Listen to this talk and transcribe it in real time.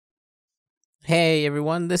Hey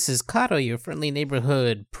everyone, this is Kato, your friendly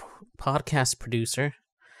neighborhood podcast producer,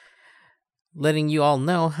 letting you all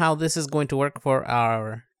know how this is going to work for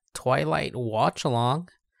our Twilight watch along.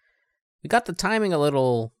 We got the timing a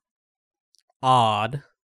little odd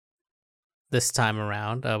this time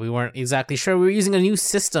around. We weren't exactly sure. We were using a new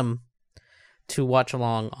system to watch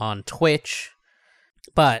along on Twitch,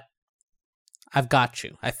 but I've got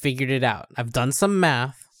you. I figured it out. I've done some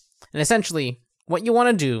math, and essentially what you want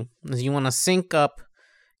to do is you want to sync up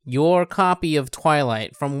your copy of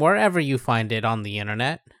Twilight from wherever you find it on the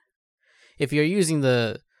internet. If you're using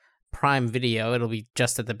the Prime Video, it'll be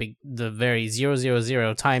just at the very 000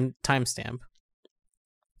 timestamp.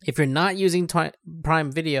 If you're not using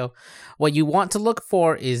Prime Video, what you want to look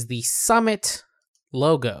for is the Summit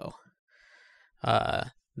logo.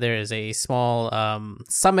 There is a small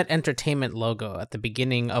Summit Entertainment logo at the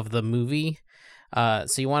beginning of the movie.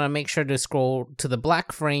 So you want to make sure to scroll to the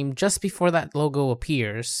black frame just before that logo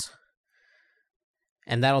appears.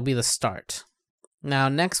 And that'll be the start. Now,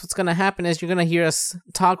 next what's going to happen is you're going to hear us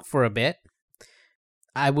talk for a bit.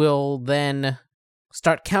 I will then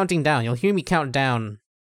start counting down. You'll hear me count down.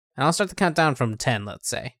 And I'll start the countdown from 10, let's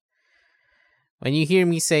say. When you hear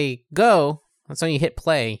me say go, that's when you hit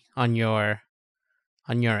play on your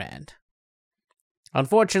end.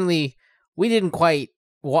 Unfortunately, we didn't quite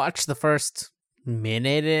watch the first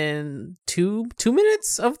minute and two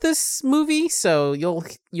minutes of this movie, so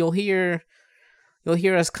you'll hear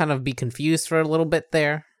us kind of be confused for a little bit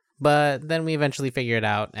there, but then we eventually figure it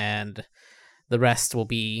out, and the rest will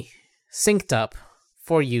be synced up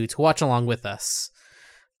for you to watch along with us,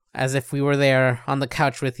 as if we were there on the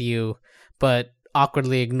couch with you, but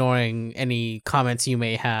awkwardly ignoring any comments you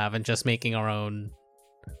may have and just making our own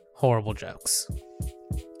horrible jokes.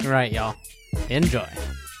 All right, y'all. Enjoy.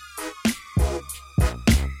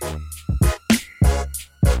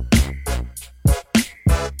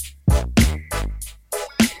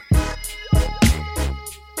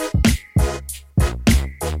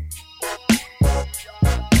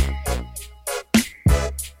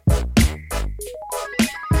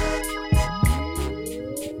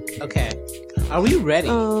 Okay, are we ready?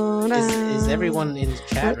 Is everyone in the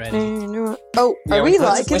chat ready? Oh, are we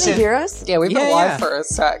live? Can they hear us? Yeah, we've been live for a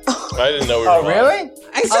sec. I didn't know we were live. Really?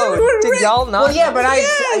 I said we were ready. Did y'all not? Well, yeah, but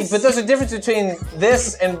but there's a difference between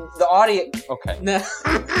this and the audio. Okay. No.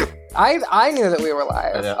 I knew that we were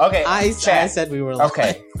live. Okay, I said we were live.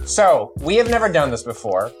 Okay, so we have never done this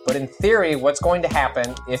before, but in theory, what's going to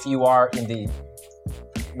happen if you are in the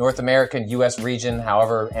North American, U.S. region,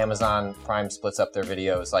 however Amazon Prime splits up their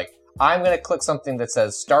videos, like, I'm going to click something that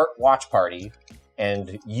says Start Watch Party,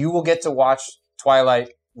 and you will get to watch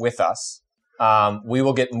Twilight with us. We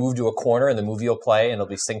will get moved to a corner, and the movie will play, and it'll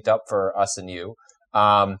be synced up for us and you.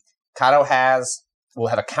 Kato will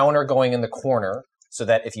have a counter going in the corner, so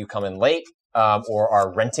that if you come in late or are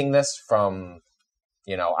renting this from,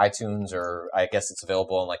 iTunes, or I guess it's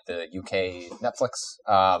available on like the UK Netflix,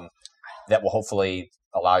 that will hopefully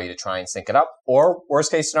allow you to try and sync it up. Or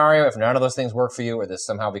worst case scenario, if none of those things work for you, or this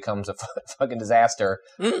somehow becomes a fucking disaster,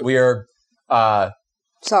 we are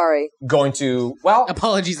Sorry. going to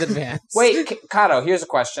Apologies in advance. Wait, Kato, here's a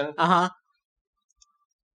question.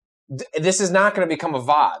 This is not going to become a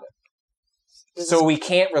VOD. So we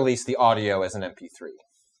can't release the audio as an MP3.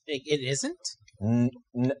 It isn't?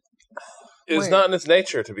 It's not in its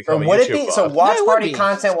nature to become a would YouTube it be? VOD. So watch No, it would party be.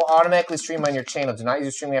 content will automatically stream on your channel. Do not use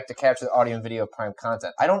your streaming app to capture the audio and video of Prime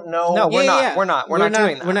content. I don't know. No, we're Yeah, not. yeah. We're not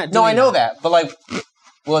doing that. We're not No, I doing know that. that. But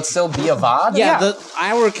will it still be a VOD? Yeah,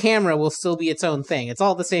 our camera will still be its own thing. It's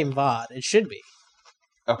all the same VOD. It should be.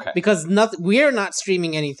 Okay. Because we're not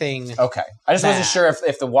streaming anything. Okay. I just wasn't Bad. sure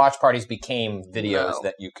if the watch parties became videos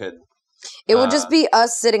that you could... It would just be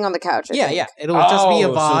us sitting on the couch. I think. Yeah. It'll just be a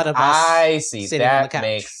VOD of us. I see. sitting on the That couch.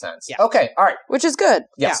 makes sense. Yeah. Okay. All right. Which is good.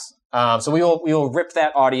 Yes. So we will rip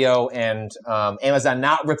that audio, and Amazon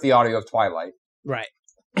not rip the audio of Twilight. Right.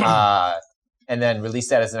 And then release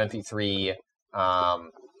that as an MP3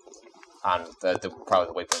 on the probably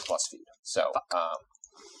the Waypoint Plus feed. So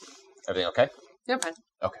everything okay? Yeah, fine.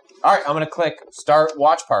 Okay. All right. I'm gonna click Start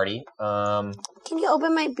Watch Party. Can you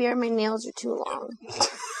open my beer? My nails are too long.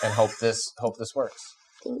 And hope this works.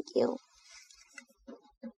 Thank you.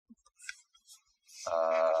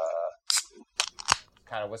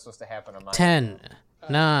 Kind of what's supposed to happen on my 10,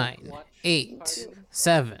 9, 8,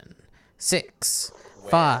 7, 6,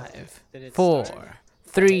 5, 4,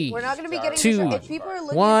 3, We're not going to be getting 2, if people are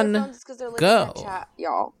looking 1, at their phones, it's because they're looking go. at chat,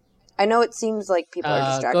 y'all. I know it seems like people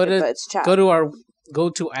are distracted, but it's chat. Go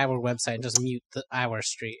to our website and just mute our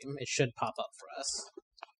stream. It should pop up for us.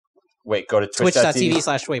 Wait, go to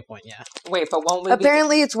Twitch.tv/Waypoint, yeah. Wait, but won't we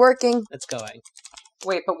Apparently it's working. It's going.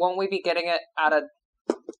 Wait, but won't we be getting it at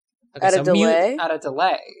a delay? At a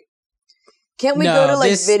delay. Can't we go to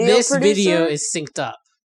video this producer? video is synced up.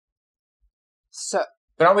 So,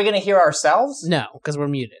 but aren't we going to hear ourselves? No, because we're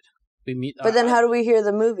muted. We mute. But then how do we hear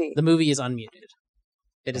the movie? The movie is unmuted.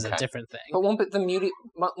 It is a different thing. but won't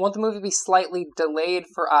the movie be slightly delayed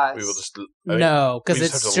for us? We will just no, because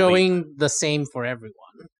it's showing the same for everyone.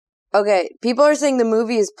 Okay, people are saying the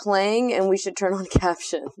movie is playing and we should turn on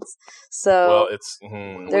captions. So it's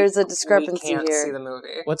there's a discrepancy we can't here. See the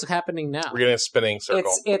movie. What's happening now? We're getting a spinning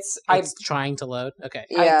circle. It's trying to load. Okay.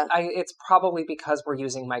 Yeah. It's probably because we're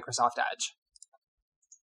using Microsoft Edge.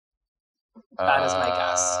 That is my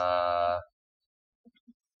guess.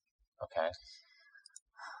 Okay.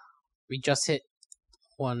 We just hit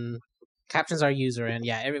one. Captions are user end.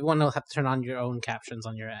 Yeah, everyone will have to turn on your own captions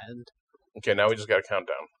on your end. Okay, now we just got a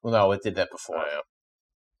countdown. Well, no, it did that before. Oh, yeah.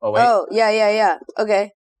 Oh, wait. Oh, yeah.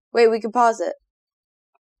 Okay. Wait, we can pause it.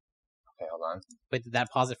 Okay, hold on. Wait, did that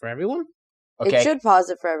pause it for everyone? Okay. It should pause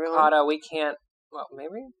it for everyone. Otto, we can't... Well,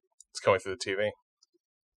 maybe? It's coming through the TV.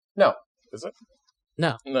 No. Is it?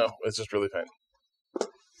 No. No, it's just really faint.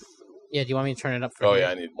 Yeah, do you want me to turn it up for Oh, you? yeah,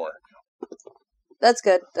 I need more. That's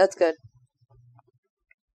good.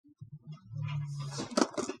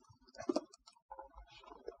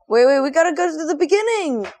 Wait, we gotta go to the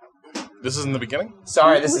beginning. This is in the beginning?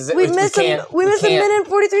 Sorry, this is it. We missed a minute and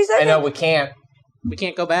 43 seconds. I know, we can't. We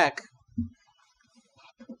can't go back.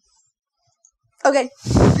 Okay.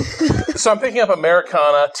 So I'm picking up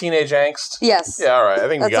Americana, Teenage Angst. Yes. Yeah, all right. I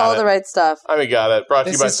think we That's got all it. the right stuff. I think we got it. Brought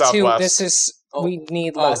to you by Southwest. We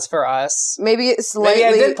need less for us. Maybe it's slightly...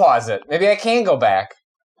 Maybe I did pause it. Maybe I can go back.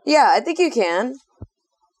 Yeah, I think you can.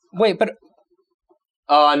 Wait, but...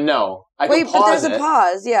 No. I can pause but there's it. a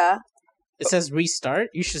pause, yeah. It says restart.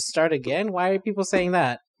 You should start again. Why are people saying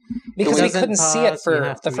that? Because we couldn't see it pause, you for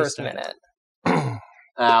have the to first restart. minute.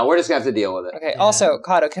 We're just going to have to deal with it. Okay, Yeah. also,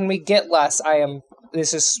 Kato, can we get less?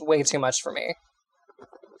 This is way too much for me.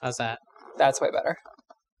 How's that? That's way better.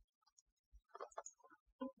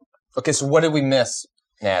 Okay, so what did we miss,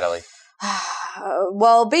 Natalie?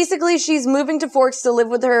 Well, basically, she's moving to Forks to live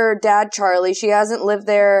with her dad, Charlie. She hasn't lived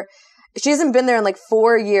there. She hasn't been there in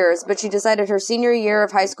 4 years, but she decided her senior year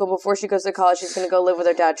of high school, before she goes to college, she's going to go live with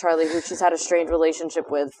her dad, Charlie, who she's had a strained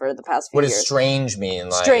relationship with for the past few What years. does strange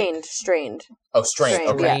mean? Strained. Oh, strange.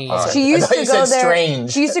 Okay. Yeah. All right. She used I thought to you go said there.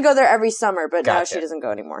 strange. She used to go there every summer, but now Gotcha. she doesn't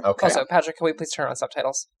go anymore. Okay. Also, Patrick, can we please turn on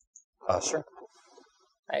subtitles? Sure.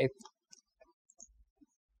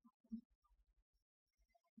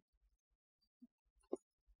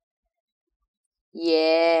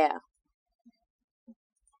 Yeah.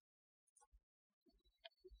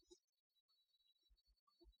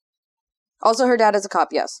 Also, her dad is a cop,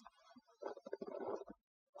 yes.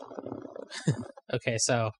 Okay,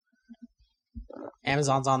 so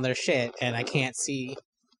Amazon's on their shit, and I can't see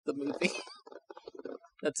the movie.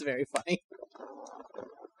 That's very funny.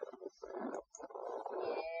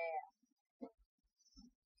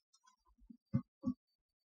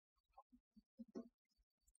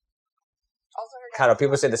 Kato,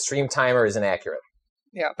 people say the stream timer is inaccurate.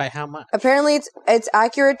 By how much? Apparently, it's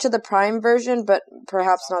accurate to the Prime version, but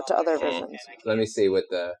perhaps not to other versions. Let me see what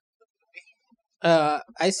the...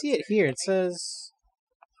 I see it here. It says...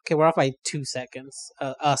 Okay, we're off by 2 seconds.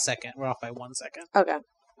 A second. We're off by 1 second. Okay.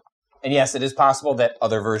 And yes, it is possible that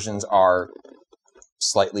other versions are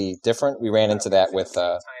slightly different. We ran into that with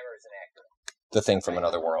the thing from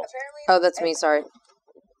Another World. Oh, that's me, sorry.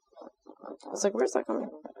 I was like, where's that coming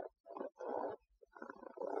from?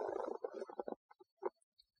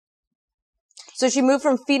 So she moved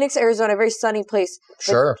from Phoenix, Arizona, a very sunny place.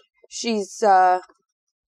 Sure. She's,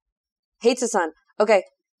 hates the sun. Okay,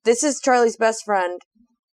 this is Charlie's best friend,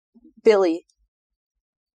 Billy.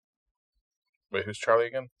 Wait, who's Charlie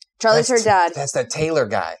again? Charlie's her dad. That's that Taylor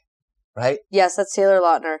guy, right? Yes, that's Taylor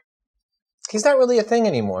Lautner. He's not really a thing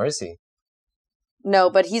anymore, is he? No,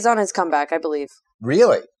 but he's on his comeback, I believe.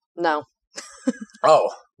 Really? No. Oh,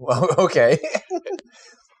 well, okay.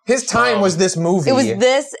 His time was this movie. It was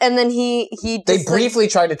this, and then he They just, briefly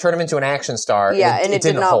tried to turn him into an action star. Yeah, and it did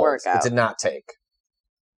didn't not hold. work out. It did not take.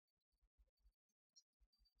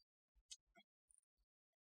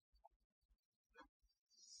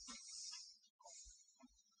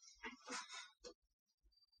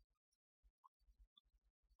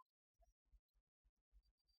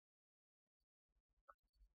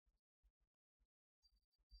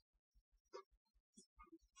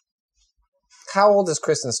 How old is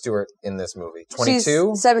Kristen Stewart in this movie?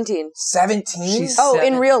 22? She's 17. 17?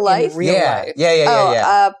 In real life? Yeah.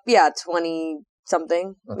 27.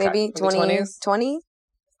 something, Okay. maybe In the 20, 20s? 20,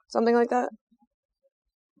 something like that.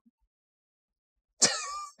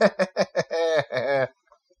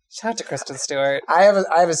 Shout out to Kristen Stewart. I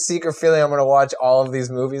have a secret feeling I'm going to watch all of these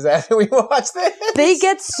movies after we watch this. They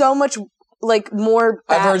get so much like more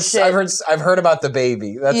I've heard about the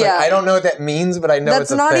baby. That's Yeah. like, I don't know what that means, but I know That's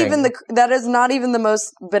it's a not thing. even that is not even the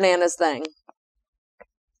most bananas thing.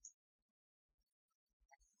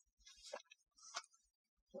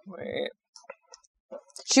 Wait.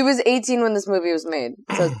 She was 18 when this movie was made.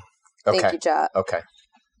 So thank Okay. you, chat. Okay.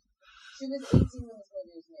 She was 18 when this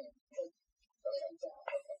movie was made.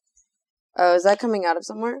 Oh, is that coming out of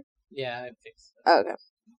somewhere? Yeah, I fixed it. Oh, okay.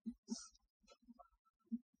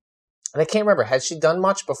 And I can't remember. Has she done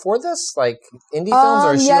much before this, like indie films,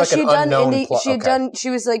 or is she like an unknown? She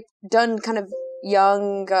was like done kind of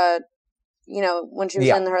young, when she was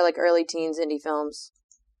in her like early teens indie films.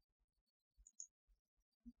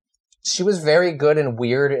 She was very good and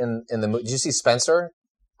weird in the movie. Did you see Spencer?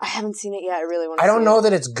 I haven't seen it yet. I really want to. I don't know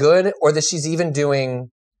that it's good or that she's even doing.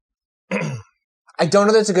 I don't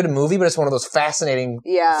know that it's a good movie, but it's one of those fascinating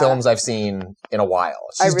films I've seen in a while.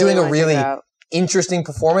 She's doing a really interesting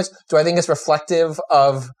performance. Do I think it's reflective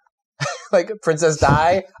of like Princess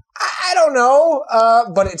Di? I don't know,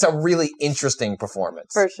 but it's a really interesting performance.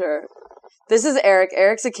 For sure. This is Eric.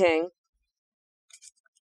 Eric's a king.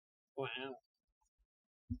 Wow.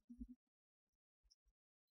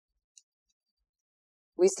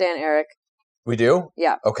 We stand Eric. We do?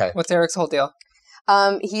 Yeah. Okay. What's Eric's whole deal?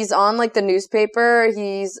 He's on like the newspaper.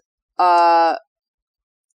 He's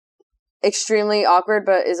extremely awkward,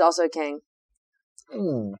 but is also a king.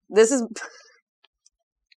 Ooh. This is.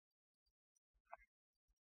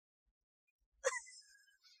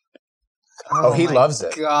 Oh, he my loves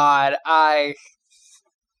it. God, I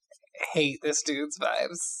hate this dude's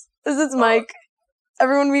vibes. This is Mike.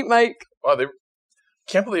 Everyone meet Mike. Wow, they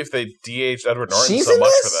can't believe they de-aged Edward Norton She's so in much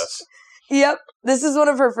this? for this. Yep. This is one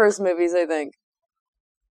of her first movies, I think.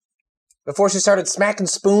 Before she started smacking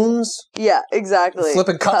spoons, Yeah, exactly.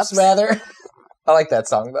 flipping cups, rather. I like that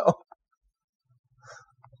song though.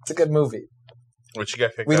 It's a good movie. Which you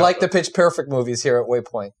got picked We out, like the but- Pitch Perfect movies here at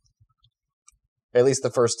Waypoint. At least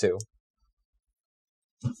the first two.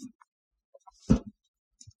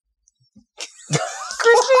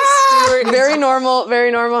 Kristen Stewart. Very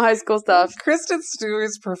normal high school stuff. Kristen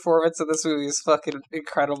Stewart's performance in this movie is fucking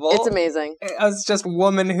incredible. It's amazing. As just a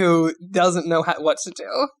woman who doesn't know what to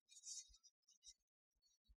do.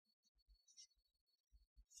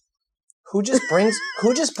 Who just brings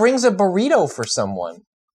a burrito for someone?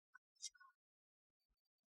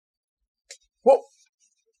 Whoa.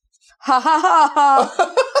 Ha ha ha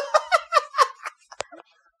ha.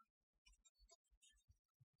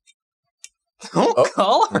 Don't Oh.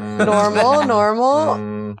 call her. Normal.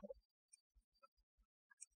 Mm.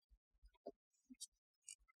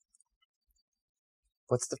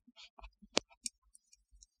 What's the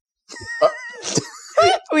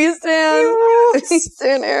We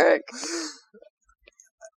stand Eric.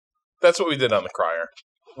 That's what we did on The Crier.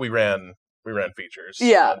 We ran features.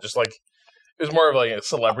 Yeah. Just like, it was more of like a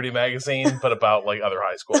celebrity magazine, but about like other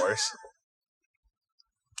high schoolers.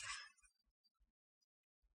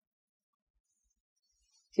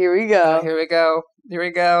 Here we go. Here we go. Here we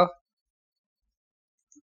go.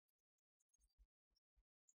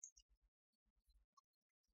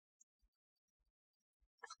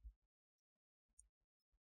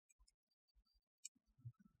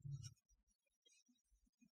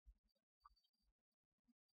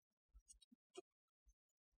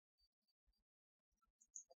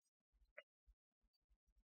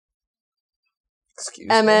 Excuse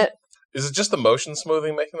me. Emmett. Is it just the motion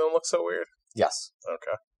smoothing making them look so weird? Yes.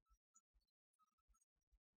 Okay.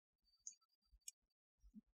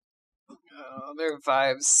 Oh, their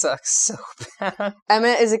vibes suck so bad.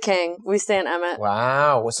 Emmett is a king. We stand Emmett.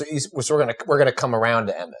 Wow. So we're gonna come around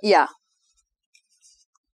to Emmett. Yeah.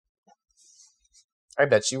 I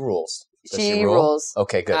bet she rules. Does She rule? rules.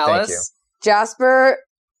 Okay, good. Alice? Thank Jasper,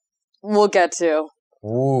 we'll get to. you.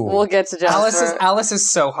 Ooh. We'll get to Jasper. Alice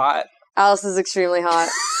is so hot. Alice is extremely hot.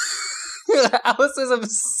 Alice is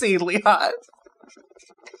obscenely hot.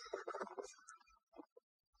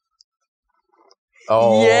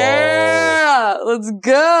 Oh. Yeah! Let's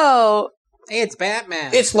go! Hey, it's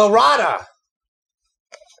Batman. It's Lorada.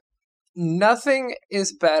 Nothing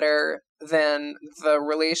is better than the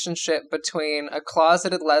relationship between a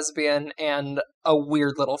closeted lesbian and a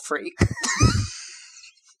weird little freak.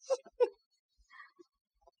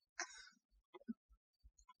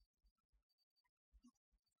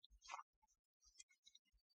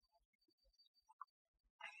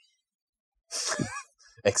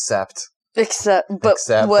 Except Except what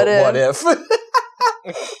but if? what if?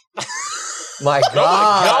 My God.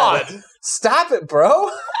 Oh my God. Stop it, bro.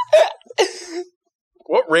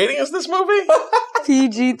 What rating is this movie?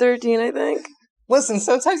 PG-13, I think. Listen,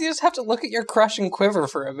 sometimes you just have to look at your crush and quiver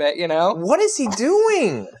for a bit, you know? What is he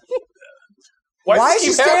doing? Why Why does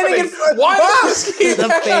is this she keep standing happening? in front? Why Wow. does this keep The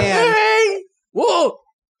fan. happening? Whoa!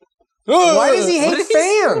 Why does he What hate did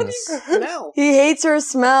fans? Smell. He hates her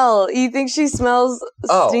smell. He thinks she smells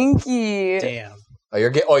Oh. stinky. Damn. You're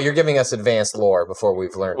giving us advanced lore before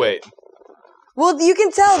we've learned. Wait. Well, you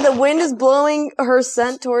can tell the wind is blowing her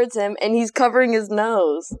scent towards him, and he's covering his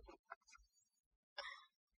nose.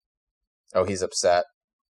 Oh, he's upset.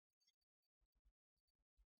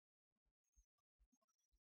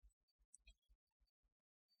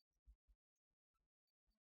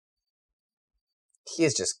 He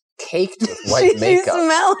is just caked with white She's makeup.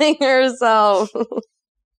 smelling herself.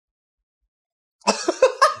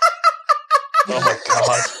 Oh my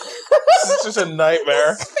God. This is just a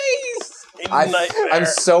nightmare. A nightmare. I'm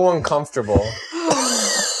so uncomfortable.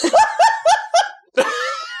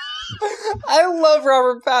 I love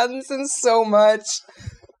Robert Pattinson so much.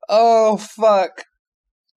 Oh, fuck.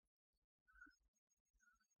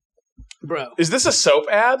 Bro. Is this a soap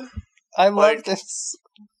ad? I love Like- this.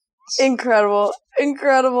 Incredible.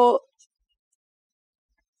 Incredible.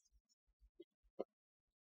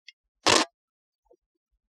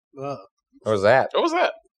 Whoa. What was that? What was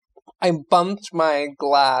that? I bumped my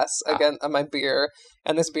glass again on my beer,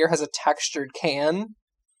 and this beer has a textured can.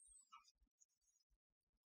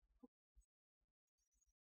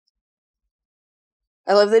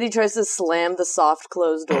 I love that he tries to slam the soft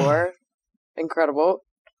closed door. Incredible.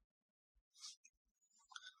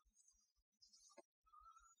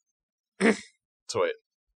 So wait,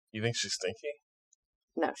 you think she's stinky?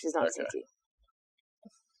 No, she's not Okay. stinky.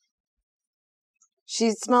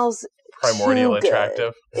 She smells Primordial too good.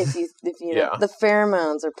 attractive. If you know Yeah. the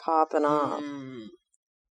pheromones are popping off.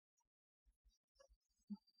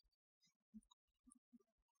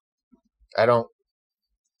 I don't.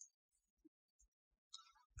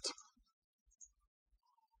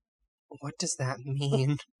 What does that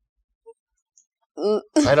mean?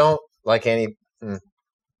 I don't like any.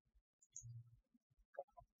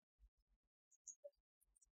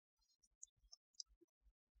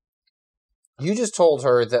 You just told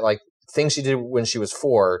her that like things she did when she was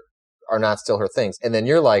 4 are not still her things, and then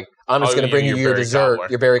you're like, "I'm just Oh, going to bring you your your berry dessert, cobbler.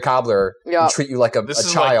 your berry cobbler, Yeah. and treat you like a This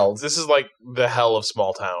is child." Like, this is like the hell of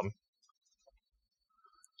small town.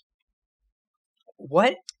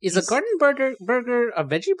 What? Is a garden burger a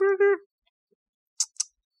veggie burger?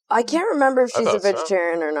 I can't remember if I she's a thought so.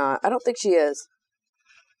 vegetarian or not. I don't think she is.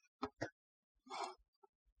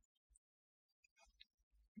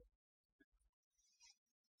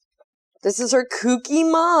 This is her kooky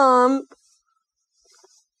mom.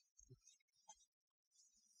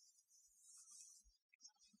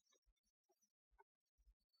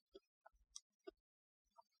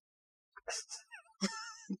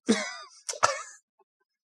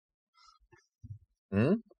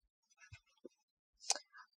 Hmm?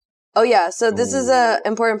 Oh yeah, so this is a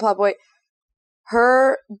important plot point.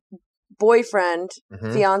 Her boyfriend,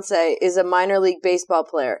 Mhm. fiance, is a minor league baseball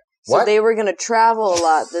player. So What? they were going to travel a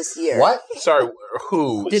lot this year. What? Sorry,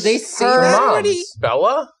 who? Did they say Her that mom. already?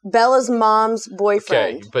 Bella? Bella's mom's Okay,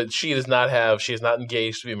 boyfriend. but she does not have. She is not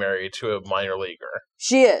engaged to be married to a minor leaguer.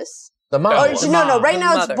 She is. The mom. Oh, Oh, no. mom. Right The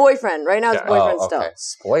now mother. it's boyfriend. Right now it's Okay. boyfriend oh, still. okay.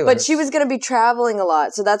 Spoilers. But she was going to be traveling a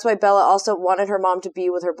lot, so that's why Bella also wanted her mom to be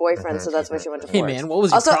with her boyfriend. Mhm, So that's why she went to Hey Forks. man, what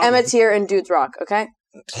was your Also, problem? Emmett's here in Dudes Rock. Okay,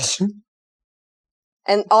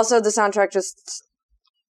 and also the soundtrack just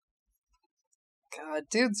God,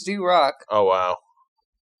 dudes do rock. Oh wow.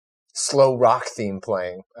 slow rock theme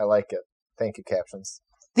playing. I like it. Thank you, captions.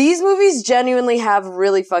 these movies genuinely have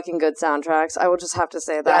really fucking good soundtracks. I will just have to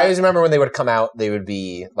say I that. always remember when they would come out, they would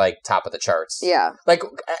be like top of the charts. Yeah, Like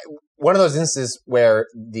one of those instances where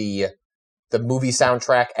the movie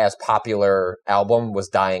soundtrack as popular album was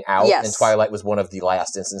dying out, Yes. and Twilight was one of the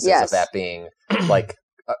last instances Yes. of that being like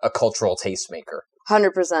a cultural tastemaker.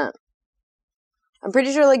 100%. I'm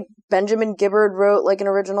pretty sure like Benjamin Gibbard wrote like an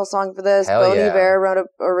original song for this. Hell Bon yeah. Iver wrote an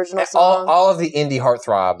original song. All of the indie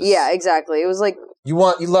heartthrobs. Yeah, exactly. It was like You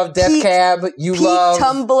love Death Peak- Cab. You peak love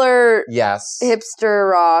Tumblr Yes.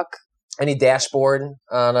 hipster rock. Any Dashboard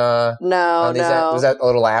on No, on these? no. Was that a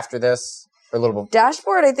little after this or a little?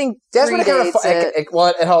 Dashboard, I think, Dashboard predates it.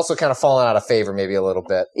 it also kind of fallen out of favor maybe a little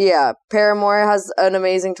bit. Yeah, Paramore has an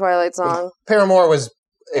amazing Twilight song. Paramore was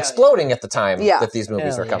exploding at the time Yeah. that these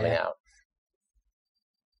movies Hell were coming yeah. out.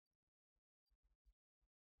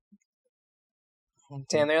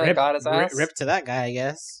 Damn, they really got his ass. Rip to that guy, I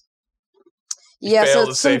guess. Yeah, Failed so the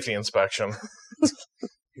it's some- safety inspection.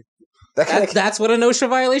 That's what a OSHA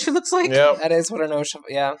violation looks like? Yep. That is what an OSHA.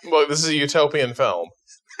 Yeah. Look, this is a utopian film.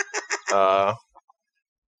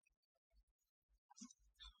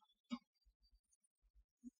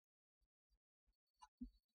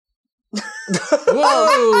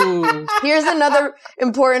 Whoa! Here's another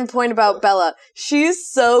important point about Bella. She's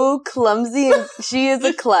so clumsy and she is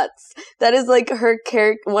a klutz. That is like her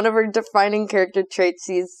one of her defining character traits.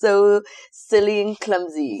 She is so silly and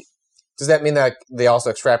clumsy. Does that mean that they also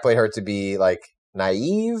extrapolate her to be like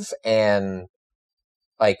naive and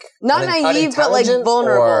like Not naive, but like unintelligent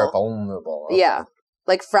vulnerable. Or vulnerable. Okay. Yeah.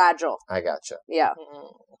 Like fragile. I gotcha. Yeah.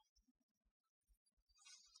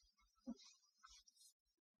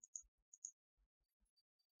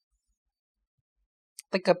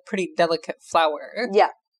 Like a pretty delicate flower. Yeah.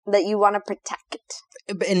 That you want to protect.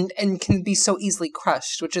 And can be so easily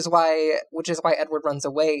crushed, which is why Edward runs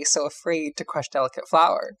away, so afraid to crush delicate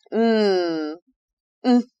flower. Mm.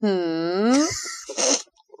 Mm-hmm.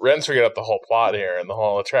 Ren's figured out the whole plot here and the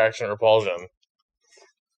whole attraction repulsion.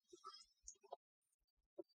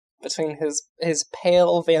 Between his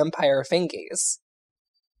pale vampire fingies.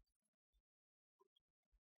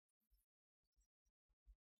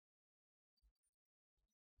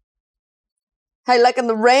 How you liking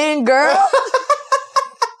the rain, girl?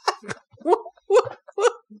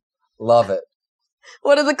 Love it.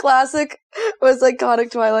 One of the classic, most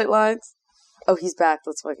iconic Twilight lines. Oh, he's back.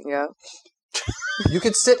 Let's fucking go. You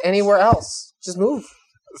could sit anywhere else. Just move.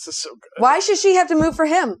 This is so good. Why should she have to move for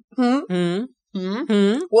him? Well,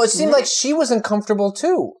 it seemed like she was uncomfortable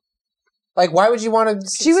too. Like, why would you want to?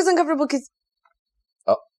 She was uncomfortable because.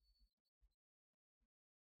 Oh.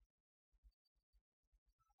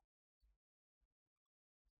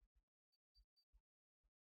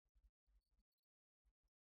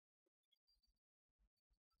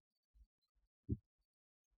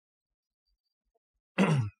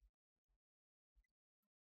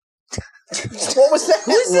 What was that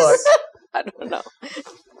look? I don't know.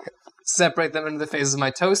 Separate them into the phases of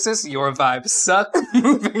mitosis. Your vibes suck.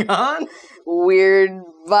 Moving on. Weird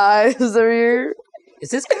vibes over here. Is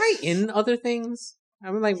this guy in other things?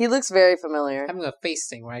 I'm like He looks very familiar. having a face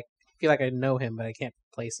thing where I feel like I know him, but I can't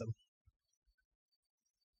place him.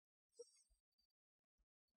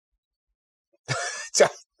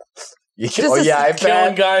 Oh a yeah, I Killing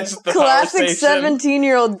bet. guys at the Classic power station.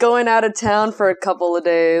 17-year-old going out of town for a couple of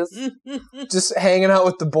days. Just hanging out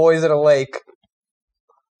with the boys at a lake.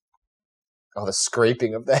 Oh, the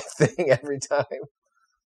scraping of that thing every time.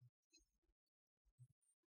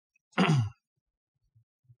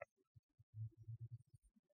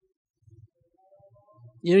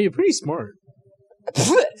 You know, you're pretty smart.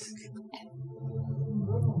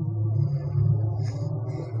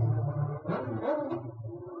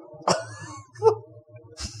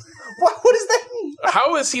 What does that mean?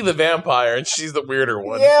 How is he the vampire and she's the weirder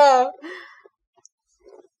one? Yeah.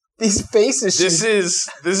 These faces. This is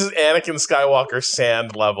Anakin Skywalker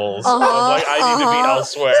sand levels. Uh-huh, Of like I need to be uh-huh.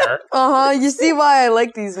 elsewhere. You see why I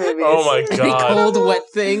like these movies. Oh my Any god. cold wet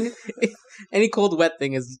thing, any cold wet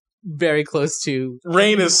thing is very close to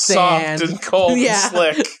Rain is sand. soft and cold Yeah. and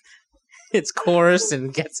slick. it's coarse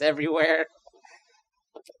and gets everywhere.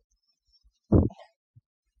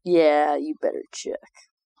 Yeah, you better check.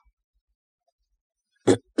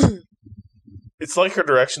 It's like her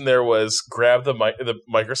direction there was grab the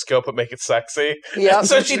microscope but make it sexy. Yep.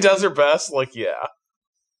 So she does her best. Like, yeah.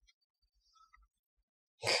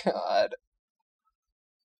 God.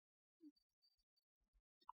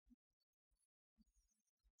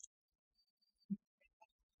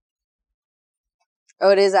 Oh,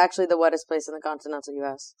 it is actually the wettest place in the continental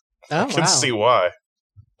U.S. Oh, I can see why.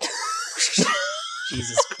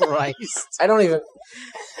 Jesus Christ. I don't even.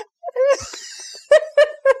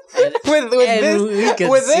 And we can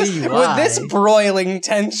see with why. this broiling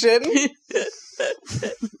tension.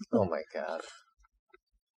 Oh my god.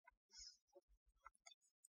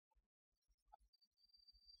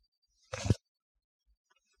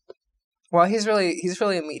 Well, he's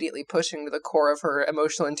really immediately pushing to the core of her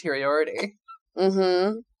emotional interiority.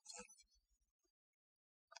 Mm-hmm.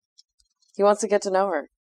 He wants to get to know her.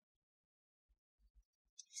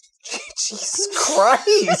 Jesus Christ.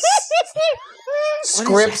 What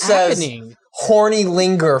Script is says happening? horny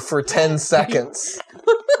linger for 10 seconds.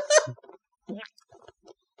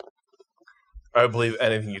 I believe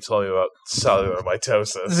anything you tell me about cellular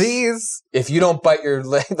mitosis. These If you don't bite your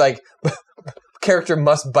lip, like, character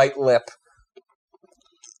must bite lip.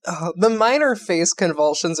 the minor face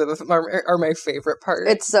convulsions are my favorite part.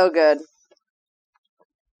 It's so good.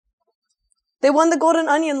 They won the Golden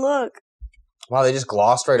Onion, look. Wow, they just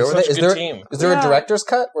glossed right They're over that. such a good team. Is there Yeah. a director's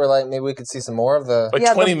cut where like maybe we could see some more of the Like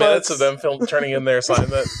Yeah, 20 the minutes books. of them turning in their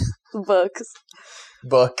assignment. Books.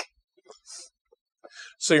 book?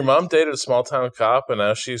 So your mom dated a small town cop, and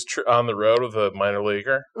now she's on the road with a minor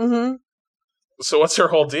leaguer. Mm-hmm. So what's her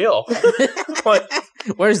whole deal? Like,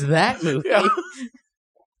 Where's that movie? yeah.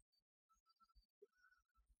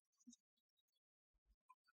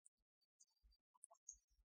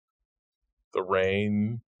 The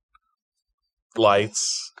rain,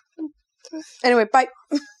 lights. Anyway, bye.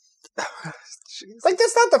 Like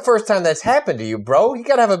that's not the first time that's happened to you, bro. You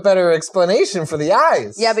gotta have a better explanation for the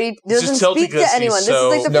eyes. Yeah, but he Just doesn't tilted speak to because anyone. he's This is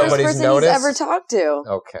like the so- first Nobody's person noticed? he's ever talked to.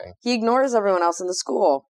 Okay. He ignores everyone else in the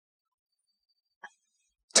school.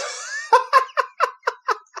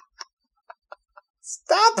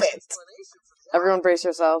 Stop it. Everyone brace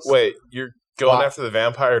yourselves. Wait, you're going Wow. after the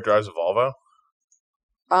vampire who drives a Volvo?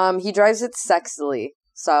 He drives it sexily,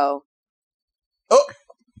 so Oh.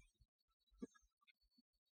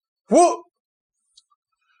 Whoa.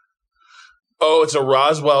 Oh, it's a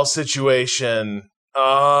Roswell situation.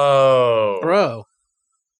 Oh. Bro,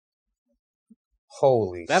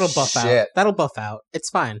 Holy that'll buff out. shit. That'll buff out. It's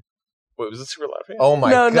fine. Wait, was this who we're laughing at? Oh my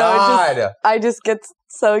No, no, god. I just get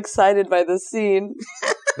so excited by this scene.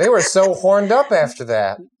 They were so horned up after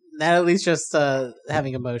that. Not at least just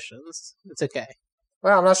having emotions. It's okay.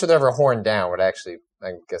 Well, I'm not sure they're ever horned down. Would actually,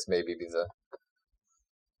 I guess, maybe be the.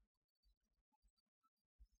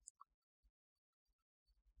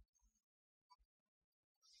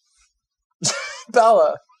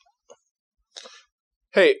 Bella.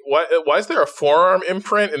 Hey, why is there a forearm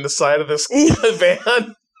imprint in the side of this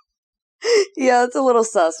van? Yeah, it's a little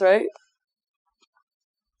sus, right?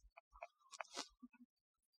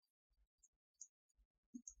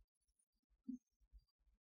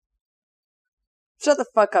 Shut the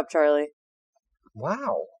fuck up, Charlie.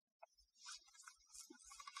 Wow.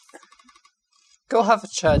 Go have a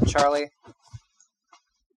chud, Charlie.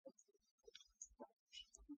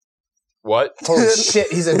 What? Holy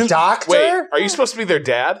shit, he's a doctor? Wait, are you supposed to be their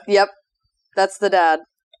dad? Yep, that's the dad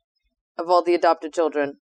of all the adopted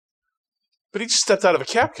children. But he just stepped out of a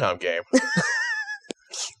Capcom game.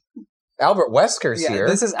 Albert Wesker's Yeah, here.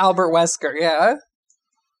 this is Albert Wesker, yeah.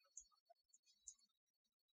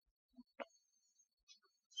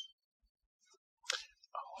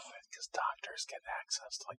 Because doctors get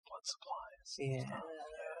access to like blood supplies. Yeah.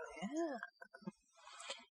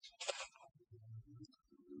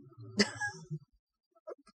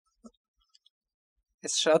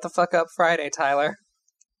 It's Shut the Fuck Up Friday, Tyler.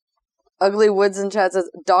 Ugly Woods in chat says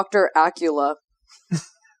Dr. Acula.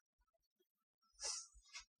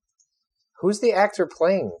 Who's the actor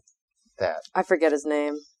playing that? I forget his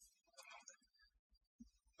name.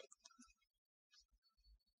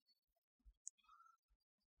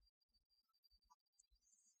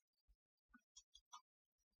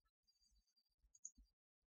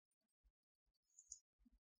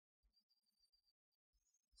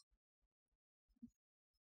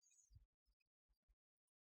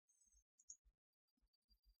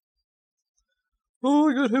 Oh,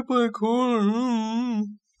 I got hit by a car.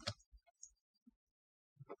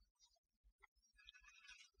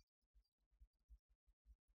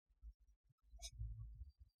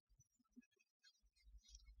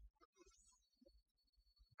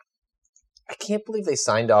 I can't believe they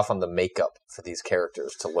signed off on the makeup for these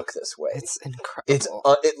characters to look this way. It's incredible.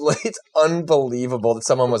 It's unbelievable that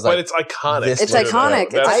someone was But like, it's iconic. This It's was iconic.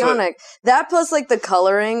 It's That's what- iconic. That plus like the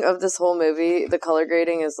coloring of this whole movie, the color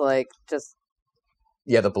grading is like just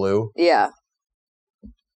yeah, the blue. yeah.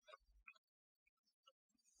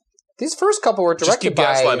 These first couple were Just directed keep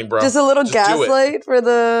gaslighting, bro. Just a little Just do it. gaslight for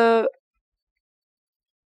the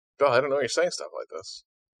Bill, I don't know you're saying stuff like this.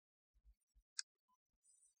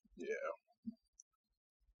 Yeah.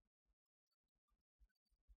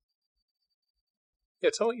 Yeah,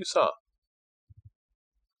 tell what you saw.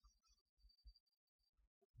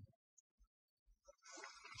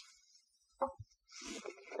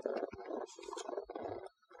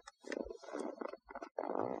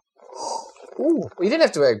 Ooh, you didn't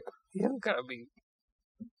have to. You gotta be.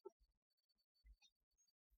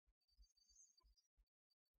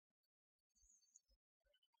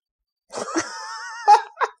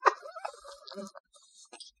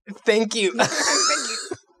 Thank you.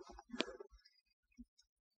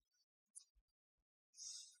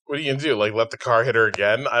 What are you gonna do? Like let the car hit her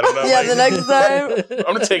again? I don't know. yeah. like- The next time,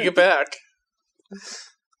 I'm gonna take it back.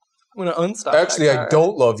 I'm gonna unstop. Actually, that I car.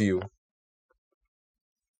 don't love you.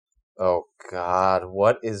 Oh God,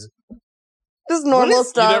 what is? just normal You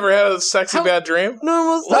stuff. never had a sexy How- bad dream?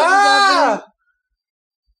 Normal stuff. Ah!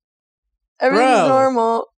 Everything's Bro.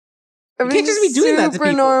 normal. You can't just be doing that to super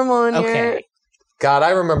people. normal in here. Okay. God,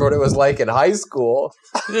 I remember what it was like in high school.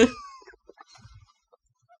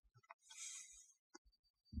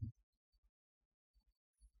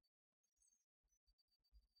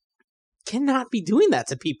 Cannot be doing that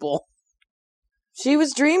to people. She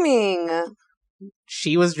was dreaming.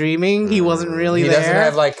 She was dreaming. He wasn't really He there. doesn't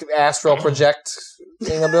have like astral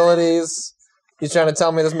projecting abilities. He's trying to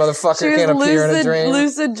tell me this She motherfucker was can't appear in a dream.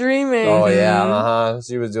 lucid dreaming. Oh yeah, Mhm.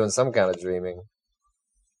 She was doing some kind of dreaming.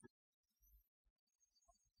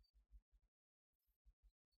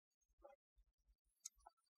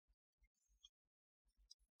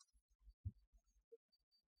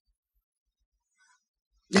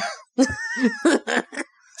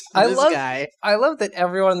 I This love- guy. I love that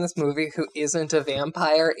everyone in this movie who isn't a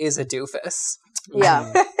vampire is a doofus.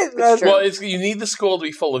 Yeah, that's true. Well, you need the school to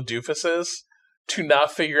be full of doofuses to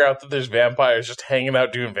not figure out that there's vampires just hanging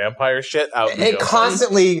out doing vampire shit out in the And open.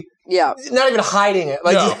 constantly, Yeah. not even hiding it,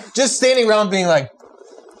 like No. just standing around being like,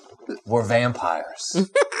 "We're vampires."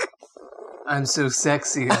 I'm so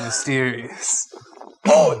sexy and mysterious.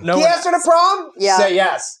 Oh, No he one- asked her to prom? Yeah. Say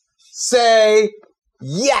yes. Say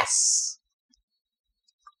yes.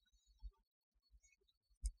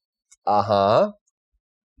 Uh-huh.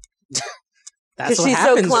 That's 'Cause what she's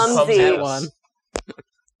so happens. clumsy. That one.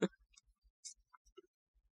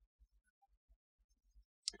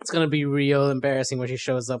 It's gonna be real embarrassing when she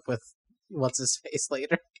shows up with what's his face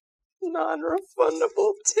later.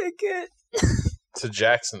 Non-refundable ticket. To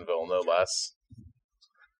Jacksonville, no less.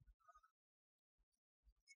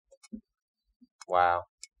 Wow.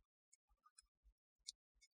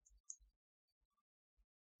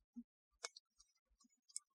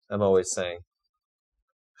 I'm always saying.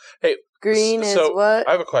 Green is So, what?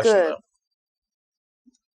 I have a question, Good.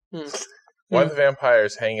 though. Why are the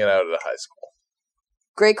vampires hanging out at a high school?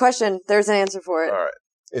 Great question. There's an answer for it. All right.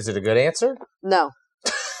 Is it a good answer? No.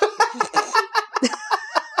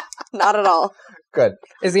 Not at all. Good.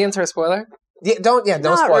 Is the answer a spoiler? Don't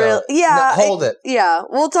Not spoil real. it. Yeah. No, hold it. Yeah.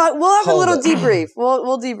 We'll talk. We'll have Hold a little it. debrief.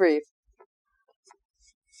 We'll debrief.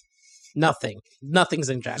 Nothing. Nothing's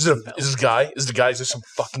in Is Jacksonville. this guy? Is there some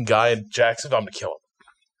fucking guy in Jacksonville? I'm gonna kill him.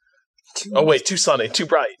 Oh wait, too sunny, too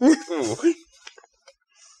bright. Ooh.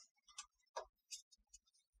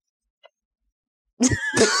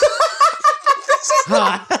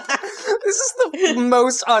 This is the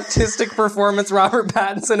most autistic performance Robert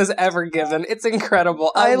Pattinson has ever given. It's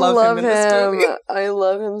incredible. I love him in this movie. I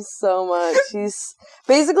love him so much. He's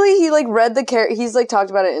basically he like read the character. He's like talked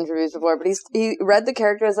about it in interviews before, but he read the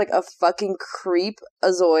character as like a fucking creep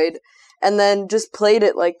azoid, and then just played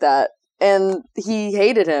it like that. And he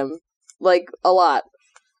hated him like a lot.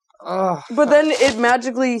 Oh, But then it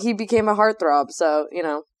magically he became a heartthrob. So you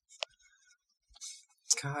know.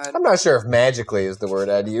 God. I'm not sure if magically is the word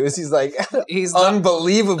I'd use. He's like He's the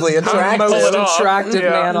unbelievably most attractive. off. attractive Yeah.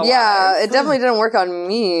 man alive. Yeah, it definitely didn't work on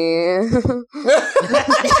me.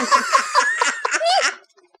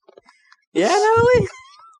 Yeah, Natalie?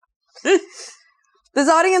 This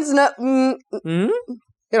audience, Hmm? You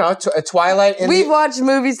know, Twilight. we've watched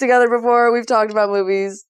movies together before. We've talked about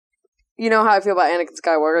movies. You know how I feel about Anakin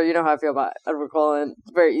Skywalker. You know how I feel about Edward Cullen.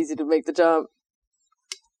 It's very easy to make the jump.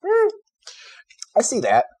 I see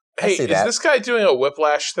that. I Hey, see is that. this guy doing a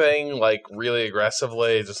whiplash thing, like really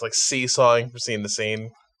aggressively, just like seesawing from scene to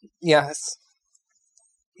scene? Yes.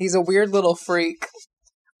 He's a weird little freak.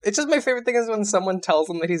 It's just my favorite thing is when someone tells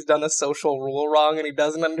him that he's done a social rule wrong and he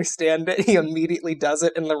doesn't understand it, he immediately does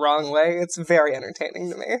it in the wrong way. It's very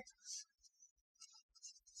entertaining to me.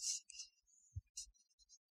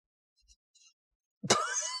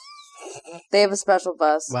 They have a special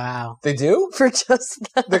bus Wow. They do? for just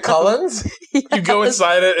that. The Cullens? You go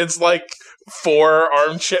inside it, it's like 4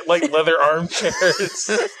 armchair, like leather armchairs.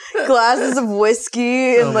 Glasses of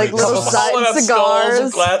whiskey and Oh like my little God. Hollowed out side skulls with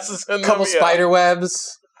cigars. glasses in A couple them, yeah. spider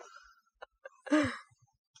webs. This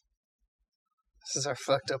is our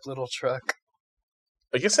fucked up little truck.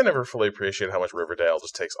 I guess I never fully appreciate how much Riverdale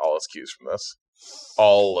just takes all its cues from this.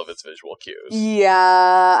 All of its visual cues.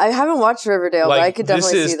 Yeah, I haven't watched Riverdale, but I could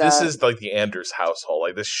definitely see that. This is like the Anders household.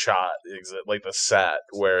 Like this shot, like the set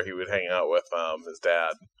where he would hang out with his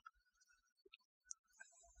dad.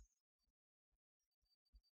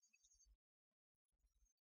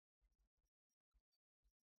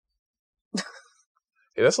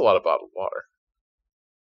 Hey, that's a lot of bottled water.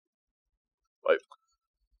 Like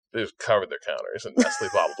they just covered their counters in Nestle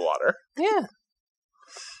bottled water. Yeah.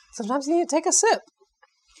 Sometimes you need to take a sip.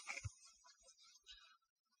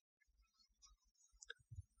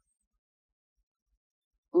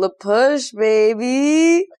 La Push,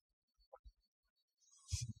 baby.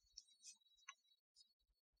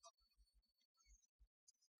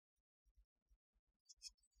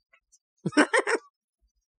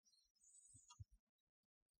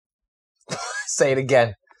 Say it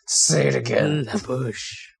again. Say it again. In the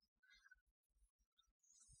bush.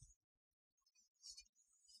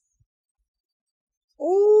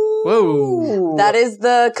 Whoa. That is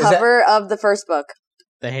the cover of the first book.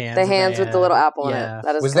 The hands. The hands with the little apple in yeah. it.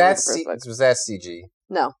 That is Was the cover that of the first book. was that CG?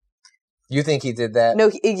 No. You think he did that?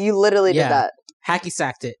 No, you literally did that. Hacky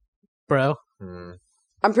sacked it, bro. Hmm.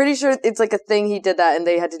 I'm pretty sure it's like a thing he did that and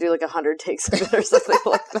they had to do like 100 takes of it or something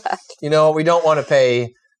like that. You know, we don't want to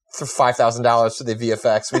pay for $5,000 for the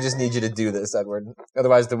VFX. We just need you to do this, Edward.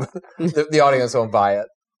 Otherwise, the audience won't buy it.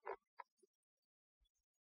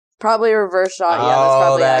 Probably a reverse shot. Yeah, that's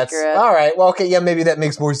probably accurate. All right. Well, okay. Yeah, maybe that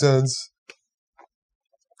makes more sense.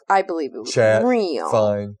 I believe it was Chat. real.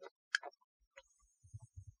 Fine.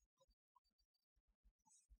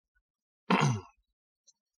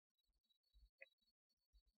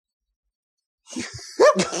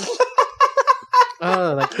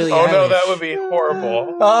 Oh, like Billie Oh no, Eilish. that would be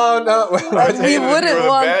horrible. Oh no! We Hey, wouldn't you're a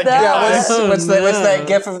want bad that. guy. Yeah, what's that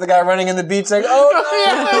gif of the guy running in the beach saying,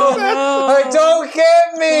 "Oh no, no. like, don't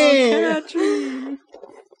get me!"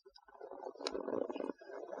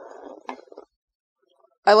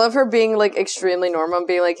 I love her being like extremely normal and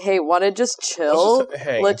being like, hey, wanna just chill? Let's just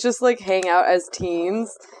hang. Let's just like hang out as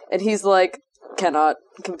teens. And he's like, cannot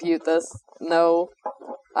compute this. No.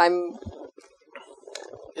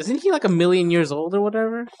 Isn't he like 1,000,000 years old or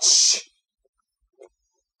whatever? Shh.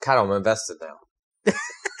 God, I'm invested now.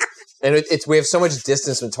 And it's we have so much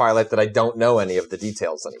distance from Twilight that I don't know any of the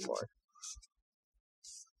details anymore.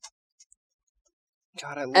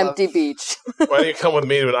 God, I love empty beach. Why don't you come with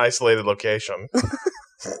me to an isolated location?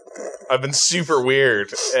 I've been super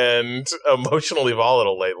weird and emotionally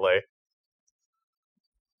volatile lately.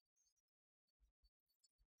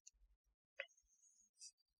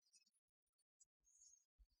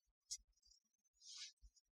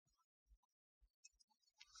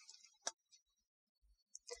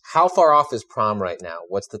 How far off is prom right now?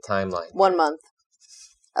 What's the timeline? 1 month.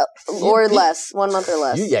 Or less. 1 month or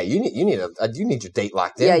less. You need your date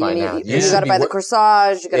locked in yeah, by you need now. you gotta buy the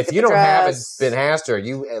corsage, you gotta if get you the don't have it dress. been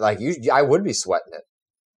Haster, I would be sweating it.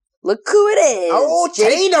 Look who it is. Oh,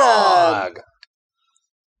 Jacob. J-Dog!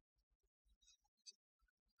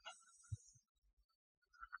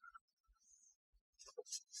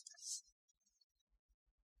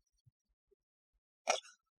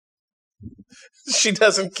 She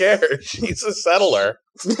doesn't care. She's a settler.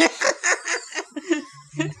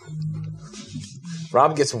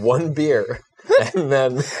 Rob gets one beer, and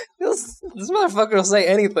then this motherfucker will say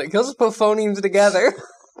anything. He'll just put phonemes together.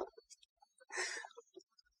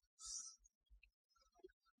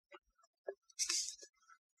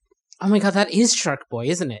 Oh my god, that is Shark Boy,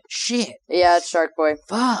 isn't it? Shit. Yeah, it's Shark Boy.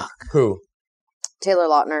 Fuck. who? Taylor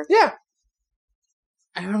Lautner. Yeah.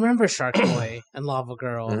 I remember Shark Boy and Lava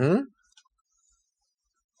Girl. Mm-hmm.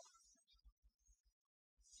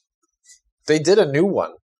 They did a new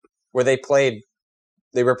one where they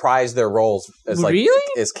reprised their roles as Really?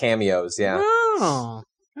 as cameos. Yeah. Oh,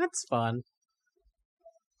 that's fun.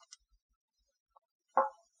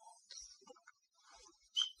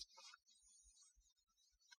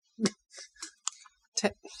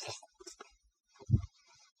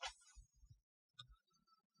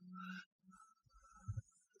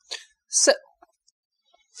 So,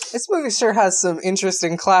 this movie sure has some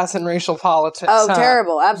interesting class and racial politics. Oh, huh?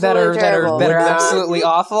 terrible. Absolutely terrible. That are Would not- absolutely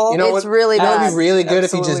awful. You know It's what? really That would bad. be really good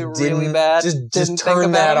if you just Absolutely really didn't bad. just Didn't think turn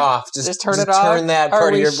about that it. off. Just turn it off. Turn that Are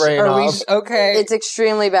part of we your sh- brain are we off. sh- okay. It's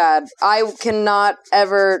extremely bad. I cannot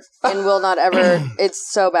ever and will not ever.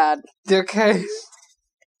 It's so bad. Okay.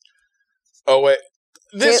 Oh wait,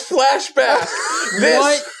 this flashback.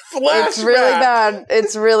 This flashback. It's really bad.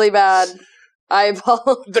 It's really bad. I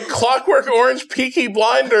apologize. The Clockwork Orange Peaky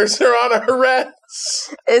Blinders are on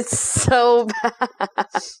arrest. It's so bad.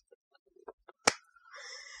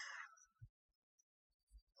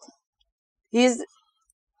 He's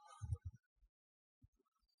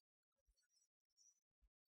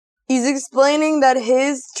explaining that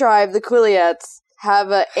his tribe, the Quilliettes,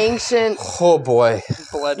 have an ancient Oh boy.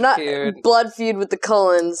 Blood not feud. blood feud with the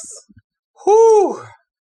Cullens, Whew.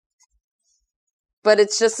 but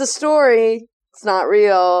it's just a story. It's not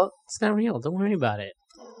real. It's not real. Don't worry about it.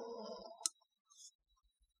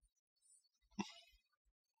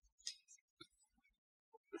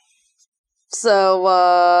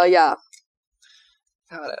 So, yeah.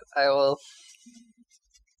 Got it. I will.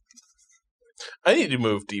 I need to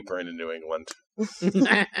move deeper into New England.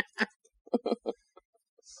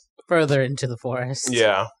 Further into the forest.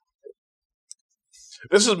 Yeah.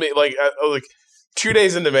 This was me, like 2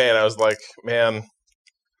 days into May, and I was like, man,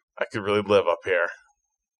 I could really live up here.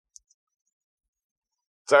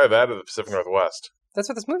 It's either that or the Pacific Northwest. That's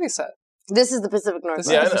what this movie said. This is the Pacific Northwest.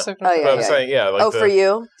 This is Yeah, I the know. Pacific Oh, yeah, But Northwest. I'm saying, yeah. Like Oh, for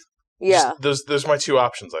you? Yeah. Those are my two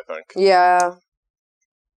options, I think. Yeah.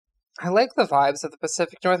 I like the vibes of the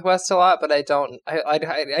Pacific Northwest a lot, but I don't.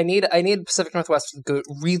 I need Pacific Northwest with good,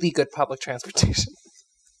 really good public transportation.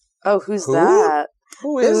 Oh, who's Who? that?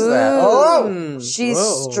 Who is that? Oh, Mm, She's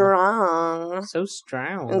whoa. strong So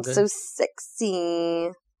strong. and so sexy.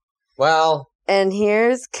 well, And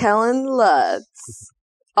here's Kellen Lutz,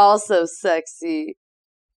 also sexy.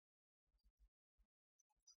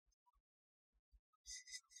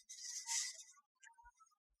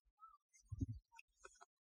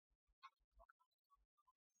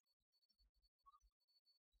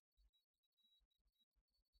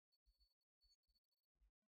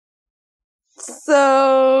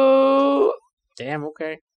 So, Damn,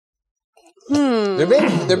 okay.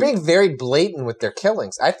 they're being very blatant with their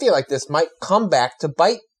killings. I feel like this might come back to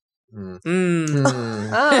bite. Oh,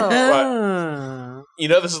 You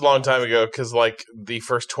know this is a long time ago because, like, the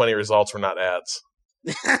first 20 results were not ads.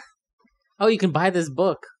 Oh, you can buy this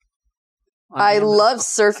book. on I Amazon. love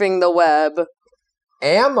surfing the web.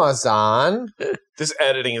 Amazon. This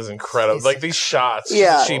editing is incredible. Like, these shots,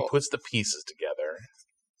 Yeah. she puts the pieces together.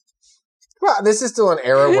 Well, this is still an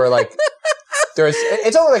era where like there's.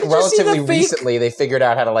 It's only like Did you see the relatively fake- recently they figured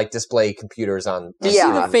out how to like display computers on. Did you see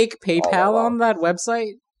Yeah. the fake PayPal wow. on that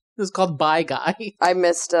website? It's called Buy Guy. I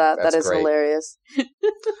missed that. That's That is great. hilarious.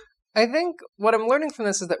 I think what I'm learning from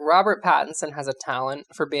this is that Robert Pattinson has a talent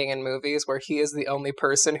for being in movies where he is the only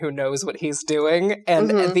person who knows what he's doing, and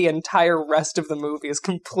Mhm. the entire rest of the movie is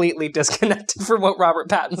completely disconnected from what Robert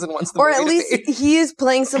Pattinson wants the Or movie at to least be. he is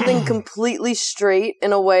playing something completely straight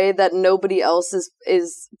in a way that nobody else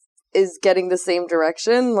is getting the same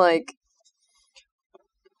direction. Like,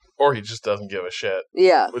 Or he just doesn't give a shit,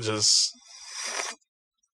 yeah. which is.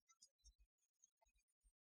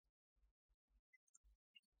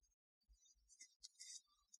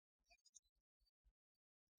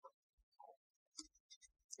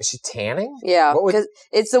 Is she tanning? Yeah, What would- because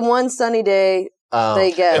it's the one sunny day Oh,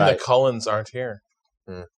 they get. And right. the Cullens aren't here.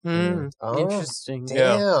 Oh, Interesting.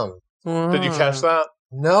 Damn. Did you catch that?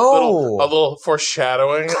 No. A little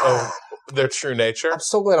foreshadowing of their true nature. I'm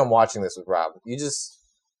so glad I'm watching this with Rob.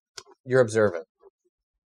 You're observant.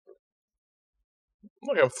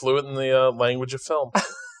 Look, I'm fluent in the language of film.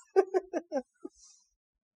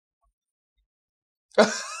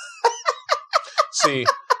 See,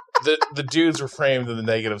 the dudes were framed in the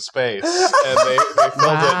negative space, and they filmed it to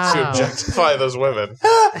Wow. objectify those women.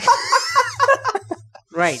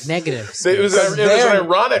 Right, negative. It was an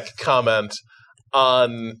ironic comment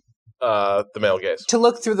on the male gaze. To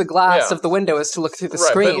look through the glass Yeah. of the window is to look through the Right,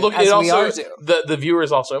 screen, but look, as it we also are do. the viewer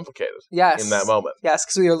is also implicated Yes. in that moment. Yes,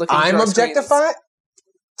 because we are looking I'm through our screens. objectified?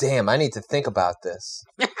 Damn, I need to think about this.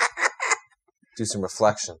 Do some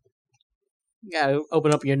reflection. You gotta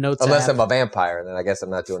open up your notes Unless app. I'm a vampire, then I guess I'm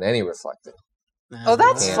not doing any reflecting. Oh,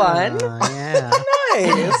 that's Yeah. fun. Yeah.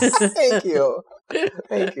 Nice. Thank you.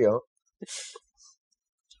 Thank you.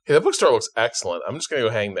 Hey, that bookstore looks excellent. I'm just gonna go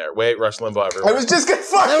hang there. Wait, Rush Limbaugh everywhere. I was just gonna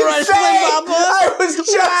fucking Rush say Limbaugh book? I was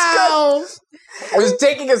just Wow. I was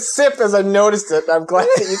taking a sip as I noticed it. I'm glad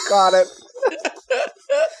that you caught it.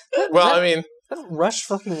 Well, I mean, Rush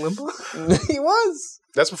fucking Limbaugh? He was.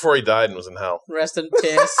 that's before he died and was in hell. Rest in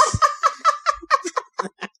piss.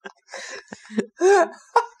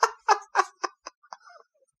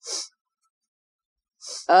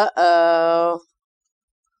 Uh-oh.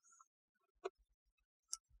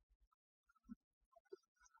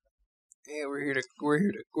 Yeah, we're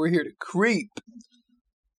here to creep.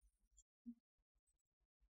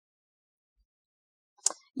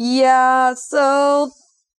 Yeah, so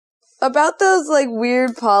about those like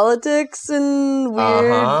weird politics and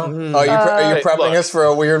weird Uh-huh. Mm. Oh, are you Hey, prepping look. us for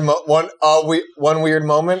a weird one weird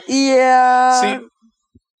moment? Yeah. See,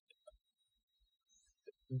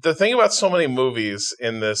 the thing about so many movies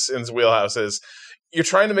in this wheelhouse is you're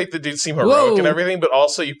trying to make the dude seem heroic Whoa. and everything, but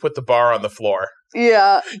also you put the bar on the floor.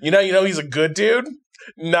 Yeah. You know, he's a good dude,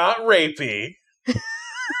 not rapey.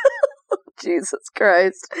 Jesus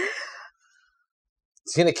Christ.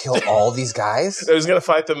 Is he gonna kill all these guys? So he's gonna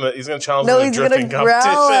fight them. He's gonna challenge No, them in he's a gonna drifting growl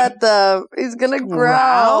competition. at them. He's gonna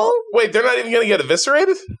growl. Wait, they're not even gonna get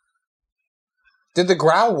eviscerated? Did the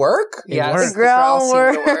growl work? It Yes, worked. The growl seemed to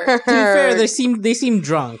work. works. To be fair, they seem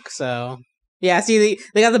drunk, so yeah. See,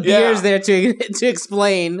 they got the beers Yeah. there to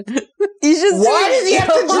explain. He's just Why doing does he have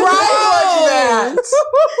to drive like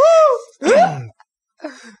that?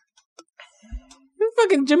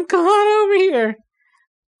 Fucking Jim Kahana over here.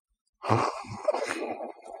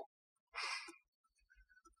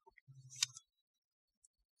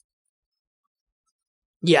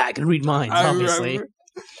 Yeah, I can read minds, obviously.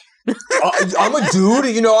 I'm a dude,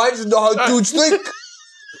 I just know how dudes think.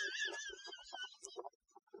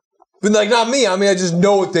 But like, not me. I mean, I just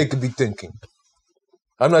know what they could be thinking.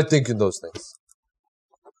 I'm not thinking those things.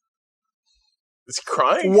 Is he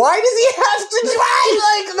crying? Why does he have to cry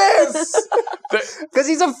like this? Because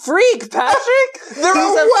he's a freak, Patrick. They're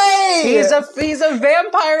away. He's a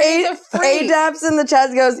vampire. He's a freak. Adaps in the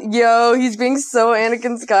chat goes, yo, he's being so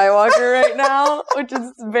Anakin Skywalker right now, which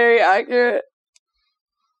is very accurate.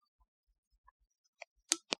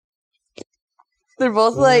 They're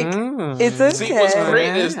both like, it's okay. See, what's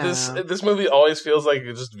great is this movie always feels like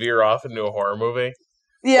it just veer off into a horror movie.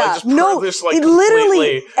 Yeah, it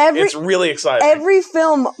literally, it's really exciting. Every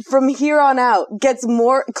film from here on out gets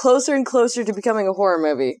more closer and closer to becoming a horror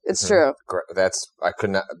movie. It's true. I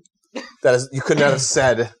could not. That is, you could not have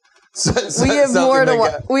said. We have more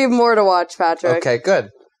to we have more to watch, Patrick. Okay,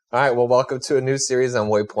 good. All right. Well, welcome to a new series on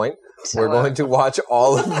Waypoint. We're going to watch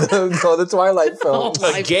all of the Twilight films.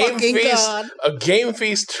 A game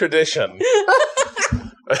feast tradition.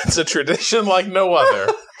 It's a tradition like no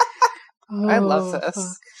other. I love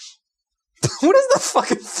this. What is the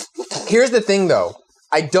fucking... Here's the thing, though.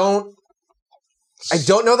 I don't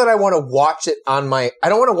know that I want to watch it on my... I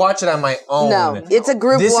don't want to watch it on my own. No, it's a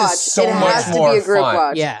group watch. Is so it much has to more be a group fun.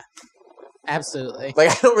 watch. Yeah, absolutely.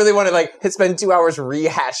 Like, I don't really want to, spend 2 hours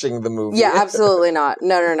rehashing the movie. Yeah, absolutely not.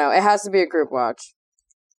 No. It has to be a group watch.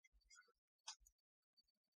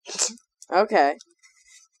 Okay.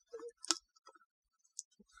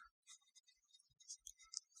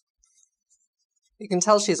 You can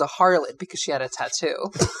tell she's a harlot because she had a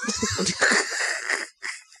tattoo.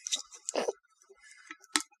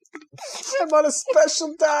 I'm on a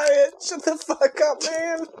special diet. Shut the fuck up,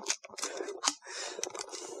 man.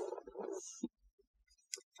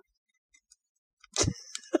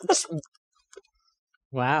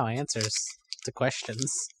 Wow, answers to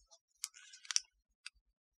questions.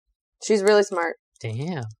 She's really smart.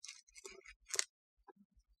 Damn.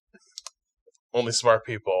 Only smart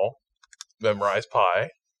people memorize pi.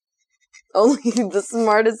 Only the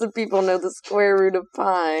smartest of people know the square root of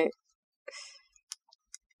pi.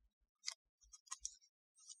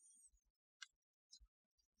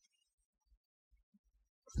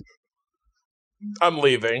 I'm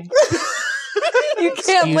leaving. You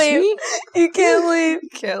can't leave. You can't leave.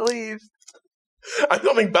 Can't leave. I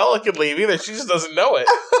don't think Bella can leave either. She just doesn't know it.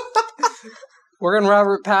 We're in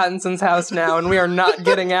Robert Pattinson's house now, and we are not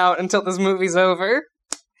getting out until this movie's over.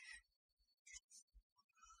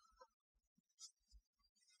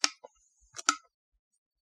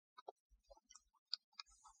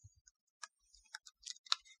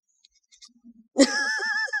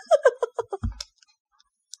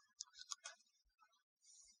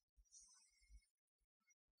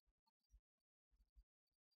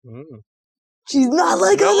 She's not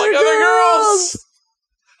like other girls.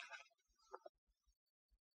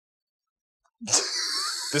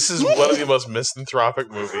 This is one of the most misanthropic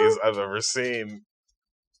movies I've ever seen.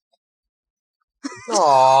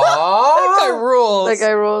 Aww. That guy rules. That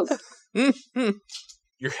guy rules.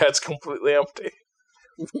 Your head's completely empty.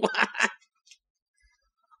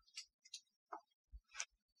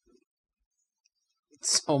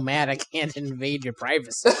 So mad I can't invade your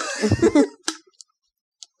privacy.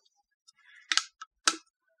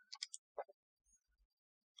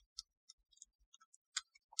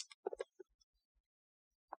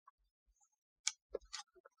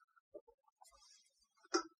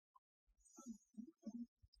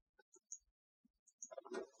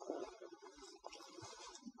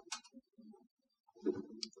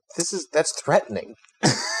 That's threatening.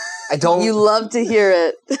 I don't... You love to hear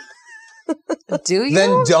it. Do you?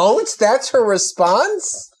 Then don't? That's her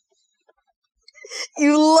response?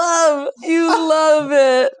 You love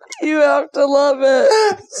it. You have to love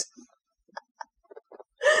it.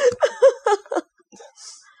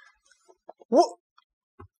 What?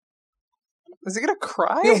 Is he gonna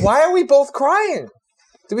cry? Yeah, why are we both crying?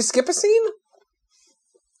 Did we skip a scene?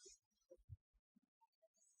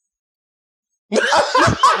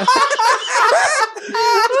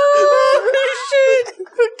 Oh, shit!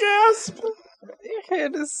 The gasp! Your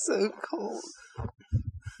hand is so cold.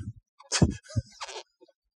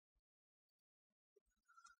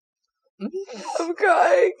 I'm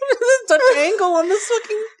crying. Such angle on this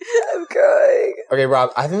fucking... I'm crying. Okay,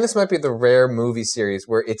 Rob, I think this might be the rare movie series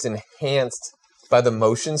where it's enhanced by the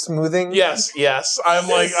motion smoothing. Yes. I'm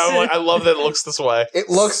like, I love that it looks this way. It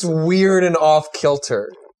looks weird and off kilter.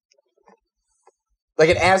 Like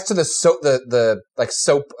it adds to the soap, the like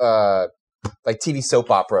soap, like TV soap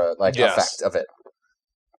opera effect of it.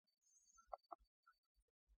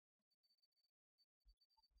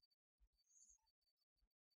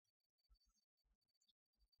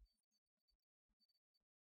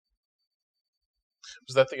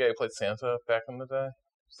 Was that the guy who played Santa back in the day?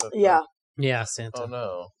 Yeah. Yeah, Santa. Oh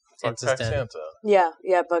no. Santa's Butt Crack dead. Santa.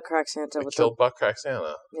 Yeah, Butt Crack Santa. They With killed Butt Crack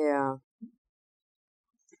Santa. Yeah.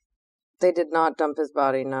 They did not dump his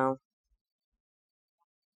body, no.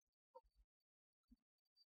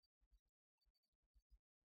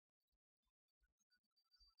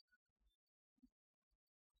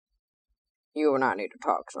 You and I need to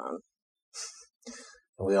talk, son.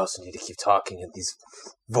 We also need to keep talking in these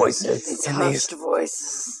voices. These and hushed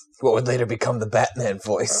voices. what would later become the Batman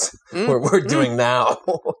voice. We're doing now.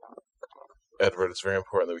 Edward, it's very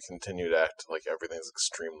important that we continue to act like everything's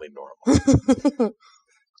extremely normal.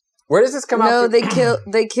 Where does this come out? No, they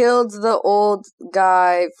killed the old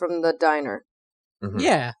guy from the diner. Mm-hmm.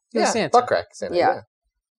 Yeah, it was Santa. Butt Crack Santa. Yeah.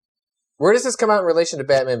 Where does this come out in relation to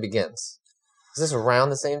Batman Begins? Is this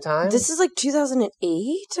around the same time? This is like 2008,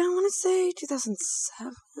 I want to say.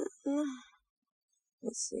 2007?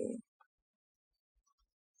 Let's see.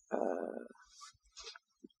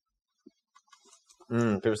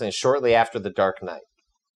 People saying shortly after The Dark Knight.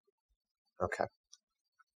 Okay.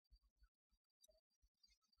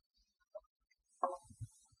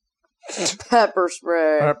 Pepper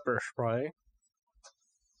spray. Pepper spray.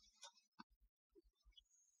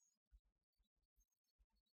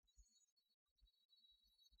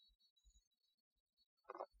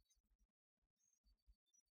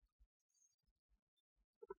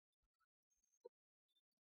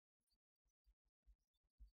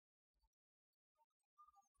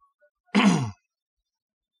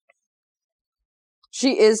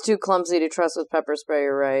 She is too clumsy to trust with pepper spray,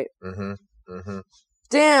 you're right. Mm-hmm.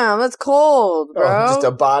 Damn, that's cold, bro. Oh, just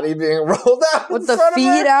a body being rolled out with in the front of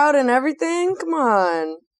feet her? out and everything? Come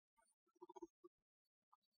on.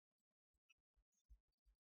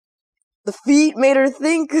 The feet made her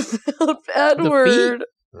think about Edward.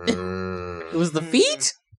 It was the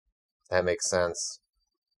feet? That makes sense.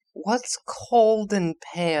 What's cold and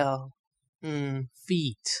pale?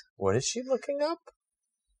 Feet. What is she looking up?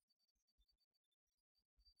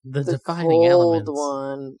 The The defining cold elements.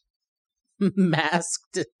 one. Mask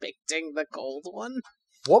depicting the cold one.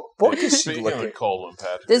 What book is she Speaking looking of at? cold one,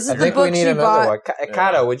 Patrick. This is I the think we book need she another bought. one.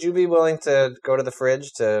 Kato, would you be willing to go to the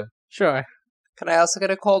fridge to... Sure. Can I also get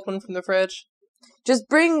a cold one from the fridge? Just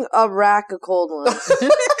bring a rack of cold ones.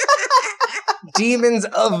 Demons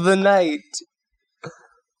of the Night.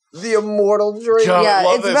 The immortal drink? God, Yeah, I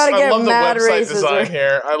love it's this. about to I get love the mad website racist. design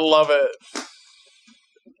here. I love it.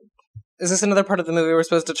 Is this another part of the movie we're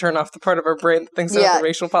supposed to turn off the part of our brain that thinks Yeah. about the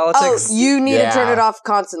racial Oh, politics? you need to turn Yeah. it off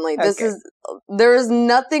constantly. Okay. There is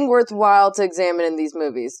nothing worthwhile to examine in these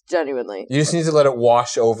movies, genuinely. You just need to let it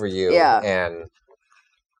wash over you. Yeah. And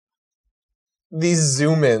these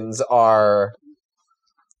zoom-ins are...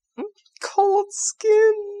 Cold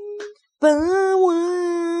skin.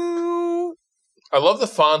 Bow-wow. I love the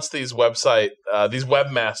fonts these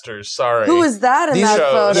webmasters, sorry. Who is that in These that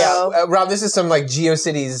shows- photo? Yeah, Rob, this is some like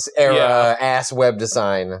GeoCities era ass web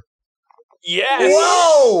design. Yes!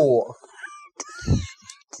 Whoa!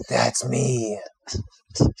 That's me.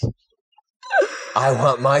 I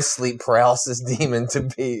want my sleep paralysis demon to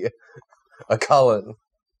be a Cullen.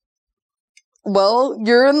 Well,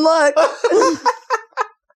 you're in luck.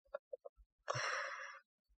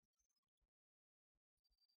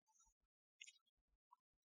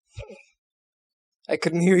 I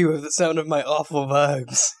couldn't hear you with the sound of my awful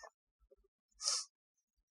vibes.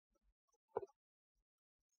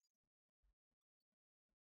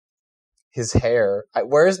 His hair.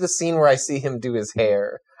 Where's the scene where I see him do his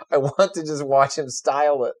hair? I want to just watch him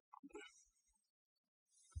style it.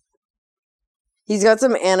 He's got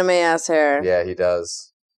some anime ass hair. Yeah, he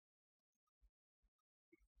does.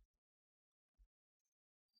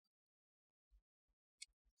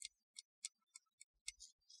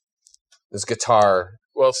 This guitar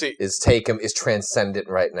Well, see, is transcendent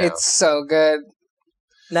right now. It's so good.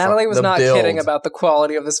 Natalie was the not build. kidding about the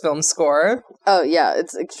quality of this film's score. Oh, yeah,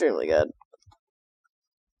 it's extremely good.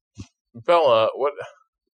 Bella, what?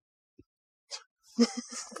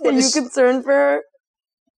 Are you is- concerned for her?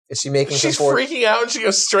 Is she making She's some freaking out and she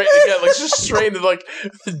goes straight again, like just straight into like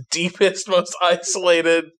the deepest, most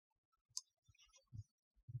isolated.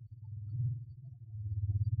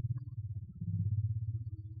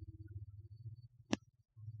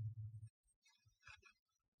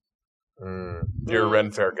 You're a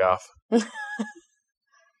Ren Fair goth.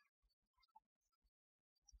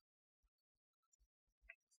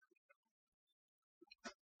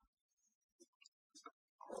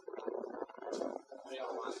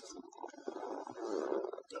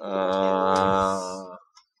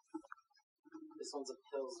 This one's a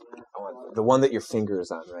Pilsner. the one that your finger is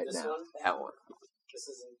on right This now. one? That one. This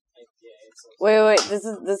is an IPA. Wait. This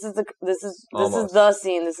is Almost. the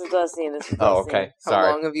scene. This is the scene. Oh, okay. How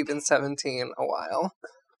Sorry. long have you been 17? A while.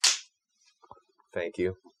 Thank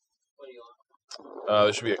you.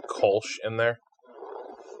 There should be a Kolsch in there.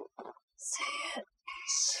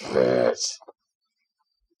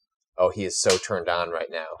 Oh, he is so turned on right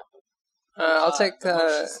now. I'll take.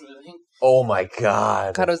 Oh my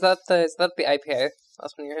god. God, is that the IPA?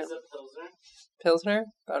 Last one you had. Pilsner.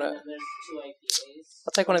 Got it. And there's 2 IPAs.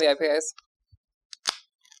 I'll take one of the IPAs.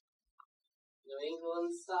 New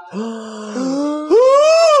England style.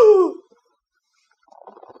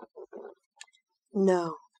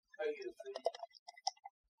 No.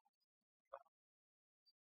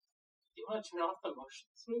 Do you want to turn off the motion?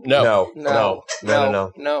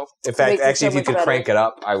 No. In fact, Makes it actually, so if you much could better. crank it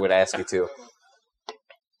up, I would ask you to.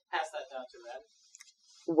 Pass that down to Red.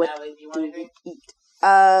 What Natalie, do you want do anything? we eat?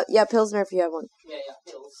 Yeah, Pilsner if you have one. Yeah,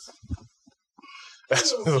 pills.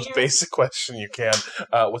 That's the most basic question you can.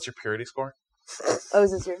 What's your purity score? Oh,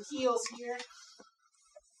 is this yours? Heels here.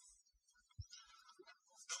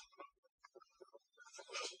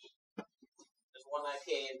 There's 1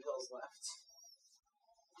 IPA and pills left.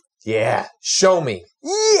 Yeah, show me.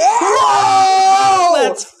 Yeah!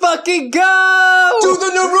 Let's fucking go! Do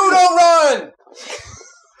the Naruto run!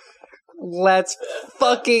 Let's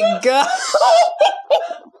fucking go!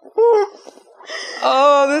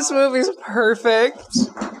 Oh, this movie's perfect.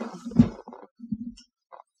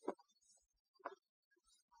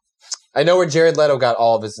 I know where Jared Leto got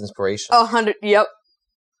all of his inspiration. 100. Yep.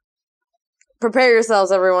 Prepare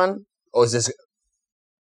yourselves, everyone. Oh, is this...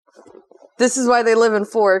 This is why they live in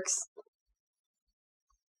Forks.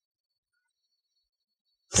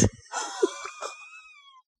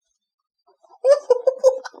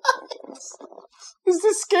 Is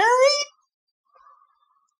this scary?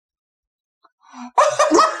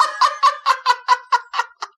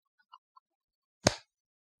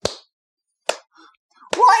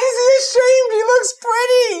 Why is he ashamed? He looks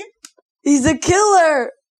pretty. He's a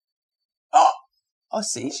killer. Oh,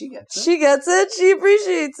 see, she gets it. She gets it. She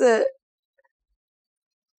appreciates it.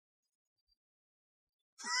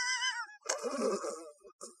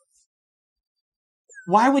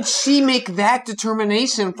 Why would she make that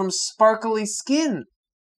determination from sparkly skin?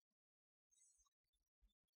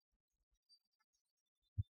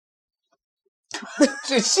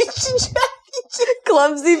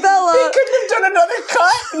 Clumsy Bella. He couldn't have done another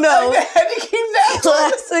cut. No. They had to keep that one.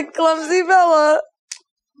 Classic Clumsy Bella.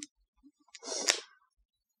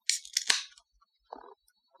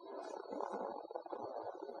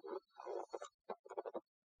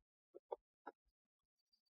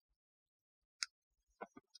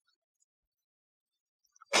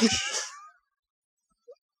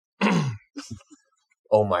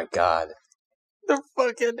 Oh my god. The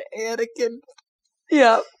fucking Anakin.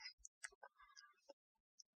 Yep.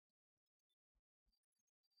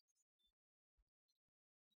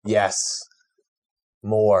 Yes.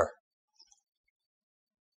 More.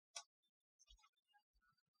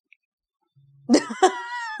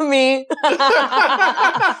 Me.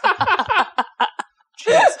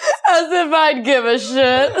 As if I'd give a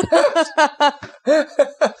shit.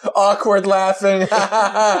 Awkward laughing.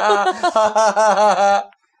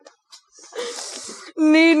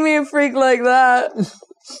 Need me a freak like that.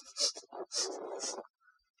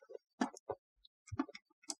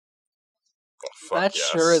 Fuck That yes.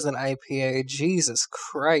 sure is an IPA. Jesus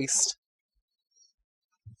Christ.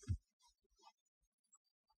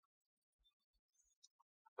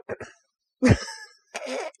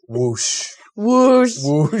 Whoosh. Whoosh.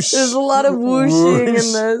 Whoosh. There's a lot of whooshing in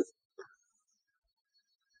Whoosh. this.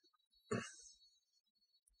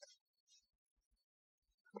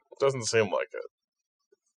 Doesn't seem like it.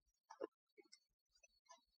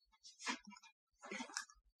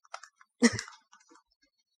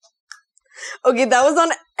 Okay, that was on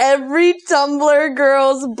every Tumblr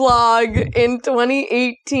girl's blog in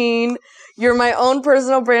 2018. You're my own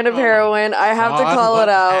personal brand of heroin. I have to call it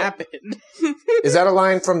out. Happened? Is that a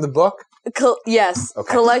line from the book? Yes,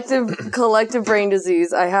 Okay. collective brain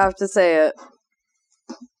disease. I have to say it.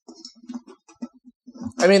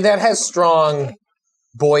 I mean, that has strong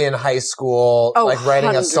boy in high school, Oh, like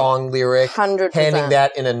writing a 100. song lyric, 100%. handing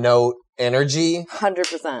that in a note energy.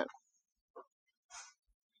 100%.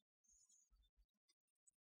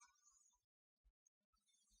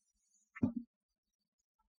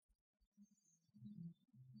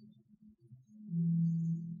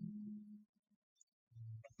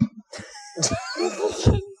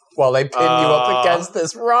 While they pin you up against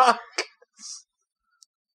this rock.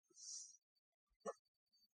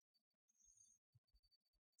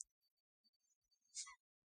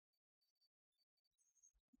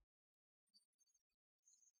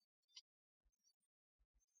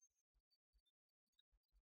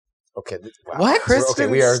 Okay. Wow. What? Kristen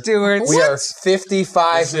we are Stewart. we are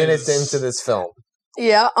 55 This minutes is- into this film.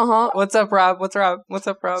 Yeah, What's up, Rob? What's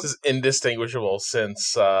up, Rob? This is indistinguishable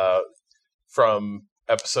since from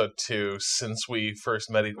episode 2, since we first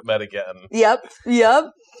met again. Yep.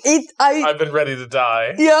 I've been ready to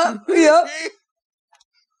die. Yep.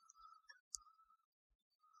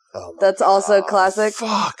 Oh my That's also classic.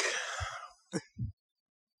 Fuck.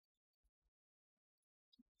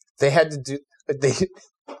 They had to do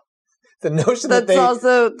the notion that That's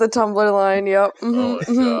also the Tumblr line. Yep. Oh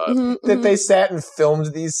my God. that they sat and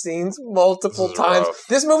filmed these scenes multiple This is times. rough.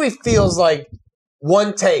 This movie feels like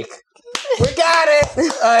one take. We got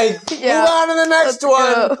it. Yeah. Move on to the next Let's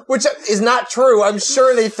one, go. which is not true. I'm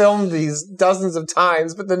sure they filmed these dozens of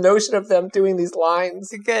times, but the notion of them doing these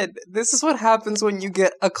lines. Again, this is what happens when you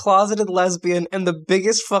get a closeted lesbian and the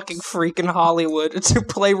biggest fucking freak in Hollywood to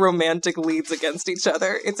play romantic leads against each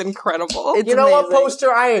other. It's incredible. It's You know what, amazing.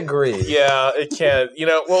 poster? I agree. Yeah, it can.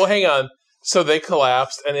 Well, hang on. So they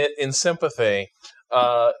collapsed, and in sympathy,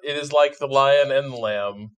 it is like the lion and the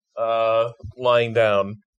lamb lying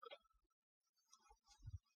down.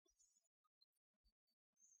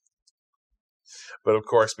 But of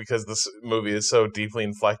course, because this movie is so deeply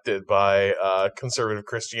inflected by conservative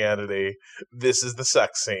Christianity, this is the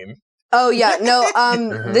sex scene. Oh yeah, no.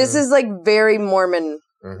 This is like very Mormon.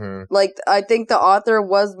 Mm-hmm. Like I think the author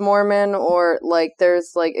was Mormon, or like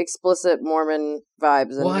there's like explicit Mormon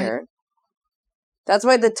vibes in What? here. That's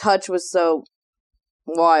why the touch was so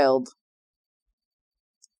wild.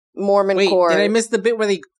 Mormon Wait, core. did I miss the bit where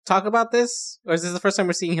they talk about this? Or is this the first time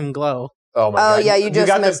we're seeing him glow? Oh my Oh, god! yeah, you just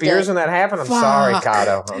got the missed beers it. when that happened. I'm sorry, Fuck.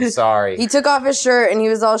 Kato. I'm sorry. He took off his shirt and he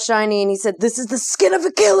was all shiny and he said, "This is the skin of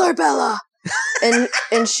a killer, Bella."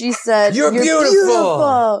 and she said, You're beautiful."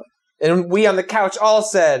 beautiful." And we on the couch all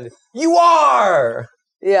said, "You are."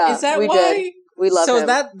 Yeah, Is that we why? did. We love so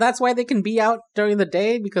him. that's why they can be out during the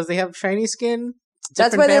day, because they have shiny skin?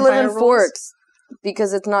 That's Different why they live in vampire roles? forks,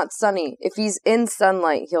 because it's not sunny. If he's in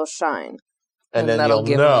sunlight, he'll shine. And then that'll you'll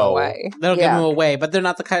give know. him away. They'll give Yeah. them away, but they're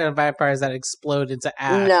not the kind of vampires that explode into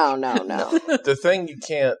ash. No. The thing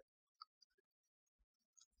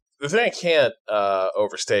I can't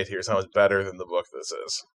overstate here is how much better than the book this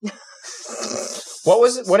is.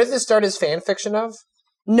 What did this start as fan fiction of?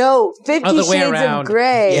 No, 50 Other way Shades around. of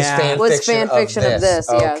Grey Yeah. was fan fiction of this.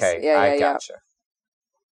 Yes. Okay, Yeah, I yeah. gotcha.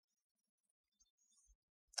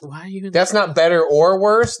 Why are you? That's not better or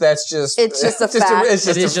worse. That's just It's just a fact. It's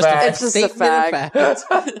just It is a just fact. It's just a statement of fact.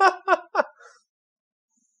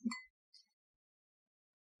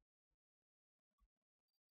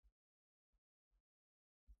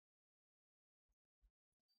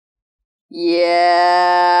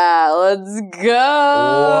 Yeah, let's go.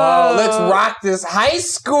 Whoa, let's rock this high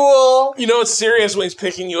school. You know it's serious when he's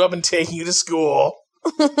picking you up and taking you to school.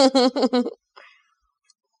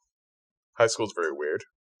 High school's very weird.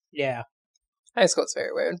 Yeah. High school's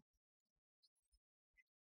very weird.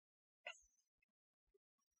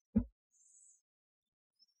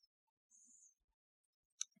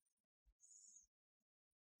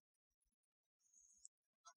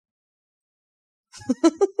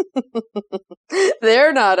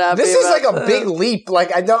 They're not happy. This is about like a this. big leap.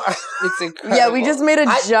 Like I don't. It's incredible. Yeah, we just made a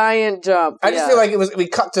I- giant jump. I just yeah. feel like we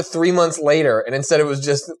cut to 3 months later, and instead it was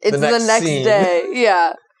just it's the next scene. day.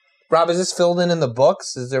 Yeah. Rob, is this filled in the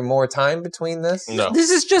books? Is there more time between this? No. This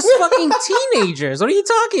is just fucking teenagers. What are you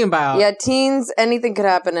talking about? Yeah, teens, anything could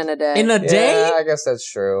happen in a day. In a day? Yeah, I guess that's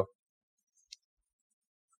true.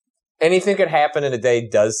 Anything could happen in a day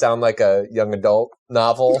does sound like a young adult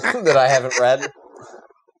novel that I haven't read.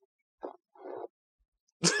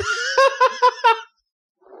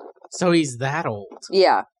 So he's that old.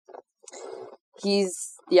 Yeah.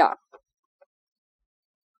 Yeah.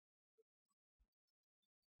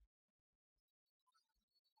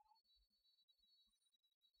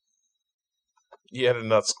 You had to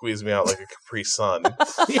not squeeze me out like a Capri Sun.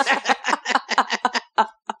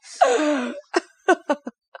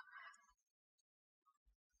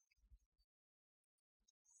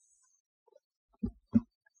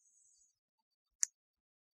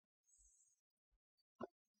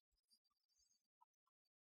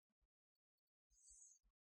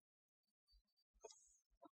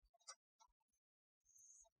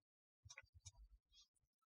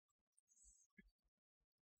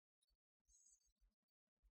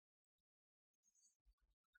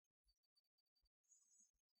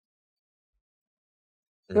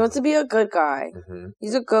 He wants to be a good guy. Mm-hmm.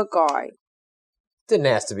 He's a good guy. Didn't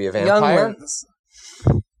ask to be a Young vampire. ones.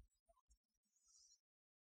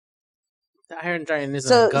 The Iron Giant isn't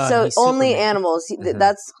So a god. so he's only Superman. animals. Mhm.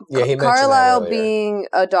 That's Yeah, he mentioned that Carlisle earlier. being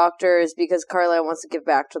a doctor is because Carlisle wants to give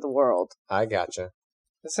back to the world. I gotcha.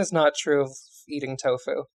 This is not true of eating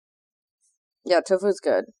tofu. Yeah, tofu's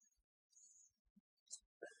good.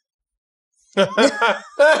 Like,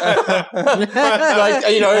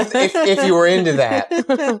 if you were into that.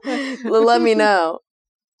 Let me know.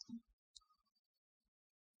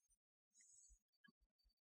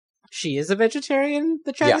 She is a vegetarian,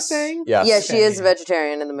 the chat is saying? Yes. Yeah, she is a Okay.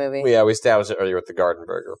 vegetarian in the movie. Yeah, we established it earlier with the garden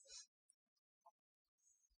burger.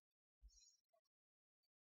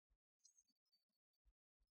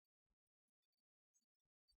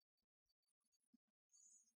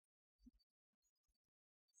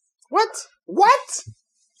 What? What?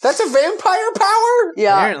 That's a vampire power?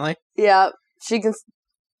 Yeah, Apparently. yeah. She can.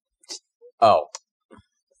 Oh.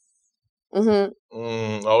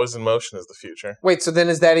 Always in motion is the future. Wait, so then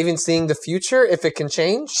is that even seeing the future if it can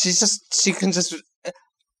change? She can just.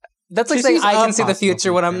 That's like She saying sees I a can see the possible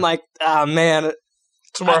future when I'm future. like, ah, man.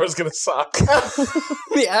 Tomorrow's gonna suck.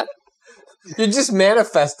 Yeah. You're just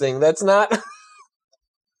manifesting. That's not.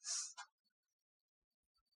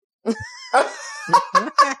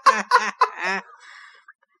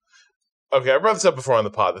 Okay, I brought this up before on the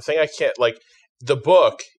pod. The thing I can't the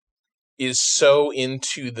book is so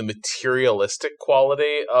into the materialistic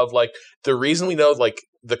quality of the reason we know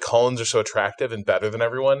the Cullens are so attractive and better than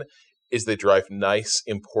everyone is they drive nice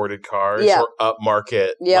imported cars Yeah. or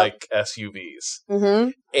upmarket Yep. SUVs. Mm-hmm.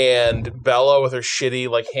 And Bella with her shitty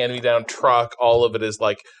hand-me-down truck, all of it is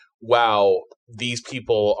wow, these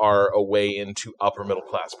people are a way into upper middle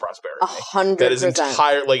class prosperity. 100%. That is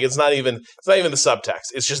entire it's not even the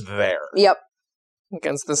subtext. It's just there. Yep.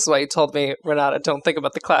 Against this is why you told me, Renata, don't think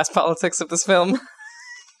about the class politics of this film.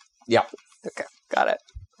 Yeah. Okay, got it.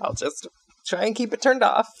 I'll just try and keep it turned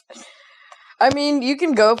off. I mean, you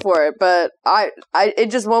can go for it, but it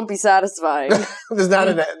just won't be satisfying. There's not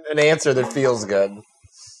an answer that feels good.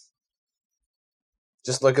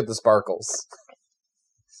 Just look at the sparkles.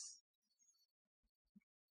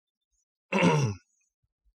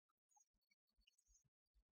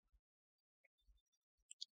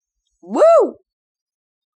 Woo!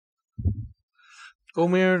 Go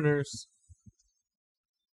Mariners.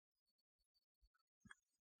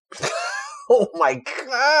 Oh my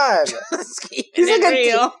god! He's He's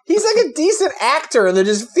like a decent actor, and they're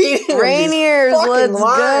just feeding him these Rainiers, fucking let's lines.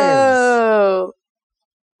 go!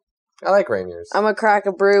 I like Rainiers. I'm gonna crack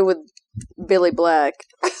a brew with Billy Black.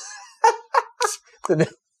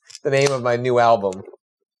 The name of my new album.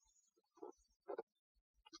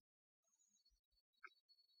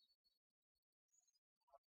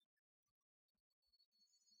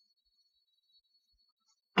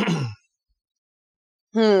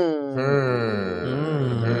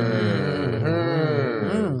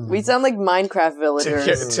 We sound like Minecraft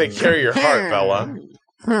villagers. Take care of your heart, Bella.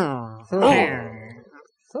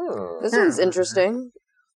 This one's interesting.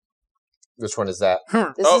 Which one is that?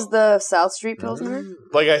 This is the South Street Pilsner.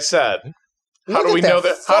 Like I said, how Look do we at know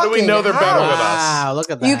that that? How do we fucking know they're better house. with us? Wow,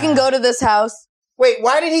 look at that. You can go to this house. Wait,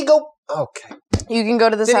 why did he go? Okay. You can go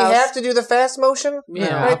to this Did house. he have to do the fast motion?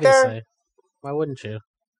 Yeah, right obviously. there. Why wouldn't you?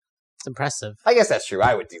 It's impressive. I guess that's true.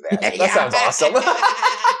 I would do that. That sounds awesome.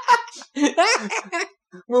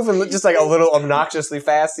 Moving just a little obnoxiously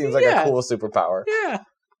fast seems like Yeah. a cool superpower. Yeah,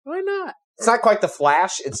 why not? It's not quite the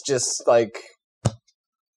Flash. It's just a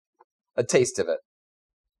taste of it.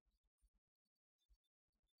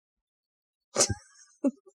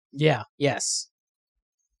 Yeah, yes.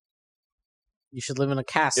 You should live in a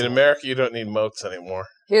castle. In America, you don't need moats anymore.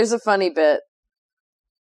 Here's a funny bit.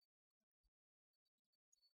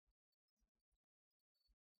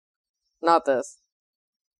 Not this.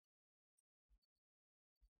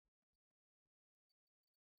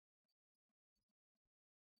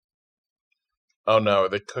 Oh no, are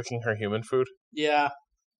they cooking her human food? Yeah.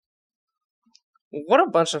 What a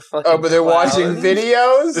bunch of fucking. Oh, but they're clowns. watching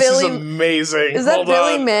videos? This Billy- is amazing. Is that Hold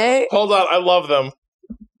Billy on. May? Hold on, I love them.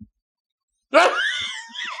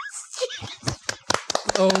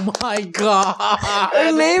 Oh my god.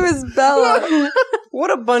 Her name is Bella.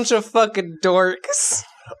 What a bunch of fucking dorks.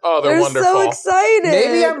 Oh, they're They're wonderful. so excited.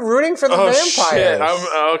 Maybe I'm rooting for the Oh vampires. shit!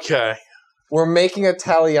 I'm okay. We're making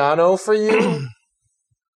Italiano for you.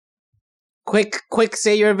 Quick,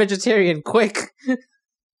 say you're a vegetarian, quick.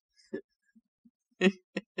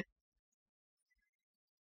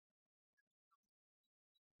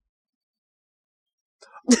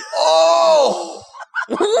 Oh!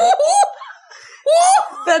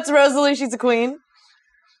 That's Rosalie. She's a queen.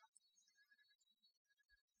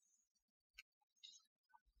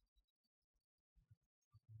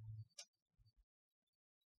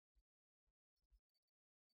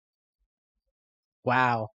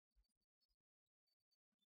 Wow.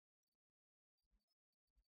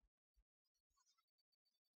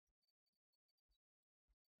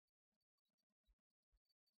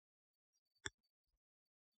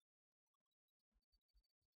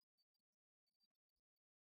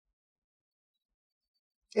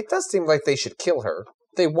 It does seem like they should kill her.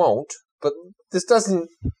 They won't, but this doesn't.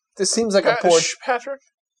 This seems like a poor. Patrick.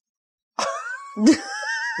 Let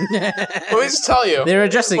me just tell you. They're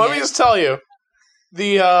adjusting Let me it. just tell you.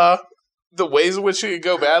 The ways in which it could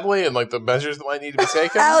go badly and like the measures that might need to be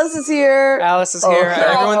taken. Alice is here. Alice is here. Okay.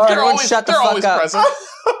 Everyone shut the fuck up. Present.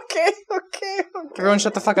 Okay. Everyone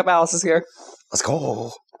shut the fuck up. Alice is here. Let's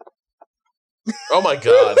go. Oh my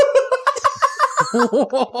god.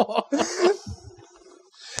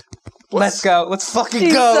 Let's go. Let's fucking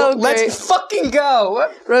She's go. so great. Let's fucking go.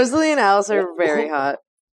 Rosalie and Alice are very hot.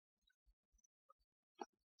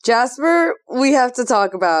 Jasper, we have to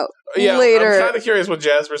talk about later. I'm kind of curious what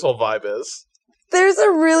Jasper's whole vibe is. There's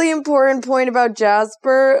a really important point about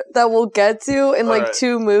Jasper that we'll get to in like Alright.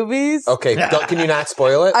 2 movies. Okay, can you not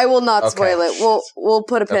spoil it? I will not Okay. spoil it. We'll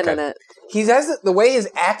put a pin in it. He has the way he's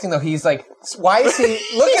acting though. He's like, why is he?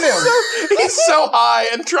 Look at him. He's so high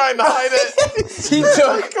and trying to hide it. He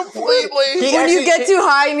took Completely. He When you actually- get too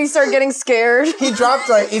high and you start getting scared. He dropped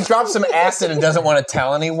some acid and doesn't want to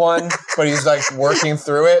tell anyone, but he's like working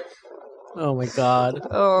through it. Oh my god.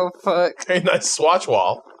 Oh fuck. A nice swatch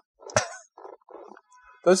wall.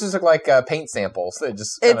 Those just look like paint samples. They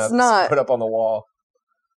just It's kinda not. put up on the wall.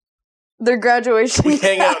 Their graduation. We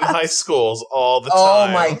hang out in high schools all the Oh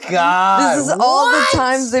time. my god! This is all the What?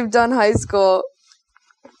 times they've done high school.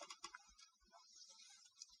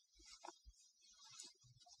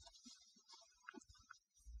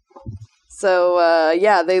 So,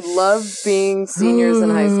 yeah, they love being seniors in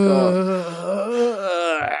high school.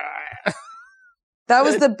 That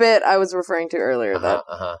was the bit I was referring to earlier. That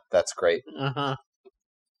That's great. Uh-huh.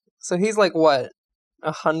 So he's like what?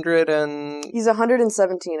 100 and he's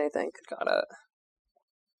 117, I think. got it.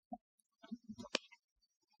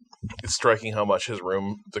 It's striking how much his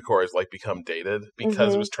room decor has like become dated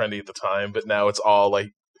because it was trendy at the time, but now it's all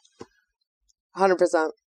like 100%.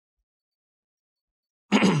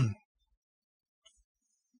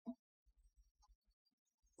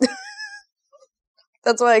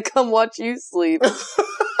 That's why I come watch you sleep.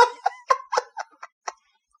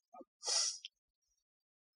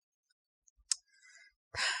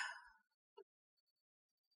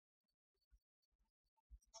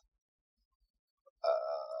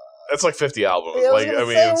 it's like 50 albums. Yeah, like I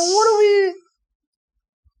mean, it's, what do we?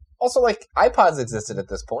 Also, like iPods existed at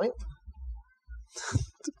this point.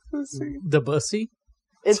 The bussy?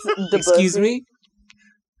 It's the Excuse bussy. me?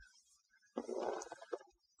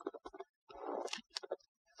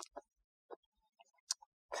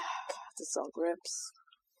 This song rips.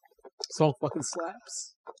 Song fucking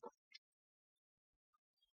slaps.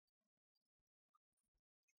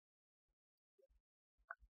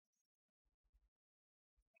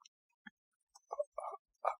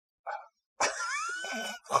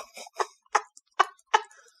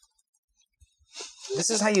 This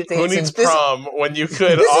is how you who dance. needs prom when you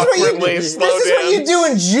could This is what you- awkwardly This slow is what you dance? do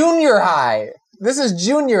in junior high. This is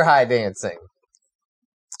junior high dancing.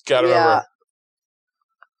 Gotta Yeah.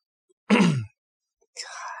 remember.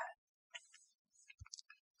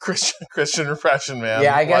 Christian repression, man.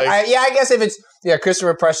 Yeah, I guess. Like, I guess if it's Christian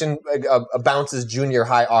repression bounces junior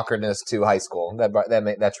high awkwardness to high school.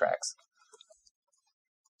 That tracks.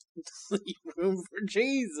 Room for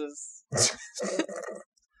Jesus.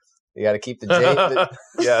 You got to keep the J.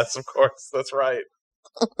 yes, of course. That's right.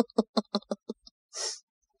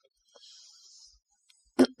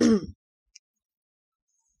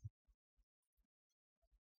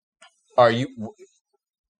 Are you?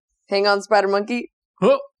 Hang on, Spider Monkey.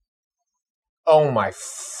 Oh my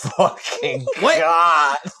fucking What?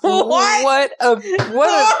 god! What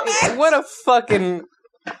a fucking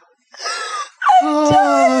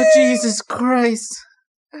Oh, Jesus Christ.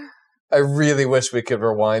 I really wish we could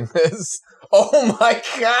rewind this. Oh my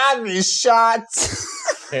god! These shots.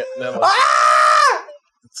 Can't, never. Ah!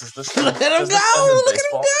 Let him go! Look at him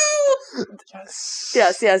go!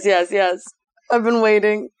 Yes. I've been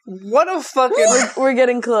waiting. what a fucking We're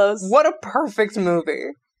getting close. what a perfect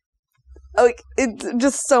movie. Like, it's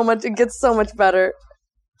just so much. It gets so much better.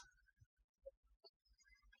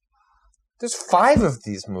 There's 5 of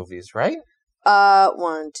these movies, right?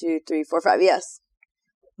 1, 2, 3, 4, 5. Yes.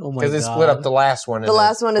 Oh my Because they split up the last one. The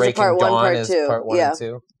last one is a part 1, part 2. Part 1 Yeah. and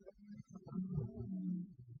 2.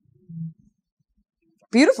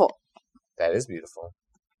 Beautiful. That is beautiful.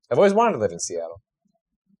 I've always wanted to live in Seattle.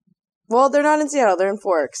 Well, they're not in Seattle. They're in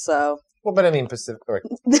Forks, so Well, but I mean Pacific. Or,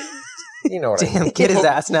 you know what I Damn, mean. get his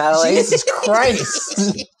ass, Natalie. Jesus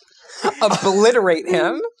Christ. Obliterate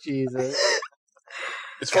him. Jesus.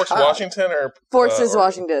 Is Forks Washington or Forks is or-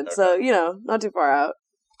 Washington, okay. so not too far out.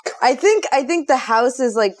 I think the house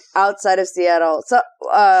is like outside of Seattle. So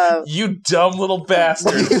You dumb little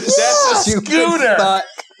bastard. That's a Stupid scooter. fuck.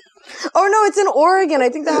 oh no, it's in Oregon. I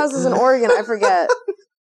think the house is in Oregon. I forget.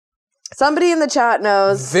 Somebody in the chat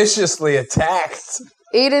knows. Viciously attacked.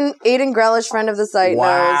 Aiden Grealish, friend of the site, knows.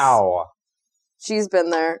 Wow. She's been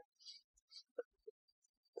there.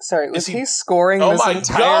 Sorry, was he- he scoring Oh this my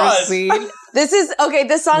entire God. scene? This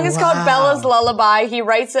song is called Wow. Bella's Lullaby. He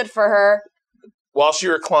writes it for her. While she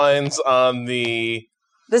reclines on the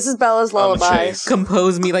This is Bella's on the Lullaby. chase.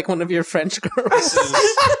 Compose me like one of your French girls. This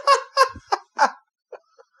is-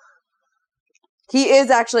 He is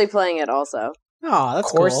actually playing it also. Oh, Of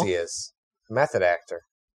that's course cool. he is. Method actor.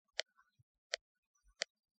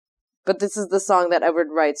 But this is the song that Edward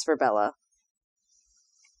writes for Bella.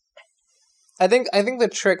 I think the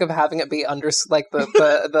trick of having it be under like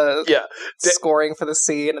the yeah. scoring for the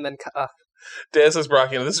scene and then Dan says,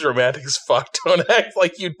 Brocky, this is romantic as fuck. Don't act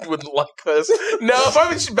like you wouldn't like this. No, if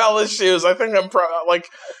I'm in Bella's shoes, I think I'm like.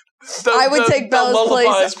 I would take Bella's lullaby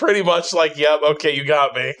place. is pretty much like, yep, okay, you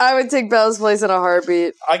got me. I would take Bella's place in a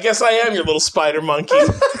heartbeat. I guess I am your little spider monkey.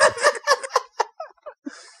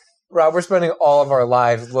 Rob, we're spending all of our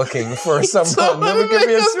lives looking for someone that we can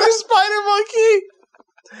be a spider monkey.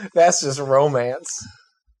 That's just romance.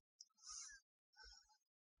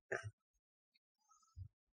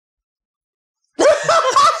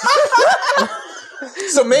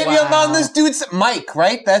 So maybe I'm on this dude's Mike,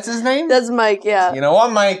 right? That's his name? That's Mike, yeah. You know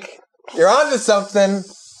what, Mike? You're onto something.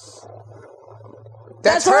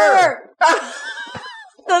 That's her.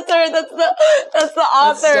 That's her. That's the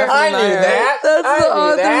author. I knew that. That's I the knew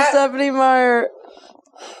author, that. Stephanie Meyer.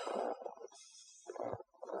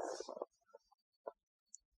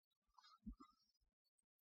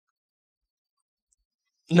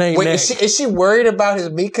 Nay, Wait, nay. is she worried about his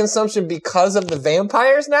meat consumption because of the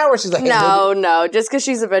vampires now? Or she's like, hey, No, just because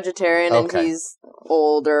she's a vegetarian and Okay. he's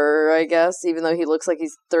older, I guess, even though he looks like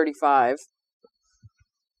he's 35.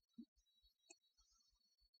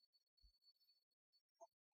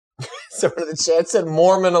 Someone in the chat said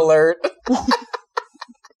Mormon alert.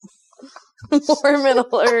 Mormon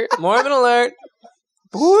alert. Mormon alert.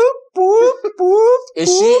 Boop, boop, boop. Is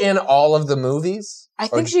she in all of the movies? I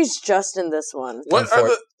think she's just in this one. What are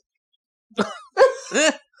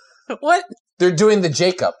the... What? They're doing the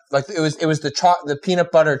Jacob. Like it was the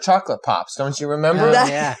peanut butter chocolate pops. Don't you remember? Oh, That-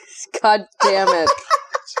 yeah. God damn it.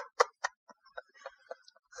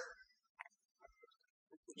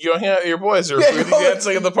 You hang out with your boys or fruity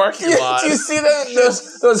dancing in the parking lot. Do you see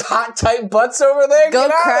those hot tight butts over there? Go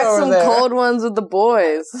Get out crack over some there. cold ones with the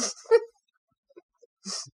boys.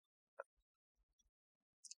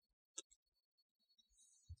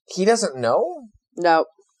 He doesn't know? No.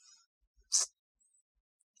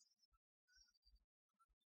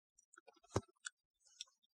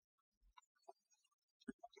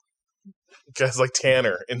 Guys like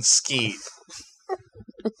Tanner and Skeet.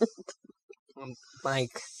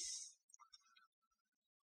 Mike.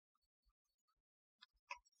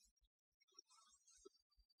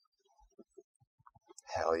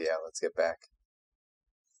 Hell yeah, let's get back.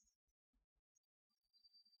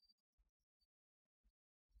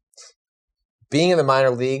 Being in the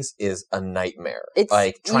minor leagues is a nightmare. It's-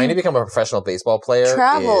 like trying to become a professional baseball player.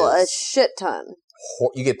 Travel a is shit ton.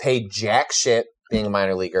 you get paid jack shit being a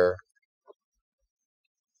minor leaguer.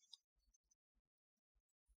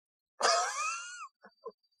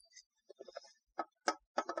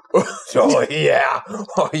 Oh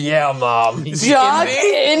yeah, mom. Jock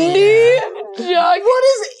Indy? Jock. What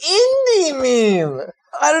does indie mean?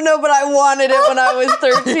 I don't know, but I wanted it when I was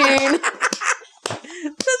 13. Doesn't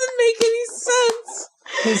make any sense.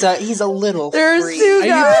 He's a little There's freak. two Are you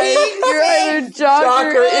guys. paying? You're either Jock Jock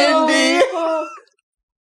or or Indy.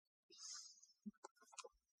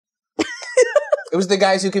 It was the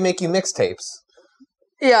guys who can make you mixtapes.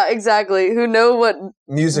 Yeah, exactly. Who know what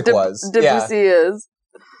Music was. Yeah. Debussy is.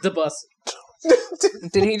 The bus.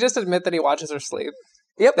 Did he just admit that he watches her sleep?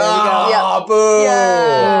 Yep. There we go. Ah, boo.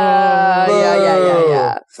 Yeah.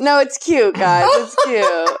 No, it's cute, guys. It's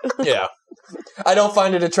cute. Yeah. I don't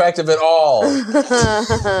find it attractive at all.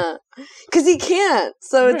 Because he can't.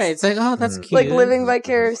 So it's Right. It's like, oh, that's cute. like living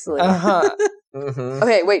vicariously. Uh-huh. Mm-hmm.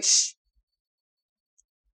 Okay, wait. Shh.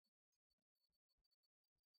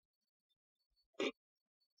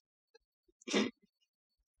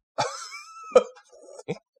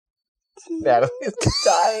 Natalie's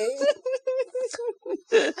dying.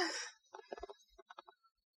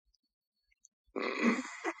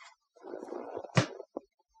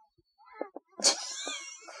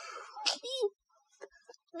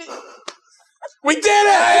 We did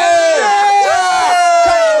it!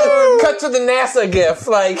 Cut to the NASA gif.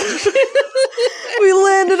 Like, We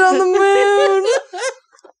landed on the moon.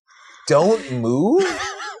 don't move?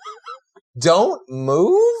 Don't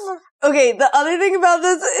move? Okay, the other thing about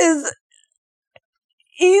this is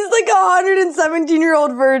he's like a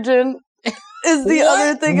 117-year-old virgin. Is the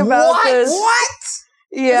other thing about this. What?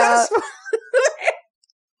 Yeah.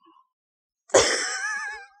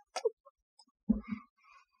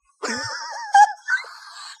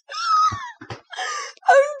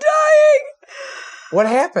 I'm dying. What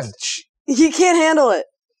happened? He can't handle it.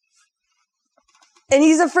 And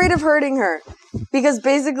he's afraid of hurting her. Because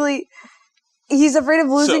basically, he's afraid of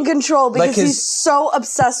losing control because like his- he's so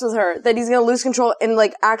obsessed with her that he's going to lose control and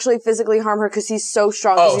like actually physically harm her because he's so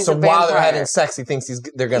strong. Oh, he's so a while they're vampire. having sex, he thinks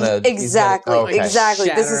they're gonna... Exactly, okay. exactly.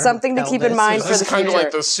 This Shatter is something to keep in pelvis. mind This for is the kind future. of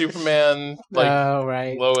like the Superman, like Oh,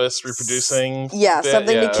 right. Lois reproducing. Yeah, bit.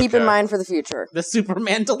 something Yeah, to keep in okay. mind for the future. The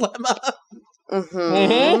Superman dilemma.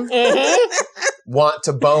 Want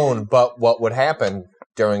to bone, but what would happen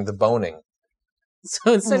during the boning?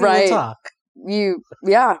 So instead Right. we'll talk.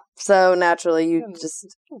 So naturally you just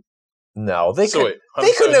No, they So could. wait,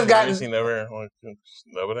 They couldn't have 117 gotten. years, he never, like,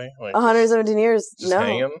 nobody? Like, 117 years. Just No,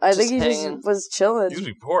 hanging? I think Just he hanging. just was chilling. he used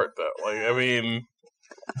to be bored, though. Like,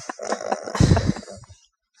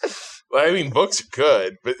 I mean, books are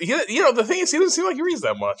good, but the thing is, he doesn't seem like he reads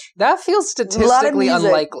that much. That feels statistically music.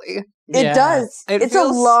 unlikely. It Yeah. does. It It's a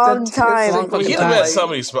feels long statistically time. Well, he'd fucking have met time.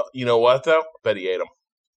 somebody. You know what though? Bet he ate him.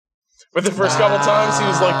 But the first couple times, he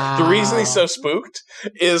was like, the reason he's so spooked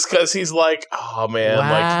is because he's like, oh man,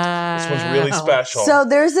 like this one's really special. So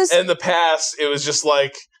there's this. And in the past, it was just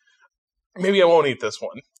like, maybe I won't eat this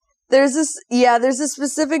one. There's this. Yeah, there's a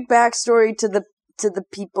specific backstory to the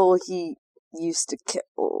people he used to kill.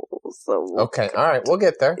 So Okay, all right, we'll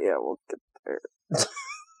get there. yeah, we'll get there.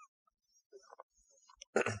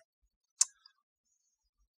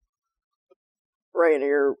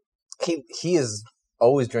 Rainier. He is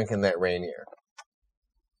always drinking that Rainier.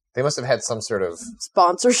 They must have had some sort of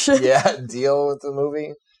Sponsorship. deal with the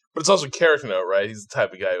movie. But it's also character note, right? He's the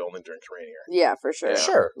type of guy who only drinks Rainier. Yeah, for sure. Yeah.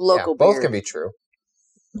 Sure, Local both beer. can be true.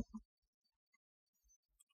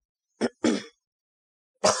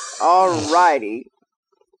 Alrighty.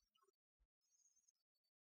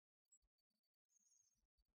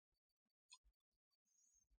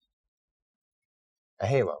 A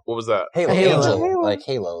Halo, What was that? Halo, Halo. Angel, Halo. like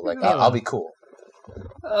Halo, like Halo. I'll be cool.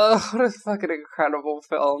 What a fucking incredible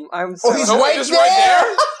film! I'm so. he's Oh, right just there!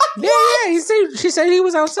 right Yeah, she said he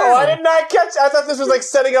was outside. Oh, I did not catch. I thought this was like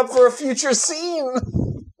setting up for a future scene.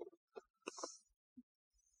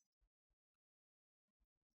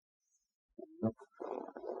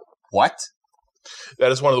 What?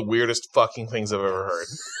 That is one of the weirdest fucking things I've ever heard.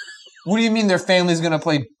 What do you mean their family's gonna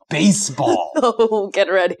play baseball? Oh, get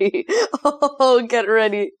ready. Oh, get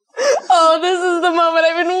ready. Oh, this is the moment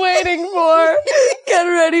I've been waiting for. Get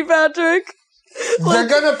ready, Patrick. They're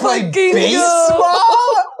gonna play fucking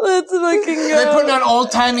baseball? Let's fucking go. They're putting on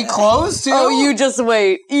old-timey clothes too? Oh, you just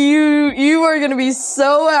wait. You are gonna be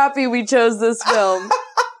so happy we chose this film.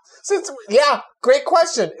 Yeah, great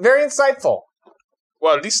question. Very insightful.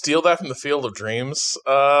 Wow, did he steal that from the Field of Dreams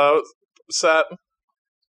set?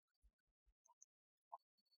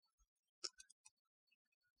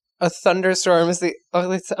 A thunderstorm is the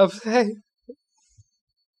ugly. Okay.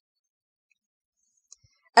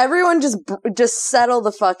 Everyone just settle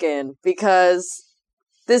the fuck in because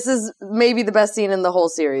this is maybe the best scene in the whole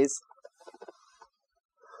series.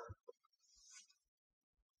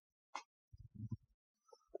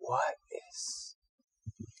 What is...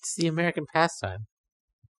 It's the American pastime.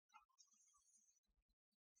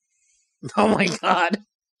 Oh my god.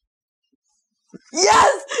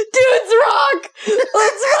 Yes! Dudes rock!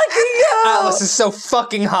 Let's fucking go! Alice is so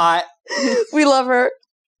fucking hot. We love her.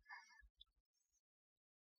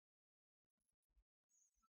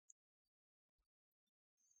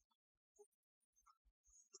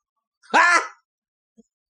 Ah!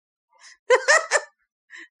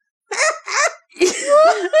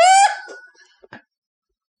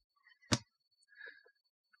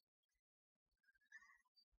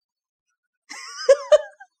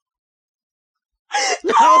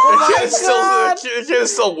 Oh The my god! kid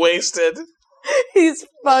is still wasted. He's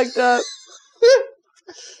fucked up.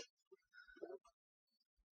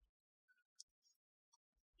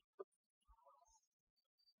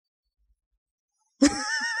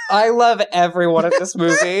 I love everyone in this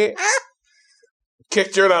movie.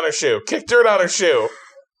 Kick dirt on her shoe. Kick dirt on her shoe.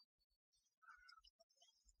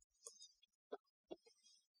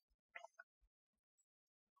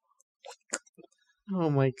 Oh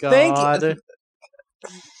my god. Thank you.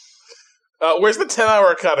 Where's the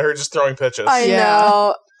 10-hour cut of her just throwing pitches?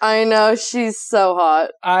 I know. She's so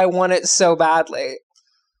hot. I want it so badly.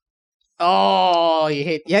 Oh, you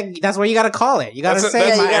hit. Yeah, that's where you gotta call it. You gotta That's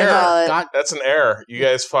say an you gotta error. call it. God, That's an error. You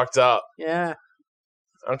guys fucked up. yeah.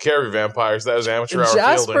 I don't care if you're vampires. That was amateur hour fielding.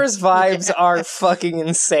 Jasper's vibes are fucking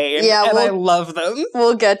insane. Yeah, and well- I love them.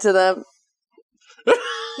 We'll get to them.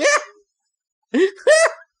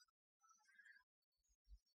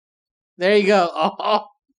 There you go. Oh.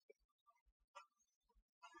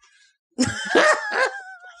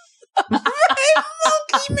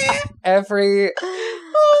 Every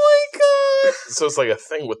Oh my god! So it's like a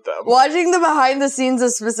thing with them. Watching the behind the scenes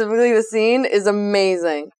of specifically the scene is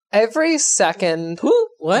amazing. every second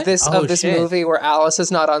What? this Oh, of this shit. movie where Alice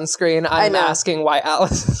is not on screen, I'm know. asking why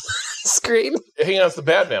Alice is on screen. Hang on, it's the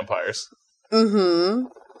bad vampires. Mm-hmm.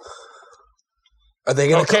 Are they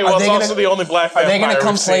gonna? Okay, are well, they it's gonna, also the only black Are vampire they gonna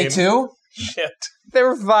come we've play seen. too? Shit.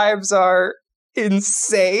 Their vibes are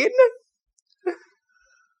insane.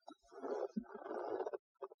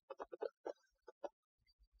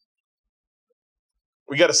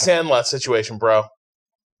 We got a Sandlot situation, bro.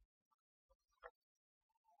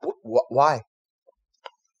 Why?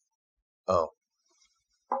 Oh,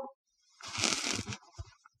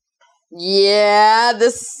 Yeah,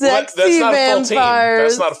 the sexy That's not a full team. vampires.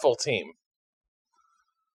 That's not a full team.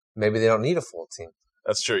 maybe they don't need a full team.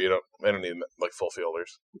 That's true. They don't need like full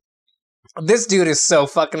fielders. This dude is so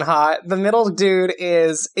fucking hot. The middle dude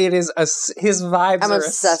his vibes I'm are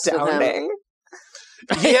obsessed with him. astounding.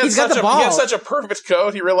 He had He's got the He ball. had such a perfect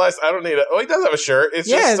coat. He realized I don't need it. Oh, he does have a shirt.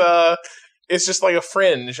 It's just like a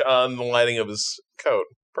fringe on the lining of his coat.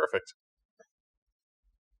 Perfect.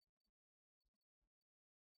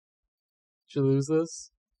 Did you lose this?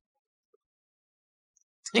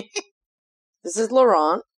 This is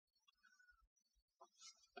Laurent.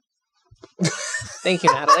 Thank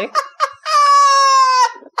you, Natalie.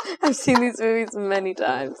 I've seen these movies many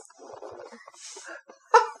times.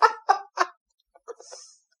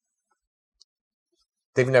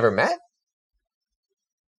 They've never met.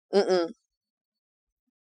 Mm-mm.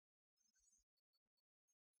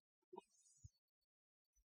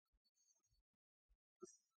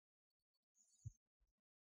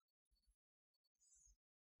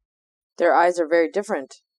 Their eyes are very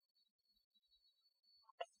different.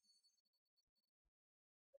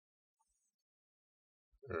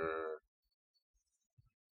 Mm.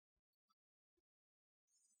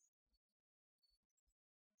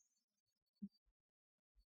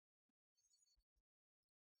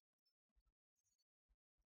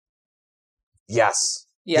 Yes.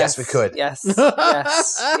 Yes, we could. Yes.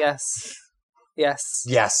 Yes. Yes. Yes.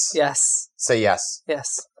 Yes. Yes. Say yes. Yes.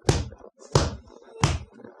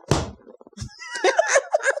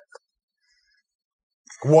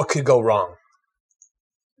 What could go wrong?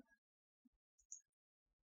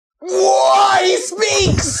 What? He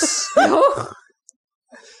speaks! How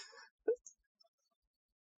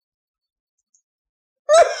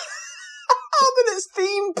did his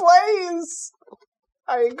theme plays?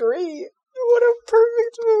 I agree. What a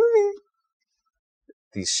perfect movie.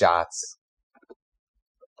 These shots.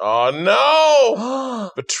 Oh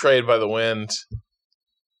no! Betrayed by the wind.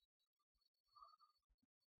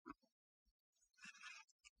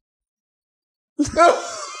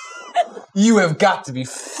 You have got to be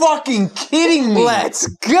fucking kidding me. Let's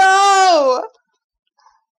go!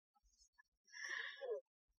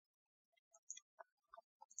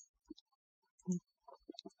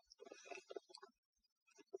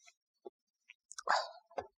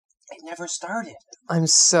 It never started. I'm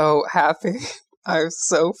so happy. I'm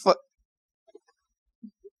so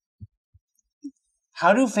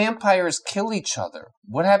How do vampires kill each other?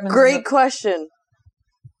 What happens? Great question.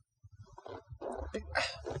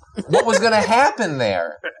 What was going to happen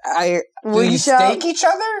there? I Do Will you you shout? stake each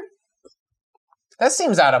other? That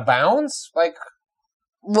seems out of bounds. Like,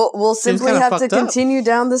 We'll simply kinda have to fucked up. continue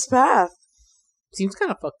down this path. Seems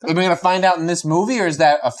kind of fucked are up. we going to find out in this movie, or is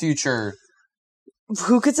that a future?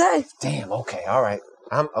 Who could say? Damn. Okay. All right.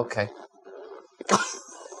 I'm okay.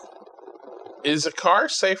 Is a car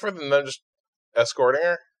safer than them just escorting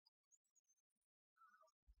her?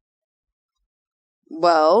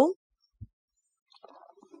 Well,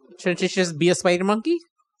 Shouldn't it just be a spider monkey?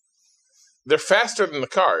 They're faster than the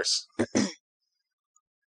cars.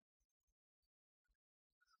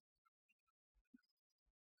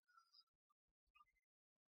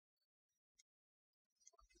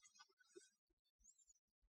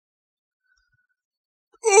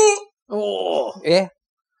 Oh, yeah.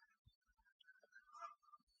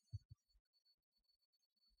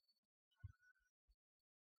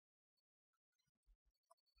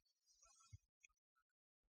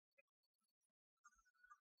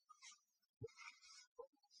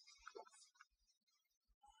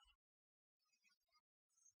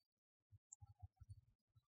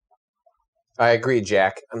 I agree,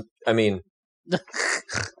 Jack. I mean, You're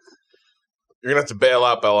gonna have to bail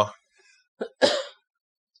out, Bella.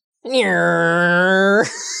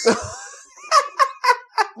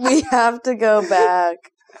 We have to go back.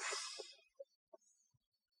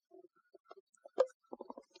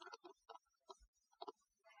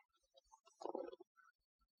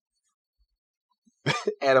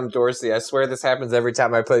 Adam Dorsey, I swear this happens every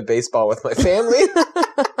time I play baseball with my family.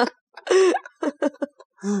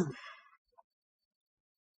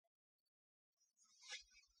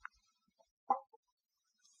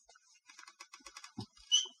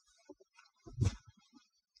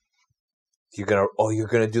 You're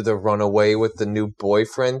gonna do the runaway with the new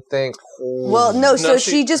boyfriend thing? Well, no, so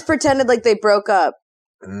she just pretended like they broke up.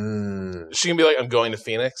 She can be like, I'm going to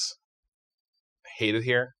Phoenix. I hate it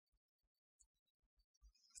here.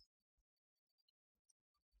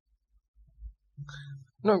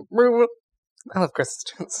 No, I love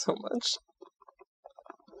Kristen so much.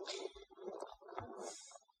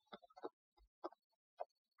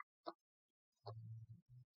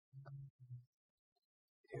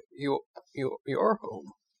 You're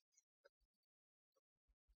home.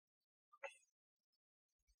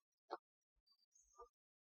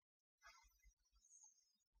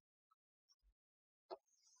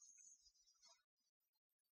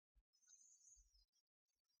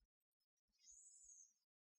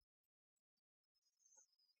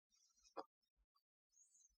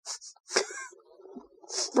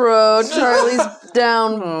 Bro, Charlie's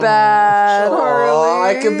down bad. Oh,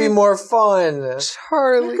 I could be more fun.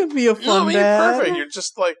 Charlie. Could be a fun You're dad. perfect. You're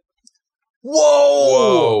just like, Whoa!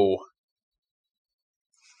 whoa.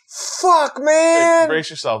 Fuck, Hey, man! brace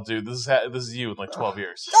yourself, dude. This is you in like 12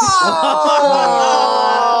 years. Oh,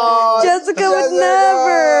 Jessica would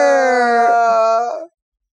never.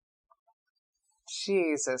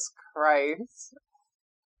 Jesus Christ.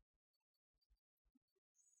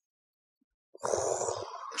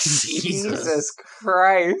 Jesus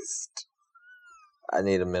Christ. I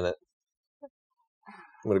need a minute.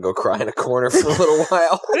 I'm gonna go cry in a corner for a little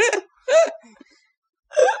while.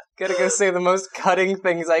 Gotta go say the most cutting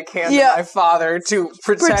things I can Yeah. to my father to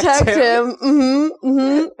protect Protect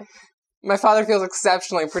him. My father feels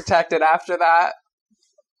exceptionally protected after that.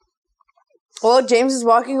 Well, James is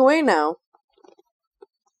walking away now.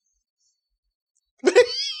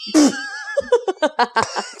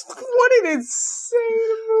 What an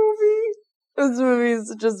insane movie. This movie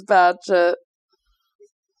is just bad shit.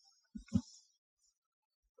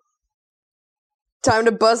 Time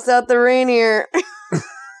to bust out the Rainier.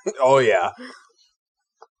 Oh, yeah.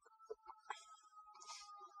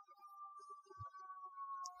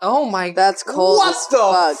 Oh my That's cold What as the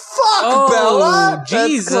fuck. fuck, Oh, Bella?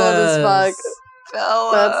 Jesus. That's cold as fuck.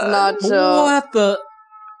 Bella. That's not chill. What the?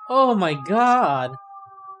 Oh my god.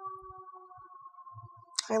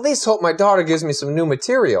 I at least hope my daughter gives me some new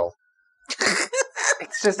material.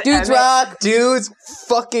 It's just Dudes Emmett. rock. Dudes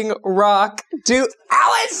fucking rock. Dude,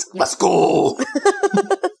 Alice, let's go.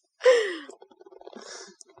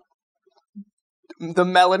 The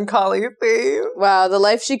melancholy theme. Wow, the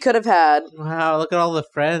life she could have had. Wow, look at all the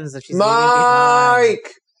friends that she's leaving behind.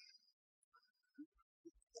 Mike!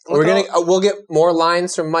 We'll get more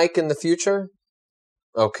lines from Mike in the future?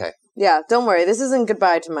 Okay. Yeah, don't worry. This isn't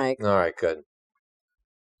goodbye to Mike. All right, good.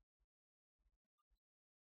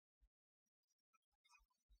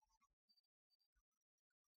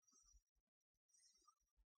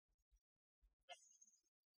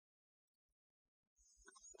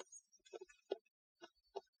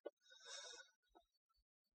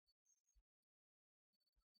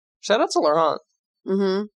 Shout out to Laurent.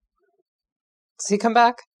 Mm-hmm. Does he come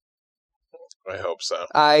back? I hope so.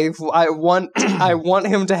 I want I want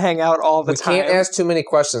him to hang out all the We time. can't ask too many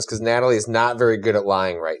questions because Natalie is not very good at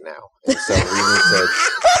lying right now. And so we need to...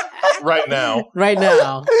 Right now. Right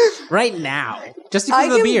now. Right now. Just because I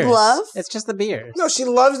of the can beers. bluff. It's just the beers. No, she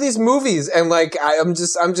loves these movies, and like I'm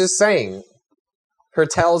just saying, her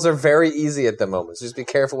tells are very easy at the moment. So just be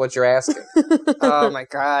careful what you're asking. Oh my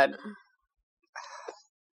god.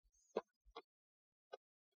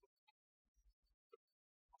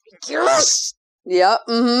 Yes. Yep.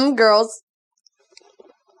 Mm-hmm. Girls.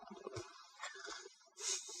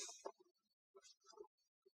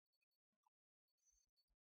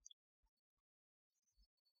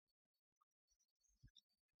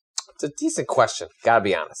 It's a decent question. Gotta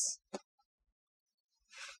be honest.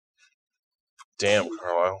 Damn,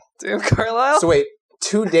 Carlisle. Dude, Carlisle. So wait,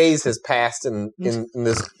 2 days has passed in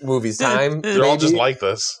this movie's time. They're all just maybe? like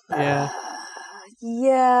this. Yeah.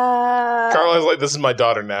 Yeah. Carlisle's like, this is my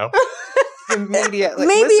daughter now. Immediately.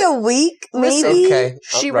 Maybe Listen, a week. listen. Maybe. Okay.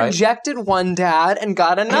 she all right. rejected one dad and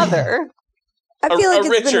got another. I feel like a it's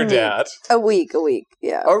richer been dad. a week,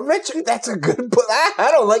 yeah. A rich, that's a good. I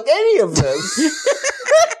don't like any of this.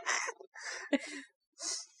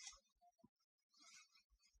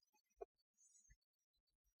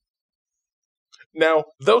 Now,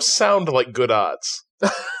 those sound like good odds.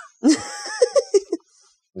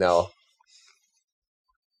 No.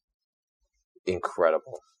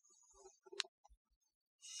 Incredible.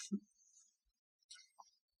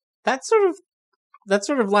 That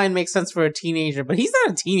sort of line makes sense for a teenager, but he's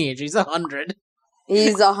not a teenager. He's 100.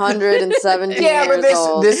 He's 117 Yeah, but years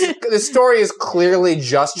old. this story is clearly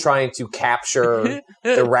just trying to capture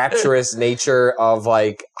the rapturous nature of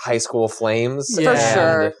like high school flames. For Yeah.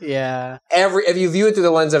 sure. Yeah. If you view it through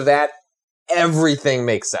the lens of that, everything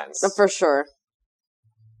makes sense. For sure.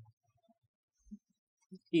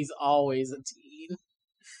 He's always a teen.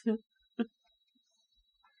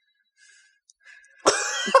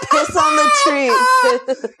 Piss on the tree.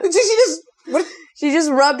 She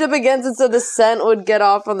just rubbed up against it so the scent would get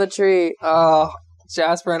off on the tree. Oh,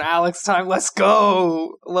 Jasper and Alex time. Let's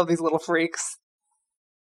go. I love these little freaks.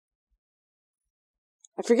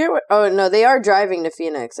 I forget what... Oh, no, they are driving to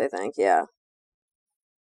Phoenix, I think, yeah.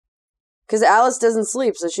 Because Alice doesn't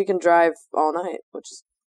sleep, so she can drive all night, which is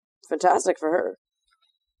fantastic for her.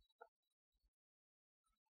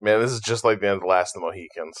 Man, this is just like the end of The Last of the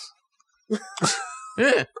Mohicans.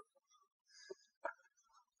 You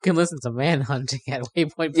can listen to Manhunting at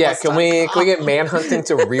Waypoint. Yeah, can we get Manhunting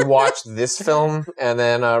to rewatch this film and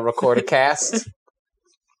then record a cast?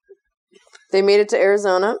 They made it to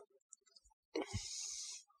Arizona.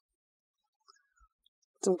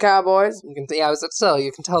 Some cowboys. You can, yeah, I was so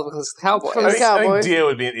you can tell because it's the cowboy. From I the think Cowboys. Dia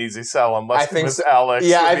would be an easy sell unless I it think was so. Alex.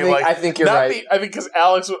 Yeah, would be like, I think you're not right. I think because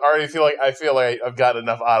Alex would already feel like I've got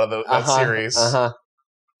enough out of that series.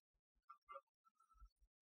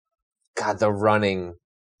 God, the running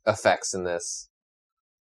effects in this.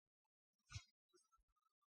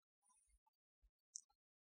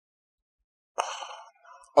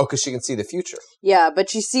 Oh, because she can see the future. Yeah, but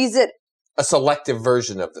she sees it... A selective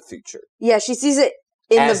version of the future. Yeah, she sees it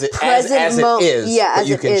in As the it- present as it moment. is, Yeah, but as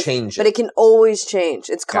you it can is, change but it. it can always change.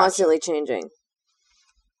 It's Gotcha. constantly changing.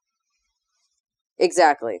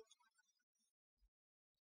 Exactly.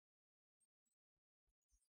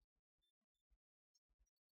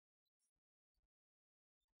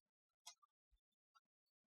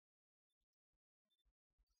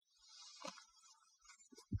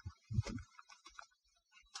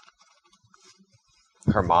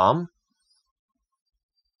 Her mom?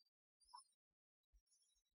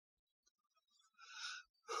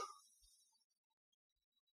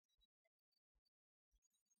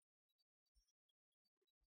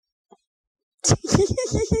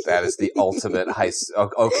 That is the ultimate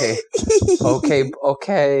okay.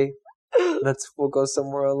 Okay. We'll go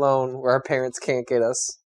somewhere alone where our parents can't get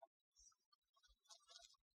us.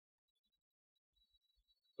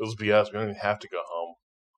 It'll be us. We don't even have to go home.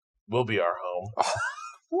 We'll be our home.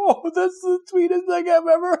 Whoa, that's the sweetest thing I've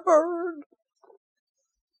ever heard.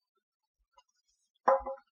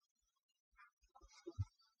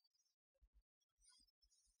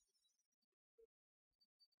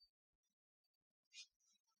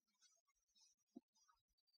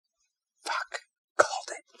 Fuck. Called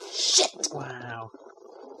it. Shit. Wow.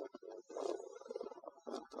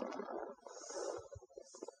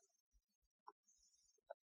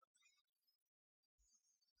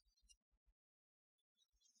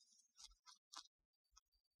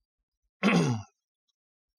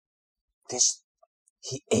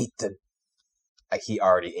 He ate he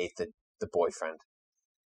already ate the boyfriend.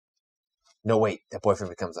 No, wait, that boyfriend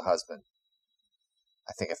becomes a husband.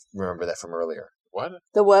 I think I remember that from earlier. What?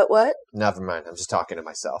 The what? Never mind, I'm just talking to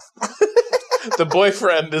myself. The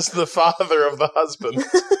boyfriend is the father of the husband.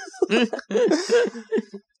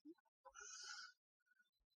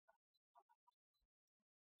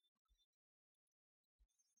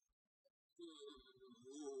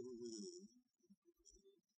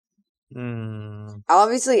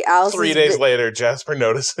 Obviously, Alice 3 days later, Jasper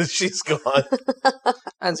notices she's gone.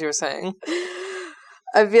 As you were saying.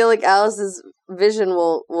 I feel like Alice's vision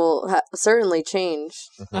will certainly change.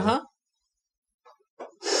 Uh-huh.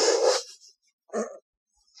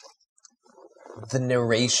 The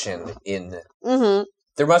narration in... Mm-hmm.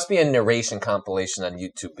 There must be a narration compilation on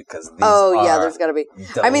YouTube because these Yeah, are there's got to be.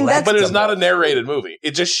 I mean, that's... But it's not a narrated movie.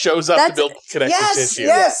 It just shows up to build connective tissue.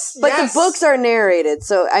 Yes, But the books are narrated,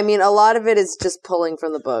 so I mean, a lot of it is just pulling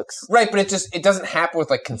from the books. Right, but it doesn't happen with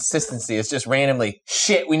like consistency. It's just randomly,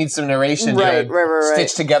 shit, we need some narration to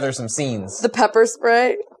stitch together some scenes. The pepper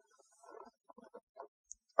spray.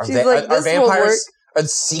 She's like, are "This will work." Or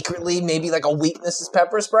secretly, maybe like a weakness is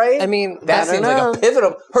pepper spray? I mean, that I don't seems like know. a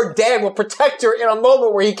pivotal. Her dad will protect her in a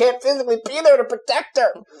moment where he can't physically be there to protect her.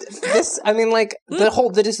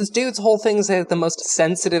 this dude's whole thing is that the most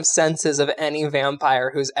sensitive senses of any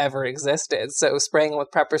vampire who's ever existed. So spraying him with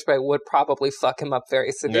pepper spray would probably fuck him up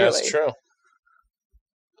very severely. That's true.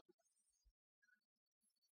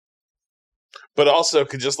 But also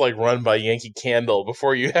could just like run by Yankee Candle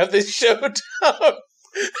before you have this showdown.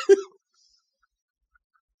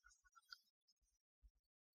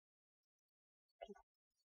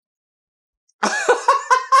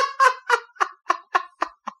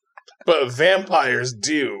 But vampires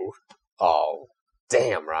do. Oh,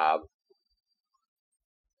 damn, Rob.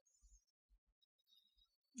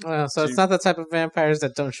 Well, so it's not the type of vampires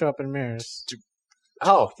that don't show up in mirrors.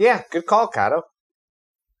 Oh, yeah, good call, Kato.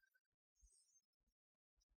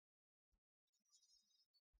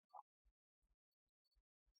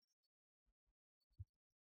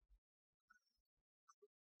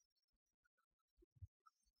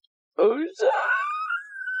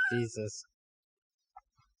 Jesus.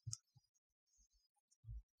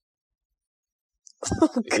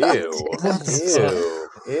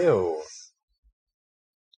 Ew.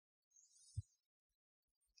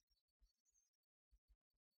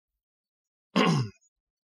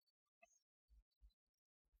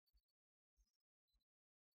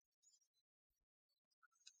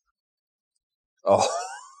 Oh.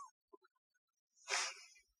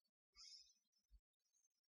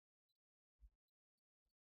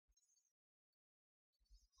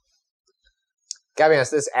 Gotta be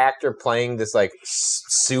honest, this actor playing this like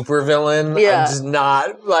super villain, Yeah. I'm just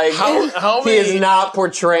not like How he many is not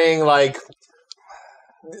portraying like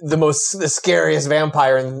the scariest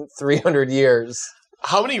vampire in 300 years.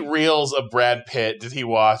 How many reels of Brad Pitt did he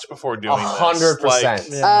watch before doing this? 100%. Like,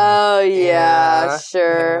 Oh, yeah, Yeah,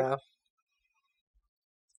 sure. Yeah.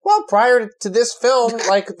 Well, prior to this film,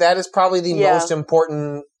 like that is probably the Yeah. most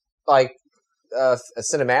important like a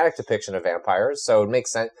cinematic depiction of vampires, so it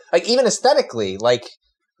makes sense. Like even aesthetically, like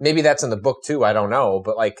maybe that's in the book too. I don't know,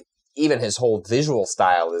 but like even his whole visual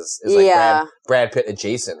style is like Yeah. Brad Pitt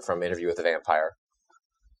adjacent from Interview with the Vampire.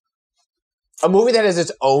 A movie that has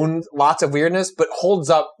its own lots of weirdness, but holds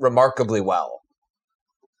up remarkably well.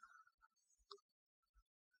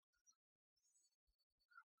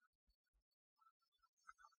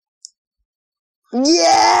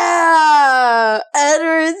 Yeah!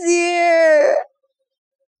 Edward's here!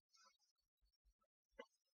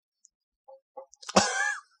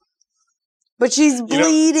 But she's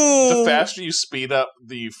bleeding. the faster you speed up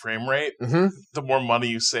the frame rate, Mm-hmm. the more money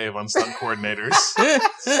you save on stunt coordinators.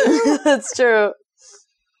 That's true.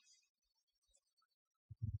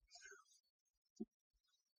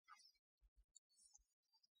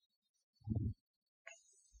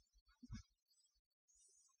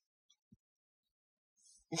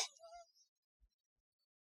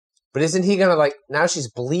 But isn't he gonna like now she's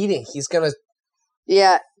bleeding? He's gonna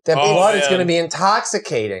Yeah, that Oh, blood is man. gonna be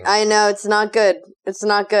intoxicating. I know. It's not good. It's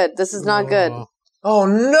not good. This is not good. Oh. Oh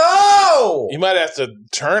no! You might have to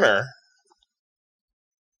turn her.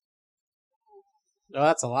 Oh,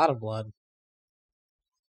 that's a lot of blood.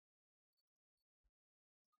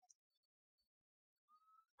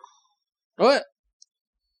 What?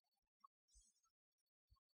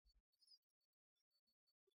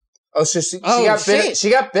 Oh, so she Oh, got bit. shit. She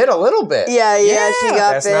got bit a little bit. Yeah, she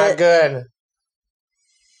got That's bit. not good.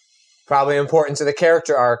 Probably important to the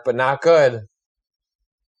character arc, but not good.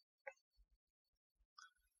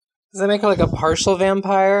 Does that make her like a partial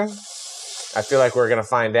vampire? I feel like we're gonna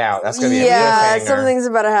find out. That's gonna be a Yeah, cliffhanger. something's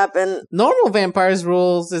about to happen. Normal vampires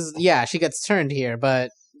rules is, yeah, she gets turned here,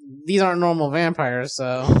 but these aren't normal vampires,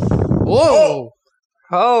 so... Whoa!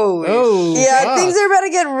 Holy Oh, Yeah, fuck. things are about to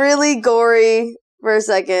get really gory for a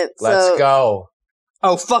second. Let's so go.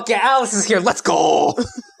 Oh, fuck yeah, Alice is here. Let's go.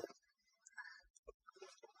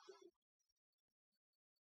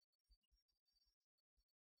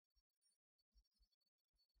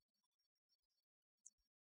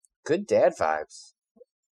 Good dad vibes.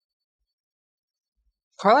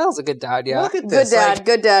 Carlisle's a good dad, yeah. Look at good this. dad, Like,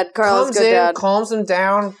 good dad. Carlos, comes good in, dad. calms him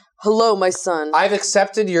down. Hello, my son. I've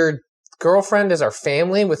accepted your girlfriend as our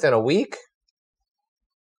family within a week.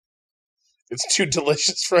 It's too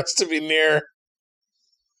delicious for us to be near.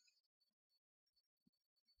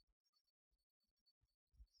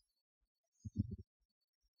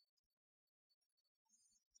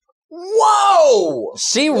 Whoa!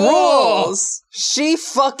 She Whoa. rules. She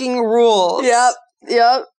fucking rules.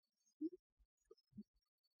 Yep.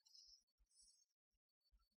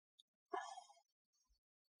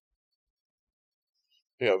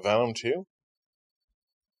 You got Venom too?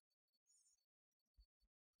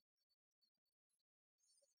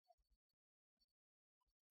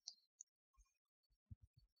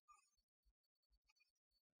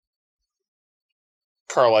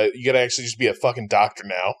 Carla, you gotta actually just be a fucking doctor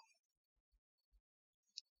now.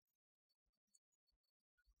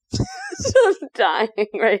 I'm dying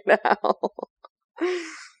right now.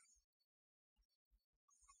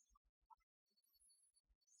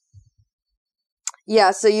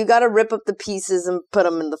 Yeah, so you gotta rip up the pieces and put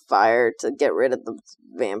them in the fire to get rid of the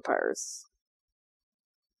vampires.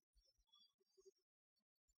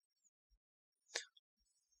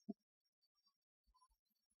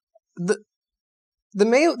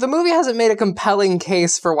 The movie hasn't made a compelling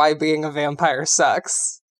case for why being a vampire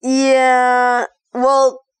sucks. Yeah,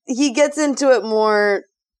 well, he gets into it more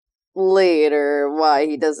later, why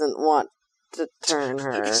he doesn't want to turn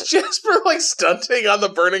her. Is Jasper like stunting on the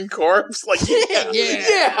burning corpse? Like,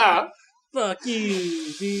 yeah. Fuck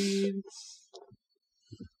you, dude.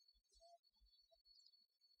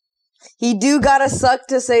 He do gotta suck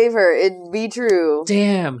to save her, it'd be true.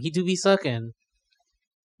 Damn, he do be sucking.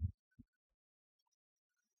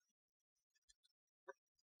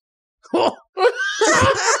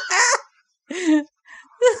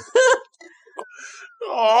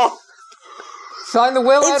 Oh, Find the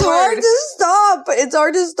will, It's Edward. hard to stop. It's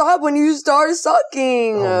hard to stop when you start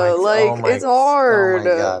sucking. It's hard. Oh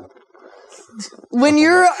my god. When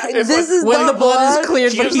you're, It's this like is When not the blood is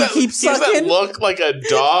cleared, he but has he that, keeps he has that sucking. look like a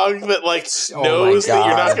dog that like Oh knows my that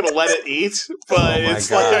you're God. not going to let it eat, but Oh my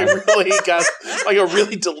it's like God. I really got like a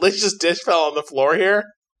really delicious dish fell on the floor here.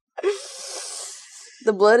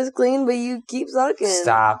 The blood is clean, but you keep sucking.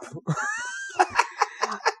 Stop.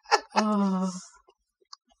 Oh.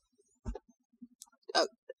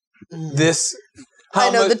 This. I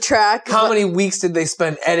know the track. How many weeks did they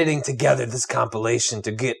spend editing together this compilation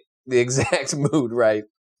to get the exact mood right?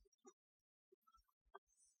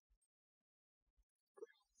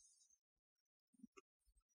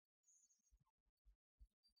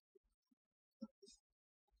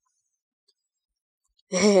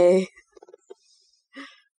 Hey.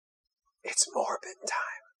 It's morbid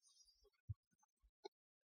time.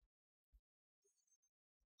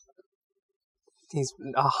 He's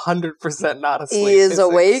 100% not asleep. He is It's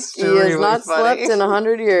awake. He has extremely not funny. slept in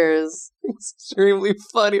 100 years. Extremely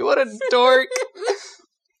funny. What a dork.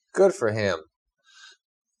 Good for him.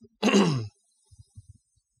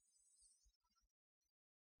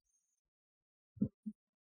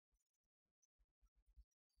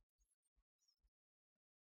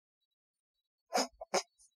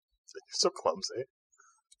 You're so clumsy.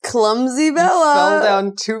 Clumsy Bella. Fell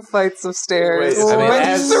down 2 flights of stairs. Wait, I mean, went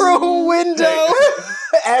as- through a window.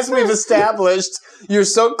 As we've established, you're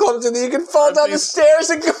so clumsy that you can fall Aren't down the these- stairs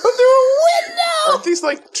and go through a window. Aren't these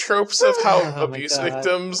like tropes of how Oh my abuse God.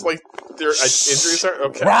 victims like their injuries are?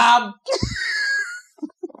 Okay. Rob,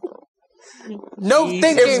 No Jesus.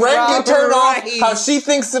 thinking, if Ren can Rob, turn off right. how she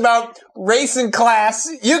thinks about race and class,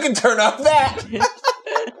 you can turn off that.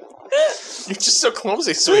 You're just so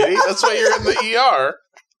clumsy, sweetie. That's why you're in the ER.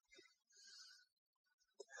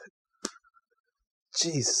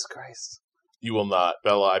 Jesus Christ. You will not,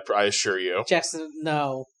 Bella. I assure you. Jackson,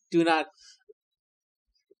 no. Do not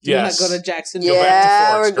Yes. go to Jackson. Go back to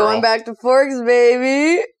Yeah, Forks, we're going girl. back to Forks,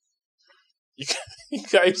 baby. You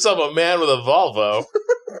got yourself a man with a Volvo.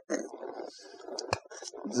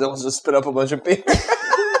 Zill's just spit up a bunch of beer.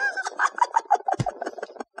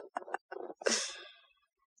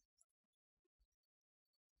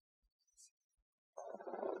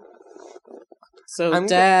 So, I'm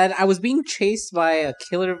Dad, I was being chased by a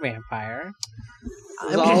killer vampire. It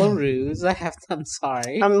was all a ruse. I'm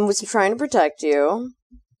sorry. I was trying to protect you.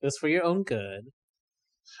 It was for your own good.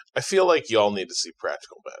 I feel like y'all need to see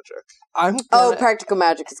Practical Magic. I'm Oh, gonna- Practical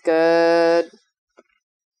Magic is good.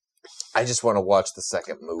 I just want to watch the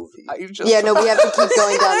second movie. I just- Yeah, no, we have to keep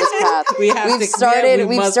going down this path. We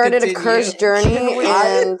We've started a cursed journey,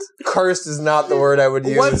 and Cursed is not the word I would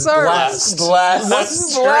use. What's our- blessed?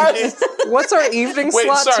 Blessed journey. What's our evening Wait,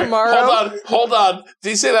 slot sorry. tomorrow? Hold on. Did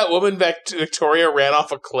you say that woman Victoria ran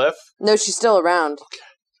off a cliff? no, she's still around.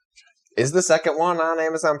 Is the second one on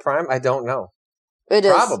Amazon Prime? I don't know. It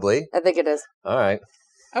is. Probably. I think it is. All right.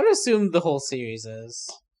 I would assume the whole series is.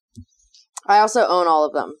 I also own all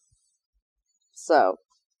of them. So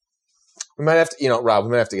We might have to, Rob,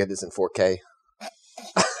 we might have to get this in 4K.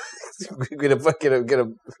 get a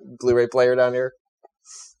Blu-ray player down here.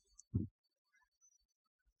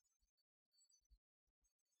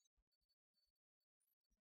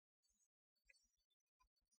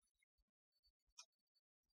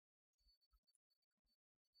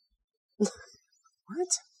 What?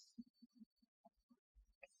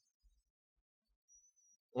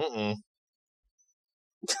 Mm-mm.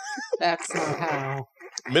 That's not how.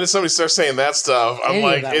 The minute somebody starts saying that stuff, I'm Any of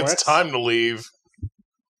like, that it's works. time to leave.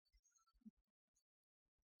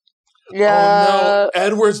 Yeah. Oh no,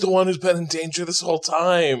 Edward's the one who's been in danger this whole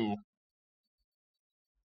time.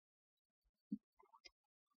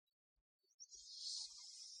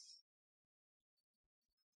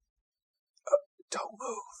 Don't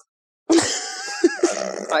move.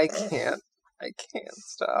 I can't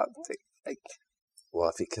stop. Well,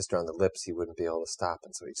 if he kissed her on the lips, he wouldn't be able to stop,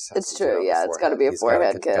 and so he just has It's to do it true, on the yeah, it's gotta be a He's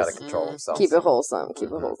forehead Got to kiss. control himself. Keep it wholesome. Keep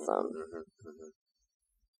it Mhm. wholesome.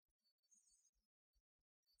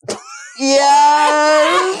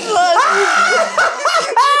 Yes.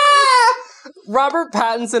 Robert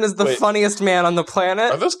Pattinson is the Wait. funniest man on the Are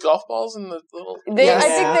planet. those golf balls in the little? Yes. I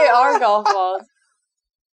think they are golf balls.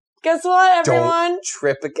 Guess what, everyone? Don't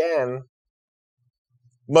trip again.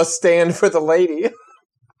 Must stand for the lady.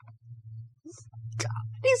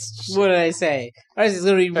 What did I say? It's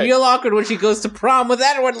gonna be Hey. real awkward when she goes to prom with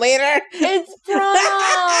Edward later. It's prom.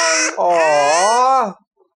 Aww.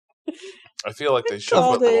 I feel like they should have put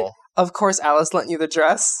Called them it. all. Of course, Alice lent you the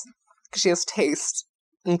dress because she has taste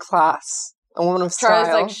and class. A woman of Charlie's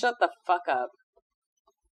style. like, shut the fuck up.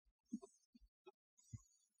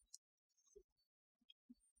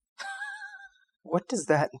 What does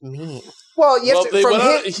that mean? Well, you have Well, to, they from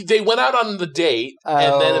went, his, out, they went out on the date,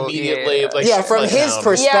 and then Oh, immediately, yeah. like, yeah, shut from my his town.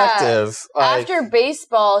 perspective, After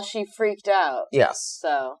baseball, she freaked out. yes,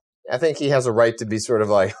 So I think he has a right to be sort of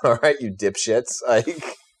like, all right, you dipshits, like.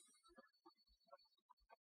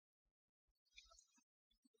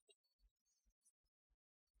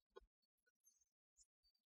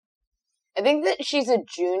 I think that she's a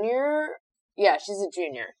junior. Yeah, she's a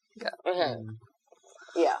junior. Yeah. Mhm.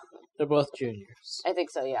 Yeah, They're both juniors. I think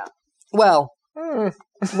so. Yeah. Well, one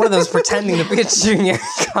of those pretending to be a junior.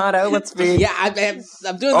 Kato, let's be. Yeah, I'm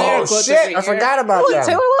doing the air Oh quotes shit! over I here. forgot about Look, that.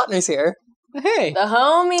 Taylor Lautner's here. Hey, The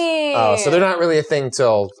homie. Oh, so they're not really a thing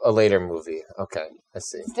till a later movie. Okay, I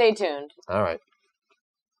see. Stay tuned. All right.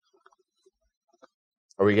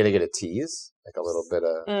 Are we gonna get a tease, like a little bit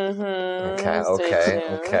of? Mm-hmm.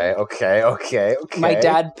 Okay. My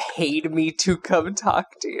dad paid me to come talk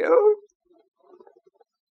to you.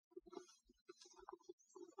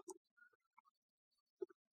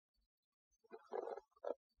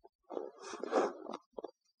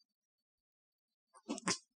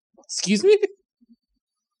 excuse me?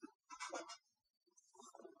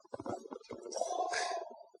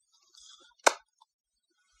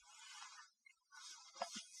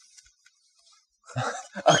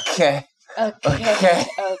 Okay. Okay.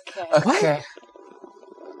 Okay.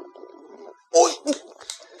 Oh,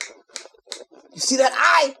 you see that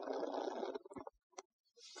eye?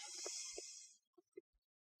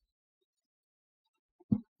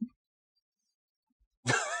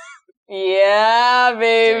 Yeah,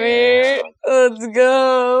 baby. Let's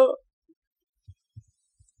go.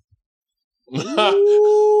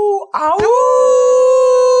 Ooh, ow.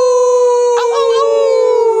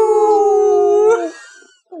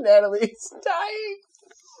 Natalie's dying.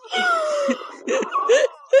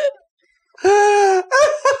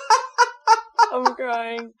 I'm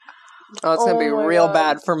crying. Oh, it's gonna be Oh my real God.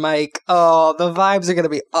 bad for Mike. Oh, the vibes are gonna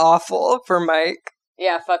be awful for Mike.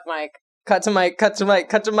 Yeah, fuck Mike. Cut to Mike. Cut to Mike.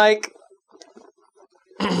 Cut to Mike.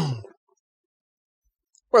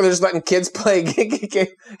 Well, they're just letting kids play gambling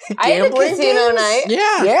I had a casino games? night.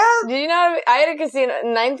 Yeah. Yeah. Did you know I had a casino?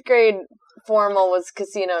 9th grade formal was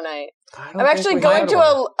casino night. I'm actually going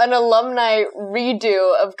to an alumni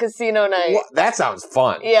redo of casino night. What? That sounds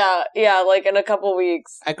fun. Yeah, like in a couple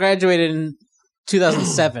weeks. I graduated in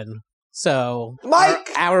 2007, so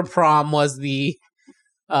Mike! our prom was the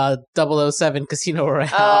 007 Casino Royale.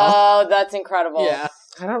 Oh, that's incredible. yeah.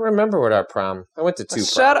 I don't remember what our prom. I went to two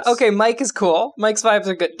Shout proms. Okay, Mike is cool. Mike's vibes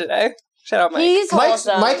are good today. Shout out, Mike. He's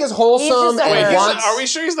wholesome. Mike is wholesome He's just a and nerd. wants. Are we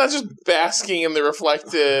sure he's not just basking in the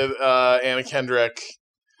reflected Anna Kendrick?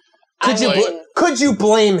 Could you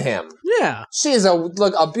blame him? Yeah. She is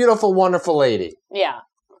a beautiful, wonderful lady. Yeah.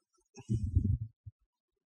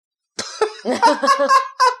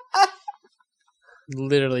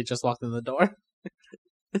 Literally just walked in the door.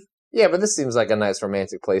 Yeah, but this seems like a nice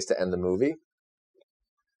romantic place to end the movie.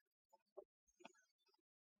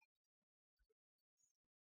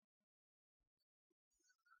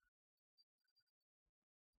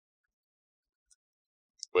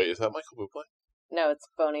 Wait, is that Michael Bublé? No, it's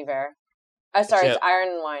Bon Iver. Oh, sorry, it's can't- Iron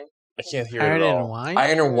and Wine. I can't hear Iron it at and all. wine?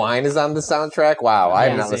 Iron and Wine is on the soundtrack. Wow, I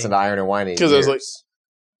have not Amazing. listened to Iron and Wine in 'Cause years. I was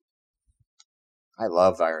like- I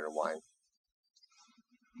love Iron and Wine.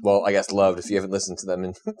 Well, I guess loved if you haven't listened to them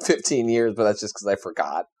in 15 years, but that's just because I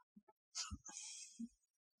forgot.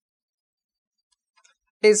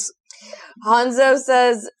 Is Hanzo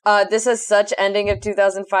says, this has such ending of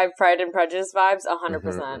 2005 Pride and Prejudice vibes.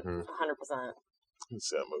 100%. Mhm, mhm. 100%. Let's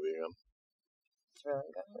see that movie again. It's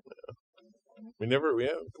really good. We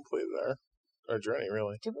haven't completed our journey,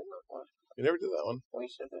 really. Did we not watch? We never did that one. We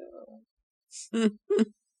should do.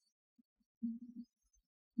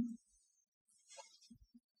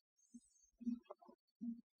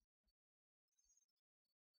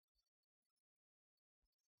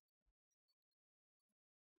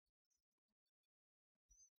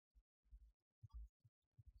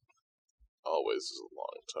 Always is a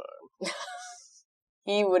long time.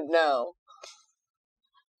 He would know.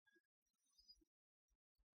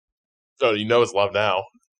 Oh, you know it's Love Now.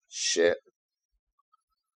 Shit.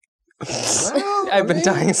 I've been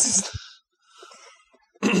dying since.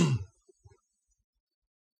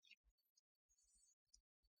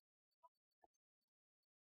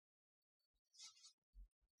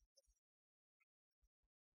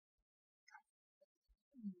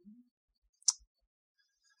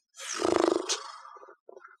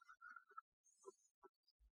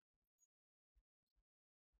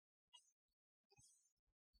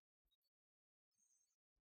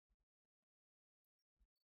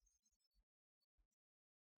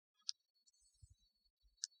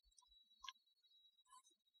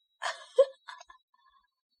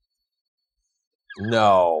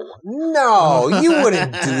 No, you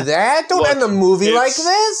wouldn't do that. Don't Look, end the movie like it's-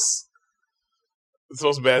 this. It's the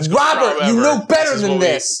most magical Robert, prom you ever. know better is than what we-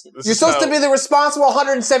 this. this You're is supposed how- to be the responsible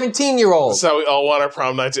 117-year-old. This is how we all want our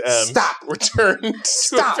prom night to end. Stop. Return to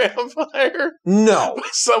Stop. a vampire. No.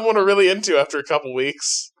 Someone are really into after a couple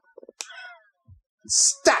weeks.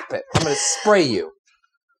 Stop it. I'm going to spray you.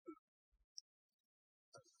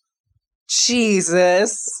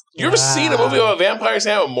 Jesus. You ever seen a movie about vampires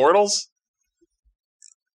hanging out with mortals?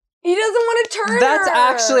 He doesn't want to turn That's her.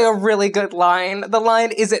 actually a really good line. The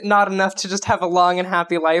line, "Is it not enough to just have a long and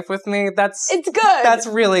happy life with me?" That's It's good. that's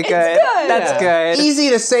really good. good. That's good.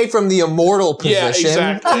 Easy to say from the immortal Yeah, position.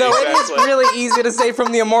 exactly. No, it is exactly. really easy to say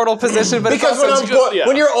from the immortal position, but Because it's, also, when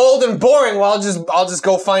when you're old and boring, well, I'll just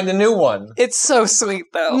go find a new one. it's so sweet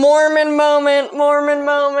though. Mormon moment. Mormon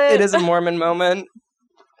moment. It is a Mormon moment.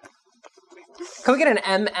 Can we get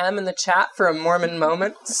an MM in the chat for a Mormon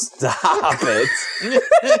moment? Stop it.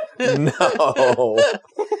 No.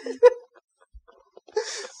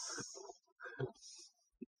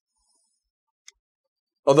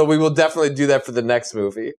 Although we will definitely do that for the next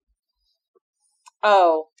movie.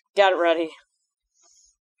 Oh, got it ready.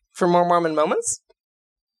 For more Mormon moments?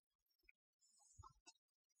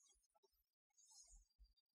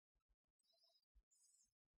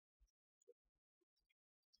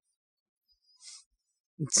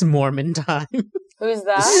 It's Mormon time. Who's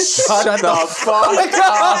that? Shut the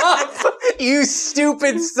fuck up. You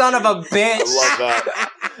stupid son of a I bitch! love that.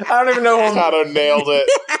 I don't even know who. Kato nailed it.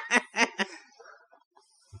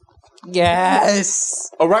 Yes!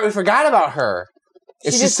 Oh, right, we forgot about her.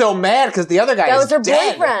 And She she's just- so mad because the other guy That is was her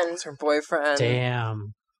dead. boyfriend. It's her boyfriend.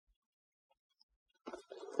 Damn.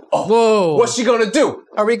 Oh, Whoa. what's she gonna do?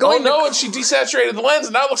 Are we Oh going no, and she desaturated the lens,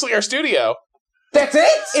 and now it looks like our studio. That's it?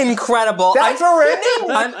 to... Incredible. That's where we're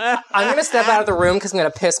ending? I'm gonna step out of the room because I'm gonna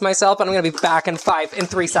piss myself, and I'm gonna be back in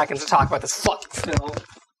 3 seconds to talk about this fucking film.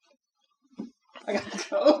 I gotta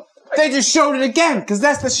go. They just showed it again because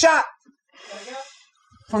that's the shot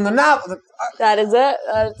from the novel. That is it.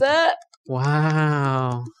 That's it.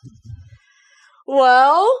 Wow.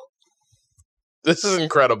 Well, This is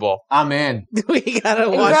incredible. I'm in. We gotta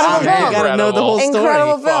watch Incredible it. film. We gotta know the whole story.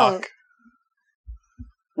 incredible film. Fuck.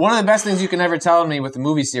 One of the best things you can ever tell me with the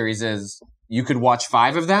movie series is you could watch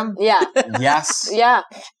 5 of them. Yeah, Yes. yeah.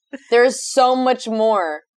 There's so much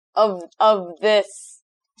more of this.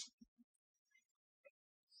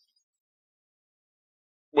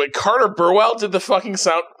 Wait, Carter Burwell did the fucking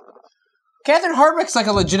sound. Catherine Hardwicke's like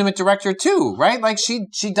a legitimate director too, right? Like she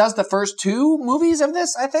does the first 2 movies of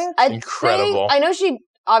this, I think. Incredible. I know she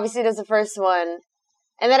obviously does the first one,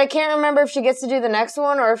 and then I can't remember if she gets to do the next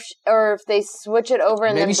one or if they switch it over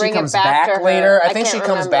and Maybe then she bring comes it back to her. later. I think she can't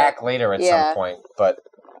comes remember. back later at Yeah. some point, but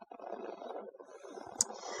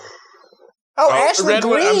Ashley Ren,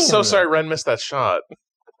 Green. I'm so sorry, Ren missed that shot.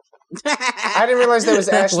 I didn't realize there was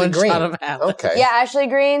Ashley One Green. shot of Alice. Okay. Yeah, Ashley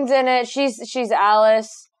Green's in it. She's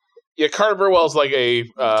Alice. Yeah, Carter Burwell's like a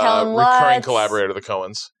Kellen recurring Lutz. collaborator of the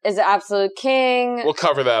Coens. Is the absolute king. We'll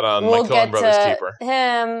cover that on We'll my Coen get Brothers to Keeper.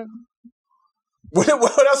 him.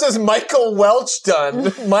 What else has Michael Welch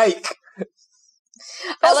done? Mike.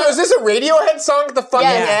 Also, is this a Radiohead song at the fucking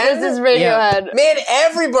Yes, end? this is Radiohead. Man,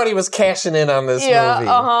 everybody was cashing in on this Yeah, movie.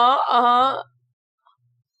 uh-huh.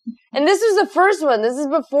 And this was the first one. This is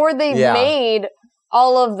before they Yeah. made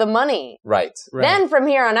all of the money. Right. Then from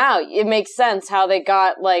here on out, it makes sense how they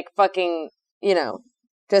got like fucking,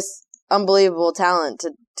 just unbelievable talent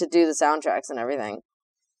to do the soundtracks and everything.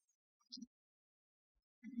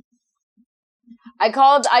 I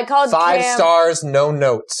called 5 Cam, stars, no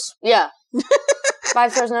notes. Yeah.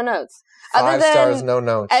 5 stars, no notes. 5 stars, no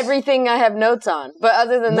notes. Everything I have notes on. But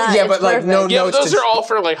other than that, Yeah, it's but, like, perfect. no Yeah, notes those to- are all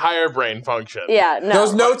for like higher brain function. Yeah, no.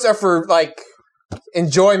 Those notes are for, like,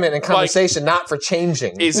 enjoyment and conversation, not for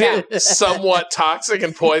changing. Is it somewhat toxic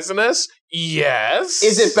and poisonous? Yes.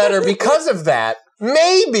 Is it better because of that?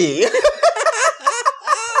 Maybe.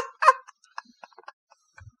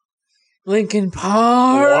 Linkin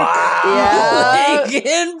Park. Wow. Yeah.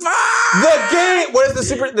 Linkin Park. The game. What is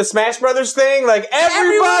the Smash Brothers thing? Like,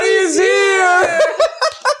 everybody is here.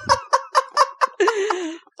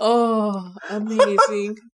 Oh,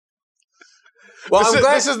 amazing. Well, I'm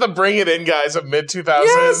glad. This is the bring it in guys of mid 2000s,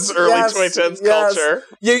 Yes, early yes, 2010s yes. culture.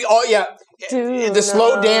 The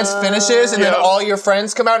slow dance finishes, and then all your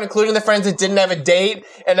friends come out, including the friends that didn't have a date,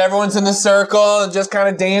 and everyone's in the circle and just kind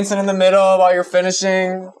of dancing in the middle while you're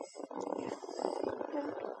finishing.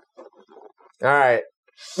 All right.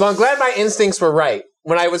 Well, I'm glad my instincts were right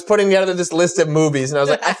when I was putting together this list of movies, and I was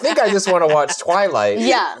like, I think I just want to watch Twilight.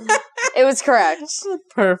 Yeah. It was correct.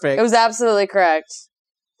 Perfect. It was absolutely correct.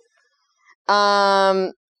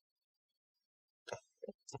 Well,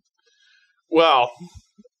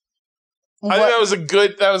 I think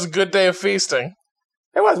that was a good day of feasting.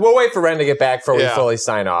 It was. We'll wait for Ren to get back before we Yeah. fully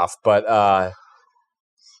sign off, but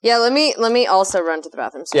Yeah, let me also run to the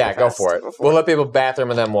bathroom. yeah, go for it. We'll let people bathroom,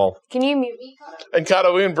 and then we'll... Can you mute me, Connor? And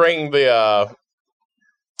Kato, we've been bringing the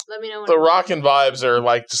Let me know when the rockin' vibes are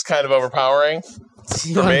like just kind of overpowering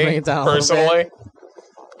You for wanna bring me it down a little bit? personally.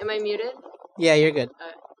 Am I muted? Yeah, you're good.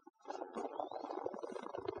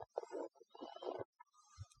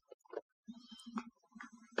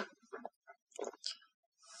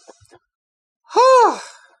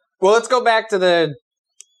 Well, let's go back to the...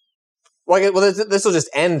 Well, this will just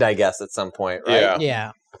end, I guess, at some point, right? Yeah.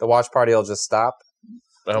 Yeah. The watch party will just stop.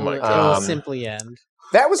 Oh my It god. will simply end.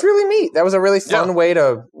 That was really neat. That was a really fun Yeah. way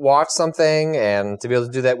to watch something, and to be able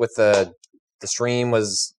to do that with the stream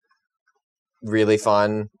was really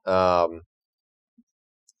fun.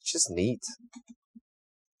 It's just neat.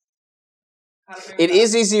 It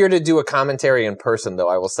is easier to do a commentary in person, though.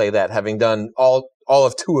 I will say that, having done all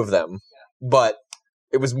of 2 of them, but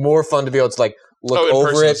it was more fun to be able to like look in over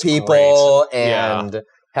person at is people great. Yeah. and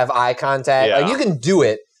have eye contact. Yeah. Like you can do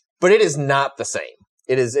it, but it is not the same.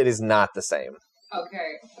 It is not the same.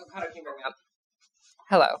 Okay, so how do you bring me up?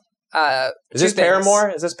 Hello. Is this Paramore?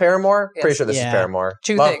 Is this Paramore? Yes. Pretty sure this is Yeah. Paramore.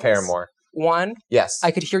 2 Love things. Paramore. 1, Yes.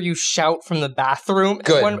 I could hear you shout from the bathroom.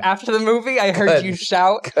 Good. After the movie, I heard Good. you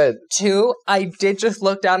shout. Good. 2, I did just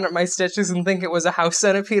look down at my stitches and think it was a house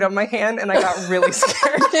centipede on my hand, and I got really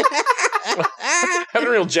scared. Having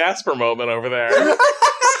a real Jasper moment over there.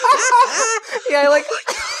 Yeah, I like...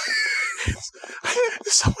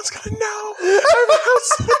 Someone's gonna know. I have a house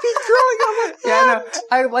centipede growing on my... Yeah,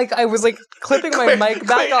 I know. I was like clipping my mic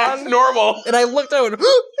back Quick, act on, normal. and I looked out and...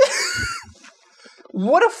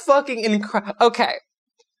 What a fucking incredible... Okay.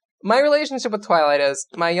 My relationship with Twilight is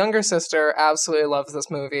my younger sister absolutely loves this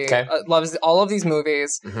movie. Okay. Loves all of these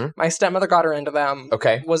movies. Mhm. My stepmother got her into them.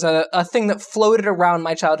 Okay. Was a thing that floated around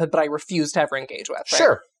my childhood, but I refused to ever engage with. Right?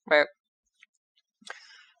 Sure. Right.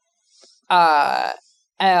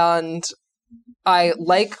 And I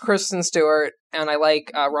like Kristen Stewart and I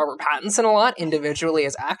like Robert Pattinson a lot individually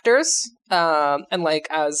as actors, and like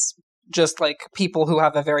as just like people who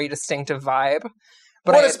have a very distinctive vibe.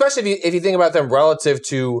 But Well, especially if you think about them relative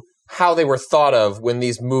to how they were thought of when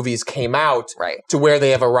these movies came out, right. to where they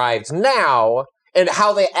have arrived now, and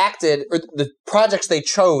how they acted, or the projects they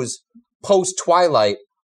chose post Twilight,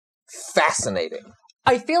 fascinating.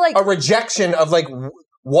 I feel like A rejection of like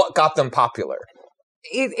what got them popular.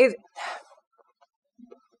 it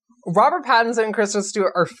Robert Pattinson and Kristen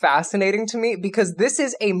Stewart are fascinating to me because this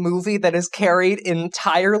is a movie that is carried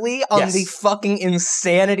entirely on Yes. the fucking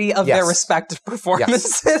insanity of Yes. their respective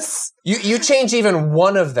performances. You change even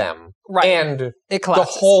one of them, Right. and It the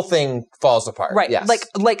collapses. whole thing falls apart. Right. Yes.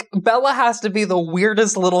 Like Bella has to be the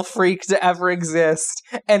weirdest little freak to ever exist.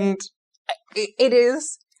 And it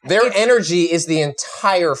is. their energy is the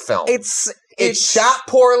entire film. It's shot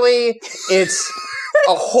poorly. It's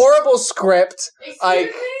a horrible script.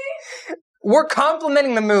 Like, we're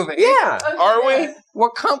complimenting the movie. yeah. Are we? We're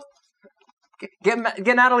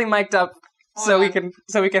get Natalie mic'd up so we can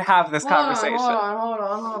have this conversation. Hold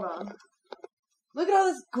on. Look at all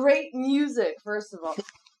this great music, first of all.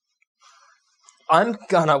 I'm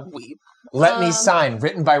gonna weep. Let Me Sign,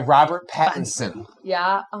 written by Robert Pattinson.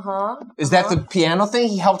 Yeah, Is that the piano thing?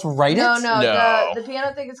 He helped write it? No, No. the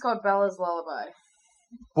piano thing is called Bella's Lullaby.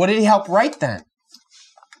 What did he help write then?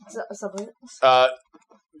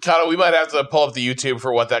 Kato, we might have to pull up the YouTube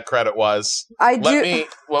for what that credit was. What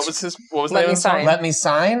was the name of the song? Let Me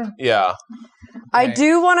Sign? Yeah. I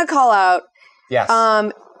do want to call out. Yes.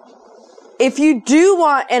 If you do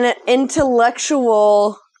want an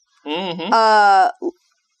intellectual And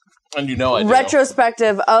you know I do.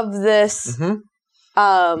 retrospective of this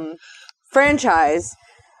franchise,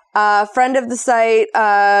 friend of the site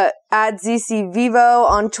at ZC Vivo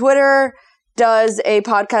on Twitter does a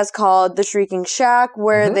podcast called The Shrieking Shack,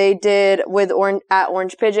 where they did with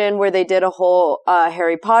Orange Pigeon, where they did a whole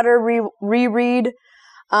Harry Potter reread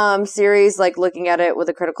series, like looking at it with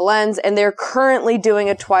a critical lens, and they're currently doing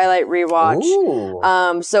a Twilight rewatch.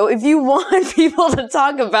 Ooh. So if you want people to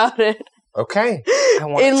talk about it Okay.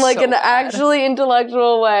 in like an actually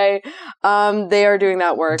intellectual way, they are doing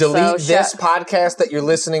that work. Delete so, this podcast that you're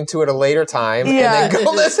listening to at a later time, Yeah. and then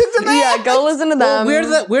go listen to that. Yeah, go listen to them.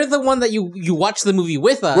 We're the one that you watch the movie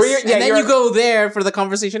with us, and then you go there for the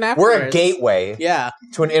conversation afterwards. We're a gateway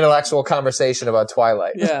to an intellectual conversation about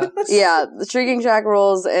Twilight. Yeah. Yeah, the Shrieking Shack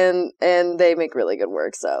rules, and they make really good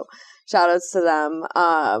work. So shout outs to them.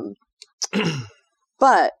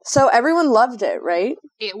 But so everyone loved it, right?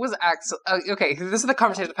 It was okay. This is the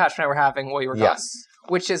conversation that Patrick and I were having while you were gone, Yes.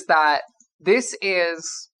 which is that this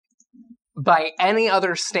is, by any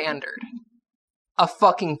other standard, a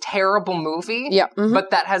fucking terrible movie. Yeah. Mhm. But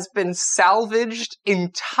that has been salvaged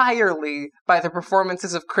entirely by the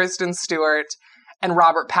performances of Kristen Stewart and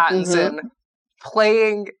Robert Pattinson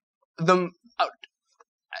playing the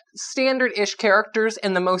standard-ish characters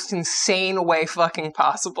in the most insane way fucking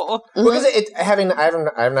possible. Because I have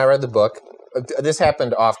not read the book. This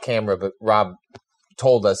happened off camera, but Rob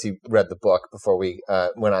told us he read the book before we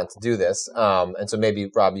went on to do this. And so maybe,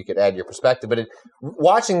 Rob, you could add your perspective. But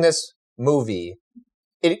watching this movie,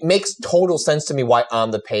 it makes total sense to me why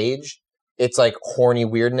on the page it's like horny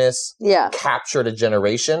weirdness captured a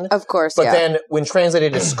generation. Of course, But then when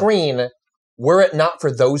translated to screen, were it not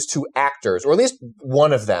for those two actors, or at least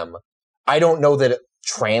one of them, I don't know that it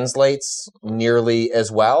translates nearly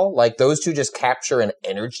as well. Like, those two just capture an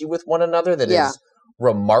energy with one another that is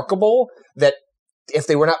remarkable, that if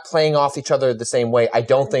they were not playing off each other the same way, I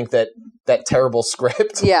don't think that terrible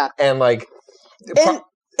script and like... And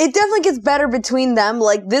it definitely gets better between them.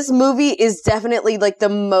 Like, this movie is definitely like the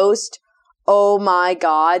most... oh my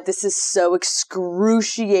god, this is so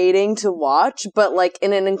excruciating to watch, but like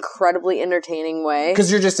in an incredibly entertaining way.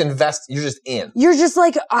 Because you're just you're just in. You're just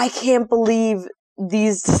like, I can't believe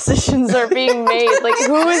these decisions are being made. Like,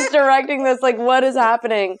 who is directing this? Like, what is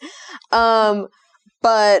happening?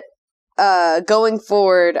 But going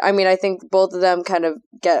forward, I mean, I think both of them kind of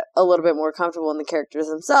get a little bit more comfortable in the characters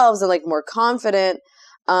themselves and like more confident.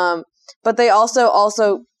 But they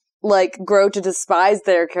also like grow to despise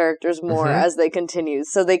their characters more as they continue.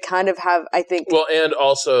 So they kind of have, I think... Well, and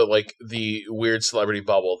also like the weird celebrity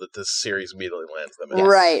bubble that this series immediately lands them in.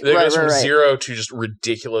 Right, It goes from right. zero to just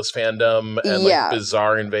ridiculous fandom and like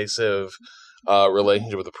bizarre, invasive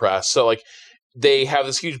relationship with the press. So like they have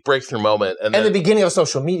this huge breakthrough moment. And the beginning of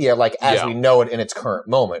social media, like as we know it in its current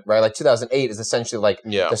moment, right? Like 2008 is essentially like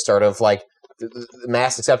the start of like the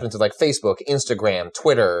mass acceptance of like Facebook, Instagram,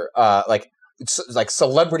 Twitter, like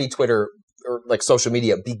celebrity Twitter or like social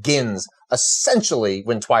media begins essentially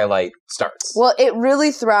when Twilight starts. Well, it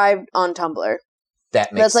really thrived on Tumblr.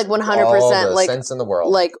 That's like 100% all the like sense in the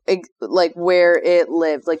world. Like where it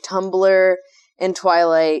lived. Like Tumblr and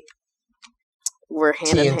Twilight were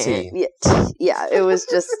hand in hand. Yeah, it was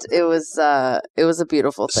just it was a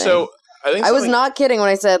beautiful thing. So I was not kidding when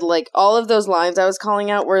I said like all of those lines I was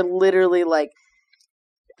calling out were literally like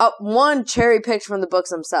one cherry picked from the books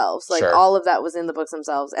themselves. Like all of that was in the books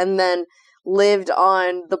themselves, and then lived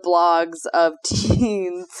on the blogs of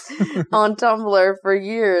teens on Tumblr for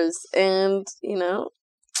years. And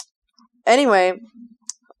anyway,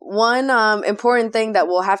 one important thing that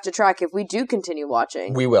we'll have to track if we do continue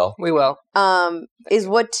watching, we will, is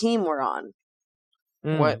what team we're on.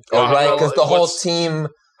 What? Right, because the whole team.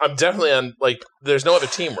 I'm definitely on. Like, there's no other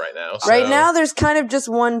team right now. So. Right now, there's kind of just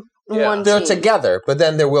one They're team. together, but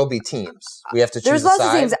then there will be teams. We have to choose. There's lots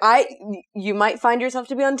of teams. You might find yourself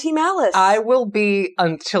to be on Team Alice. I will be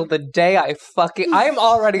until the day I am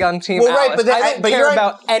already on Team Alice. Right, but I don't care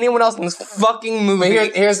about anyone else in this fucking movie.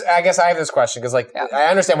 Here's I guess I have this question because I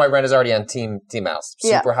understand why Brenda's already on Team Alice.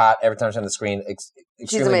 Super hot every time she's on the screen.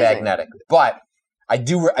 Extremely magnetic. But I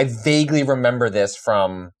vaguely remember this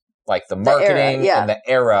from like the marketing and the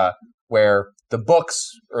era where the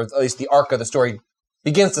books, or at least the arc of the story,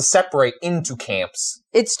 begins to separate into camps.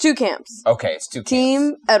 It's two camps. Okay, it's two camps.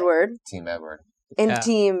 Team Edward. Team Edward. And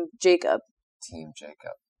Team Jacob. Team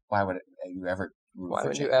Jacob. Why would you ever? Why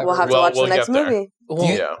would you ever? We'll have to Well, watch we'll the next get there.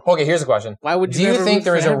 movie. Yeah. Okay, here's a question. Why would Do you you ever think root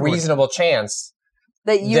there for is a Edward? reasonable chance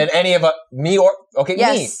That you that any of us, me or me?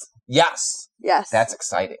 Yes. Yes. yes. That's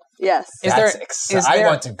exciting. yes. Is That's there- exciting. is I there-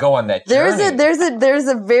 want to go on that There's journey. there's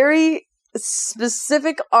a very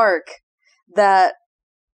specific arc that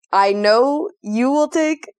I know you will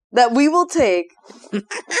take, that we will take,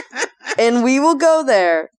 and we will go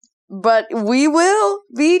there. But we will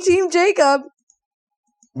be Team Jacob.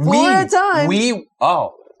 For a time. We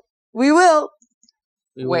We will,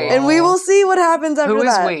 Wait. and we will see what happens after Who is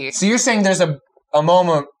that. we? So you're saying there's a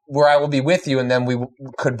moment where I will be with you, and then we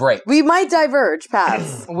could break. We might diverge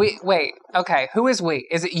paths. Wait. Okay, who is we?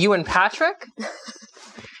 Is it you and Patrick?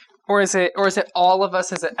 Or is it all of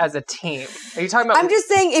us as a team? Are you talking about? I'm just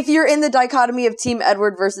saying, if you're in the dichotomy of Team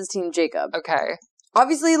Edward versus Team Jacob, Okay.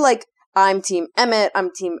 obviously, like, I'm Team Emmett, I'm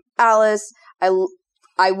Team Alice,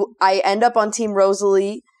 I end up on Team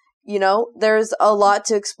Rosalie. You know, there's a lot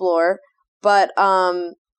to explore, but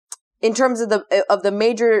in terms of the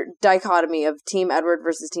major dichotomy of Team Edward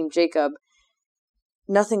versus Team Jacob,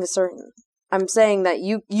 nothing is certain. I'm saying that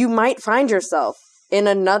you might find yourself in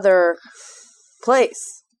another place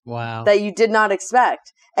Wow. that you did not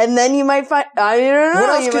expect, and then you might find, I don't know. What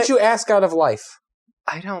else could you ask out of life?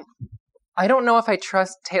 I don't know if I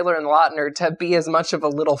trust Taylor and Lautner to be as much of a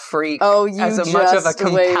little freak Oh, you as just much of a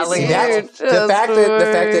wait. compelling. See, That's, Dude, just the fact wait.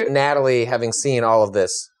 that Natalie, having seen all of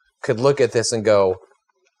this, could look at this and go,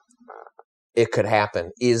 "It could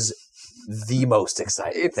happen," is the most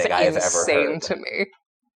exciting It's thing I have ever insane heard. to me.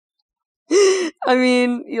 I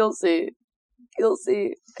mean, you'll see. You'll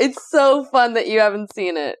see. It's so fun that you haven't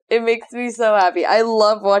seen it. It makes me so happy. I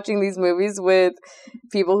love watching these movies with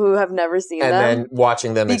people who have never seen And them then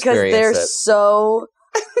watching them because they're experience it. so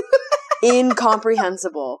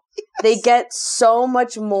incomprehensible. They get so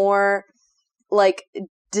much more like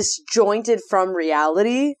disjointed from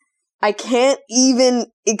reality. I can't even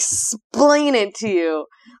explain it to you.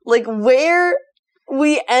 Like, where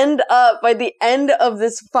we end up by the end of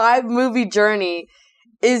this 5-movie journey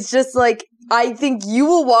is just like, I think you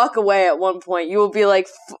will walk away at one point. You will be like,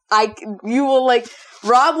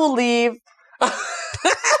 Rob will leave.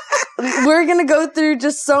 We're gonna go through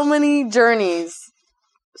just so many journeys.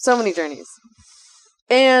 So many journeys.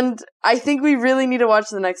 And I think we really need to watch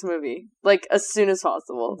the next movie, like, as soon as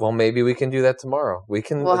possible. Well, maybe we can do that tomorrow. We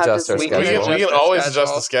can We'll have to adjust our see. We can, schedule. we can always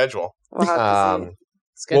adjust the schedule. We'll have to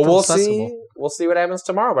see. Well, we'll Schedule's see. flexible. We'll see what happens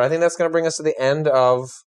tomorrow. But I think that's going to bring us to the end of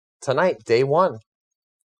tonight, day 1,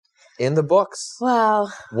 in the books. Wow.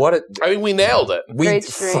 What a, I think we nailed it. we Great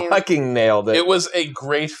stream. fucking nailed it. It was a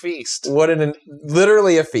great feast. What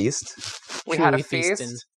literally a feast. We had a Truly feast.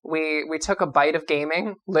 feasting. We took a bite of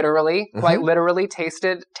gaming, literally, quite literally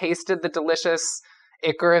tasted the delicious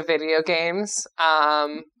Ikra video games.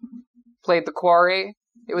 Played the Quarry.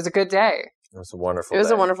 It was a good day. It was a wonderful. It was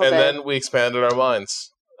day. a wonderful And day. then we expanded our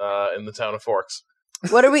minds in the town of Forks.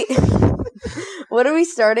 What are we? What are we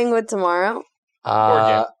starting with tomorrow?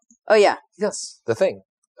 Uh, Oh yeah, yes, the thing.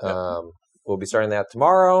 Yeah. We'll be starting that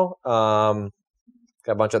tomorrow. Got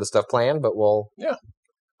a bunch of other stuff planned, but we'll. Yeah.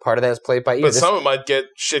 Part of that is played by you. But This- some of it might get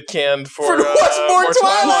shit canned for For what's more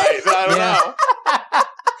Twilight? I don't know.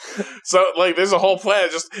 So, like, there's a whole plan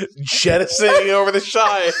just jettisoning over the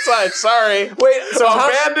side. Sorry. Wait, so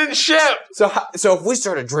Abandoned ship. So if we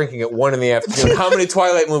started drinking at 1 PM, how many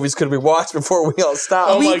Twilight movies could we watch before we all stop?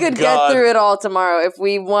 Oh we my could God. get through it all tomorrow if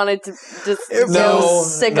we wanted to just go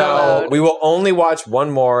sicko mode. We will only watch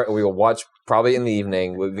one more, and we will watch probably in the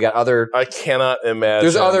evening. We've got other. I cannot imagine.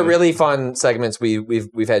 There's other really fun segments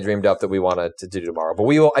we've had dreamed up that we wanted to do tomorrow. But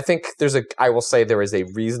we will. I think I will say there is a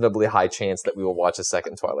reasonably high chance that we will watch a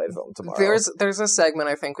second Twilight film tomorrow. There's a segment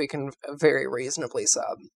I think we can very reasonably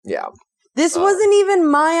sub. Yeah. This wasn't even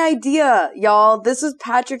my idea, y'all. This was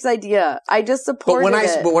Patrick's idea. I just supported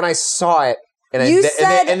it. But when I saw it, and You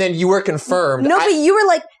said- and then you were confirmed. No, but you were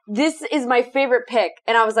like, "This is my favorite pick,"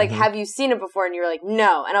 and I was like, "Have you seen it before?" And you were like,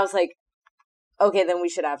 "No," and I was like, "Okay, then we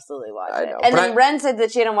should absolutely watch I it." know, And but then Ren said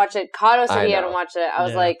that she hadn't watched it. Kato said I he know. hadn't watched it. I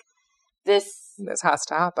was Yeah. like, "This." This has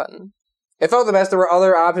to happen. It felt the best. There were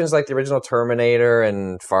other options like the original Terminator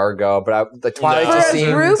and Fargo, but the Twilight No. just For a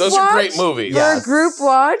seemed. group Those are great watch? movies. For Yes. a group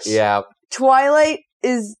watch, Yeah. Twilight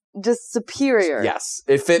is just superior. Yes.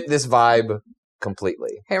 It fit this vibe completely.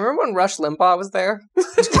 Hey, remember when Rush Limbaugh was there?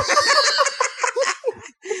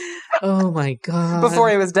 Oh my god. Before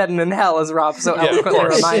he was dead and in hell, as Rob so Yeah, of eloquently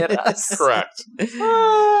course. reminded us. Correct.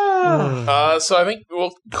 So I think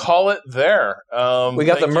we'll call it there. We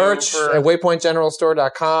got the thank you merch for- at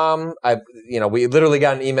waypointgeneralstore.com. We literally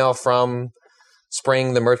got an email from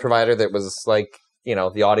Spring, the merch provider, that was like,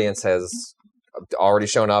 the audience has already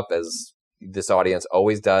shown up as this audience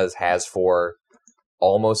always does, has for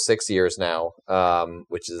almost 6 years now,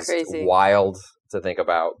 which is Crazy. wild to think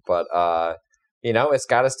about. But, it's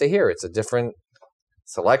got us to here. It's a different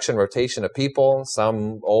selection, rotation of people,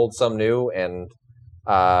 some old, some new, and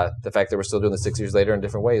the fact that we're still doing this 6 years later in a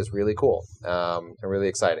different way is really cool and really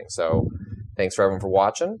exciting. So thanks for everyone for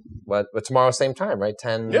watching. But tomorrow, same time, right?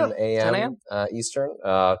 10 10 a.m. a.m. Eastern.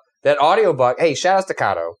 That audio bug. Hey, shout out to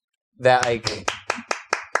Kato. That he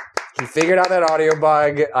figured out that audio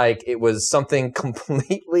bug. It was something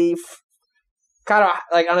completely. Kato,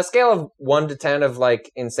 on a scale of 1 to 10 of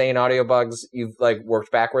insane audio bugs you've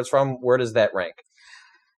worked backwards from, where does that rank?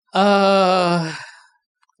 Well,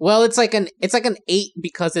 it's like an 8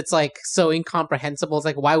 because it's so incomprehensible.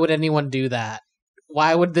 It's why would anyone do that?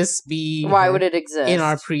 Why would this be? Why would it exist in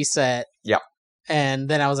our preset? Yeah. And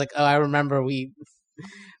then I was like, oh, I remember we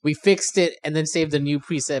fixed it and then saved a new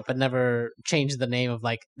preset, but never changed the name of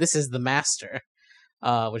this is the master,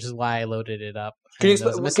 which is why I loaded it up. Can you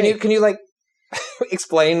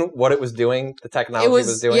explain what it was doing? The technology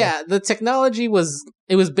was doing. Yeah, the technology was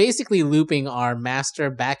basically looping our master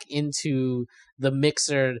back into the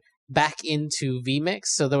mixer, back into vMix.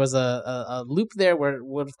 So there was a loop there where it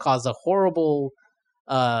would have caused a horrible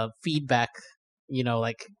feedback.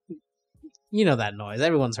 That noise.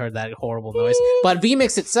 Everyone's heard that horrible noise. But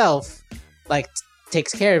vMix itself,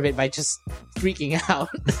 takes care of it by just freaking out.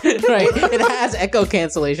 Right? It has echo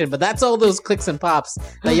cancellation, but that's all those clicks and pops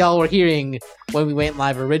that y'all were hearing when we went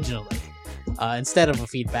live originally, instead of a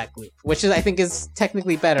feedback loop, which I think is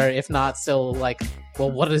technically better, if not still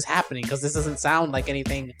well, what is happening? Because this doesn't sound like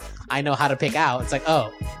anything I know how to pick out. It's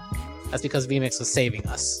oh, that's because vMix was saving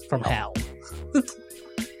us from hell.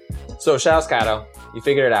 So, shout out Kato. You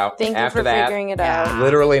figured it out. Thank After you for that, figuring it out.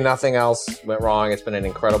 Literally nothing else went wrong. It's been an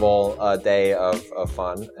incredible day of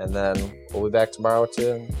fun. And then we'll be back tomorrow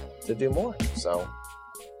to do more. So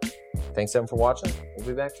thanks everyone for watching. We'll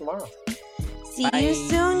be back tomorrow. See you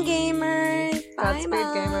soon, gamers. Bye, Godspeed,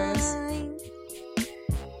 gamers. bye.